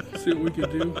 See what we can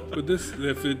do. But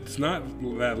if it's not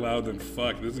that loud, then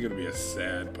fuck, this is gonna be a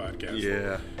sad podcast.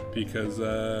 Yeah. Because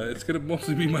it's gonna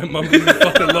mostly be my mumbling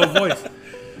fucking low voice.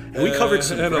 And we covered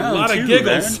some and ground a lot too, of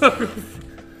giggles.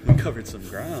 We covered some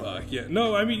ground. Fuck yeah.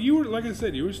 No, I mean you were, like I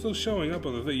said, you were still showing up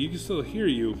on the thing. You can still hear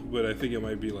you, but I think it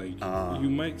might be like you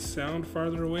might sound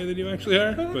farther away than you actually are.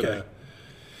 Okay. But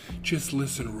just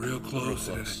listen real close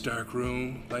in a dark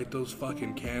room. Light those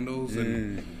fucking candles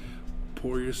and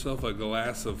pour yourself a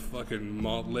glass of fucking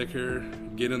malt liquor.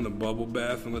 Get in the bubble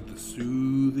bath and let the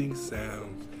soothing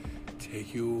sounds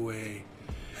take you away.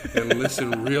 And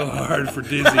listen real hard for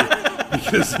Dizzy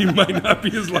because he might not be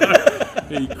as loud.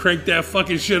 Hey, crank that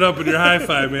fucking shit up in your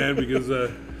hi-fi, man, because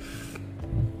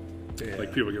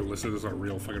like people are gonna listen to this on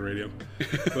real fucking radio.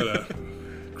 But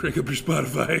crank up your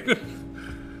Spotify.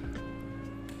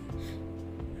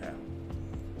 Yeah,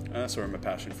 that's where my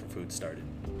passion for food started.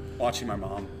 Watching my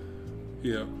mom.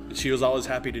 Yeah. She was always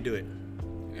happy to do it.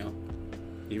 You know,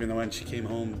 even though when she came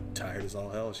home tired as all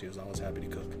hell, she was always happy to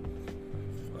cook.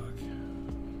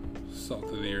 Salt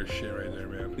of the earth shit right there,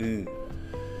 man.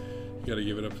 You gotta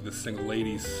give it up to the single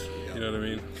ladies. Yep. You know what I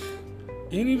mean?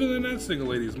 And even the not single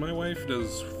ladies. My wife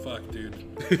does fuck, dude.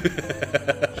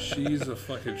 She's a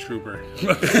fucking trooper.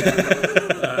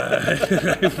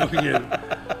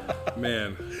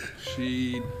 Man,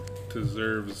 she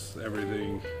deserves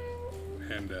everything.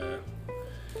 And,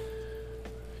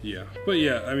 yeah. But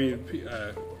yeah, I mean,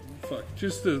 fuck.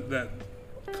 Just that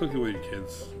cooking with your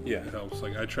kids. Yeah. It helps.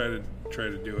 Like, I try to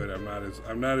do it. I'm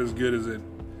not as good as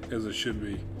it should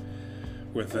be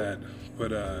with that,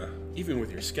 but even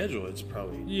with your schedule, it's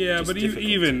probably but difficult,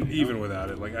 even without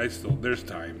it, like there's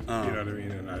time, you know what I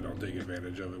mean, and I don't take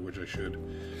advantage of it, which I should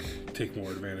take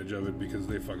more advantage of it because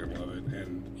they fucking love it,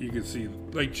 and you can see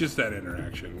like just that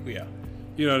interaction. Yeah,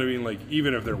 you know what I mean. Like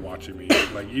even if they're watching me,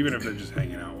 like even if they're just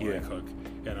hanging out while I cook,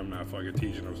 and I'm not fucking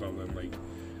teaching them something, like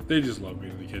they just love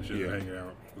being in the kitchen and hanging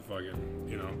out with fucking,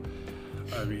 you know.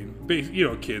 I mean, you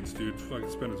know, kids, dude, fucking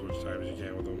spend as much time as you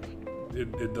can with them.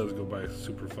 It does go by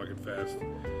super fucking fast.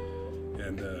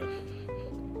 And,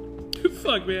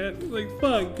 fuck, man. Like,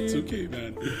 fuck, dude. It's okay,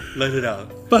 man. Let it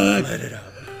out. Fuck. Let it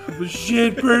out. I'm a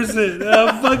shit person.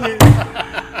 I'm fucking.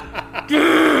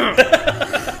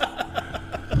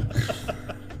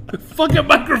 Fucking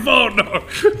microphone, no.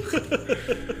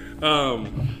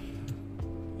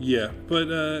 Yeah,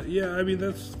 but, yeah, I mean,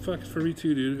 that's fuck for me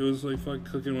too, dude. It was like fuck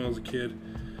cooking when I was a kid.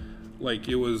 Like,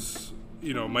 it was,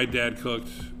 you know, my dad cooked,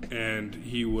 and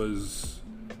he was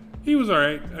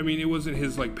alright. I mean, it wasn't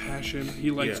his, like, passion.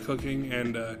 He likes cooking,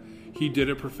 and he did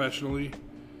it professionally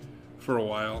for a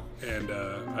while, and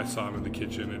I saw him in the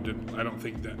kitchen. I don't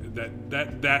think that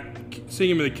seeing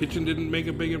him in the kitchen didn't make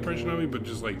a big impression on me, but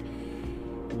just, like,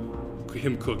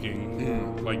 him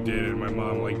cooking like did, and my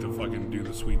mom liked to fucking do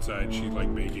the sweet side. She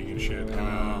liked baking and shit,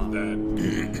 and that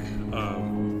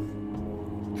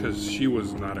because she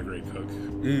was not a great cook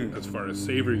as far as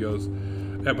savory goes.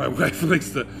 And my wife likes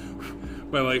to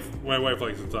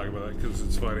talk about that because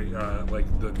it's funny.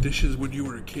 Like the dishes when you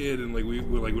were a kid, and like we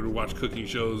would watch cooking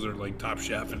shows or like Top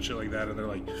Chef and shit like that, and they're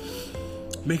like,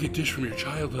 make a dish from your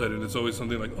childhood, and it's always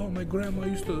something like, oh, my grandma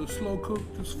used to slow cook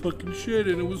this fucking shit,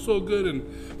 and it was so good, and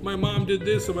my mom did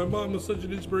this, and my mom was such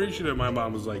an inspiration, and my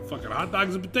mom was like, fucking hot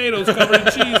dogs and potatoes covered in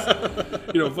cheese,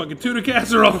 you know, fucking tuna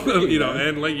casserole, you know,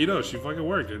 and like, you know, she fucking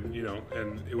worked, and, you know,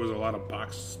 and it was a lot of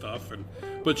boxed stuff,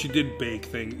 but she did bake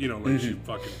things, you know, like she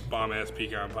fucking bomb-ass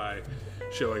pecan pie,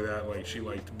 shit like that, like, she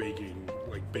liked baking,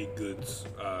 like, baked goods,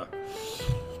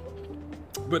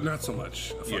 but not so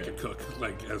much a fucking cook,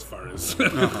 like, as far as,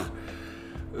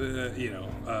 you know,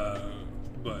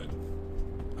 but...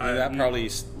 that probably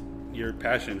your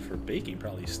passion for baking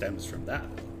probably stems from that.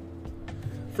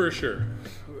 For sure.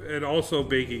 And also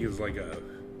baking is like a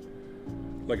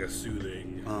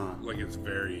soothing, like it's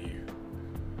very,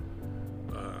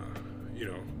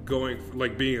 going,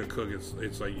 like being a cook,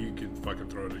 it's like you can fucking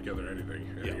throw together anything,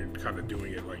 and you're kind of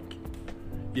doing it like,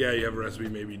 yeah, you have a recipe,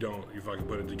 maybe you don't, you fucking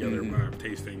put it together,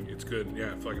 tasting, it's good,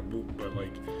 yeah, fucking boop, but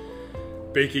like,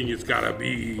 baking, it's gotta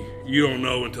be, you don't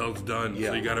know until it's done,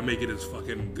 so you gotta make it as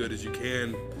fucking good as you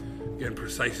can, and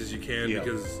precise as you can,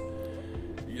 because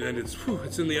then it's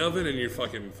in the oven and you're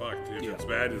fucking fucked. If it's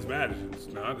bad, it's bad. If it's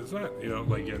not, it's not.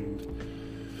 And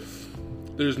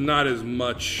there's not as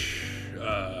much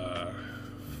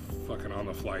fucking on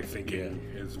the fly thinking.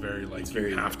 It's very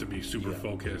you have to be super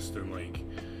focused and like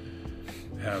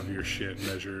have your shit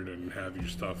measured and have your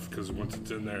stuff, because once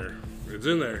it's in there, it's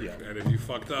in there. Yeah. And if you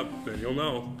fucked up, then you'll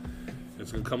know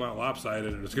it's gonna come out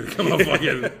lopsided and it's gonna come out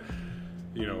fucking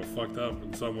fucked up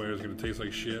in some way. It's gonna taste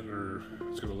like shit or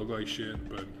it's gonna look like shit,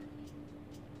 but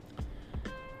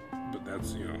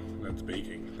that's that's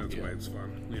baking. That's why it's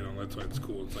fun. That's why it's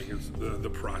cool. It's like it's the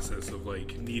process of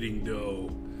like kneading dough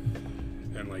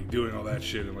and like doing all that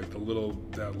shit and like the little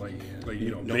that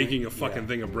making a fucking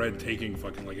thing of bread taking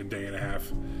fucking like a day and a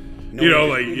half.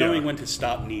 Knowing when to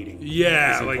stop kneading.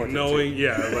 Yeah, like knowing. Too.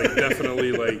 Yeah, like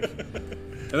definitely like,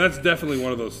 and that's definitely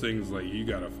one of those things. Like you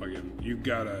gotta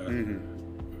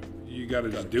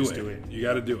just do it. You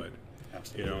gotta do it.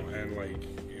 Absolutely. And like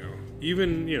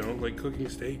even like cooking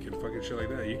steak and fucking shit like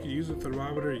that. You could use a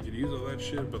thermometer. You could use all that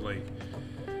shit, but like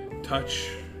touch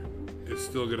is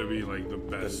still gonna be like the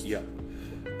best.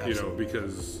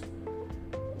 Because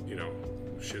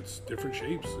shit's different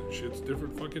shapes and shit's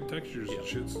different fucking textures. And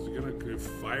shit's gonna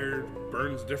fire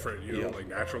burns different. Like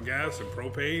natural gas and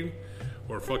propane.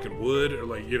 Or fucking wood, or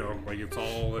like it's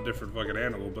all a different fucking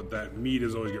animal. But that meat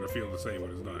is always gonna feel the same when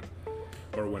it's done,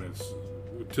 or when it's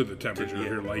to the temperature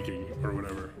you're liking, or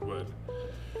whatever. But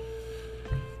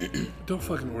don't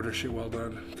fucking order shit well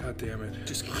done. God damn it.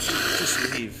 Just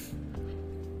leave.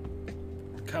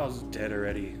 Cow's dead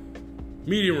already.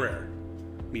 Medium rare.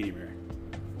 Medium rare.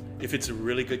 If it's a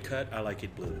really good cut, I like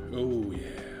it blue. Oh yeah,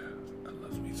 I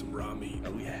love me some raw meat.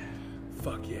 Oh yeah.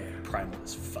 Fuck yeah. Primal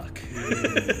as fuck. Yeah,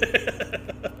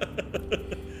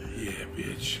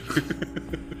 bitch.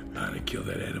 I'm gonna kill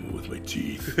that animal with my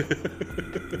teeth.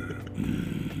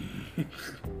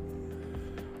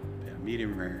 Yeah,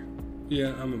 medium rare.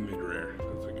 Yeah, I'm a mid-rare.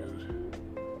 That's a good.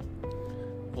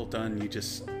 Well done,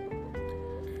 it's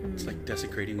like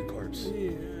desecrating a corpse.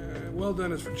 Yeah, well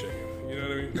done is for chicken. You know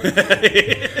what I mean?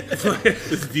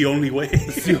 It's the only way.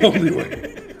 It's the only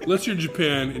way. Unless you're in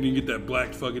Japan and you can get that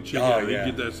black fucking chicken, and you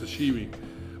get that sashimi.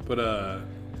 But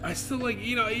I still like,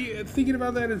 thinking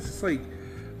about that, it's just like,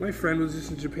 my friend was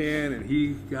just in Japan and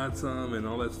he got some and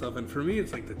all that stuff. And for me,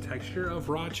 it's like the texture of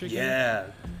raw chicken. Yeah.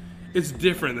 It's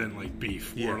different than like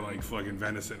beef or like fucking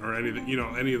venison or anything,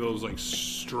 any of those like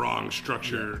strong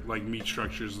structure, like meat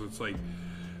structures. It's like,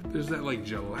 there's that like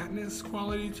gelatinous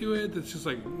quality to it that's just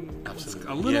like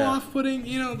a little off-putting,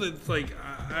 that's like,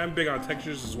 I'm big on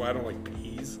textures, that's why I don't like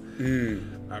peas.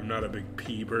 I'm not a big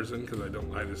pea person because I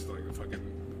just like the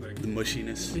fucking like the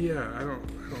mushiness. Yeah, I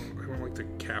don't like the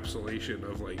capsulation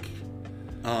of like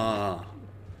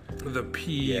the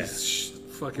peas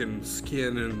fucking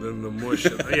skin and then the mush.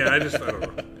 I don't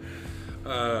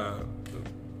know.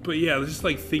 But yeah, just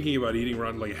like thinking about eating raw,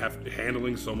 like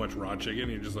handling so much raw chicken,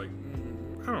 you're just like,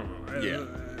 I don't know.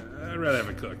 I'd rather have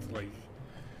it cooked. Like,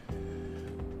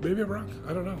 maybe I'm wrong.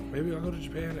 I don't know. Maybe I'll go to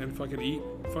Japan and fucking eat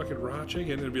fucking raw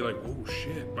chicken and be like, oh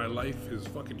shit, my life is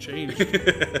fucking changed.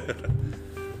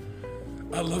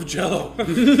 I love Jell-O.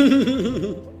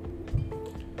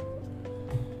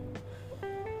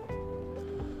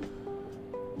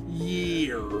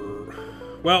 Yeah.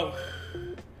 Well,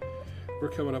 we're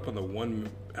coming up on the 1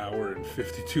 hour and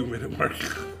 52 minute mark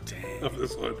of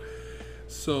this one.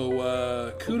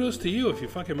 So, kudos to you if you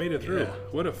fucking made it through. Yeah.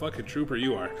 What a fucking trooper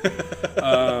you are.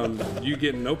 You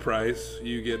get no prize.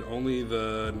 You get only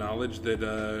the knowledge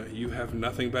that you have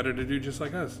nothing better to do just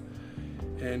like us.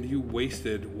 And you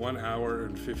wasted 1 hour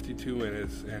and 52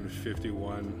 minutes and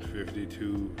 51,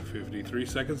 52, 53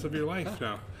 seconds of your life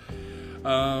now.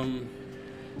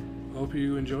 Hope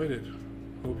you enjoyed it.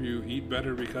 Hope you eat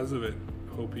better because of it.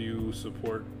 Hope you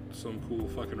support some cool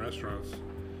fucking restaurants.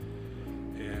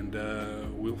 And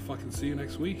we'll fucking see you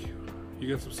next week. You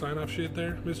got some sign-off shit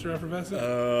there, Mr. Effervescent?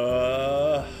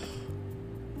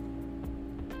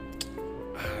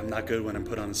 I'm not good when I'm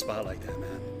put on the spot like that,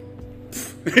 man.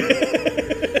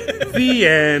 The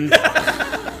end.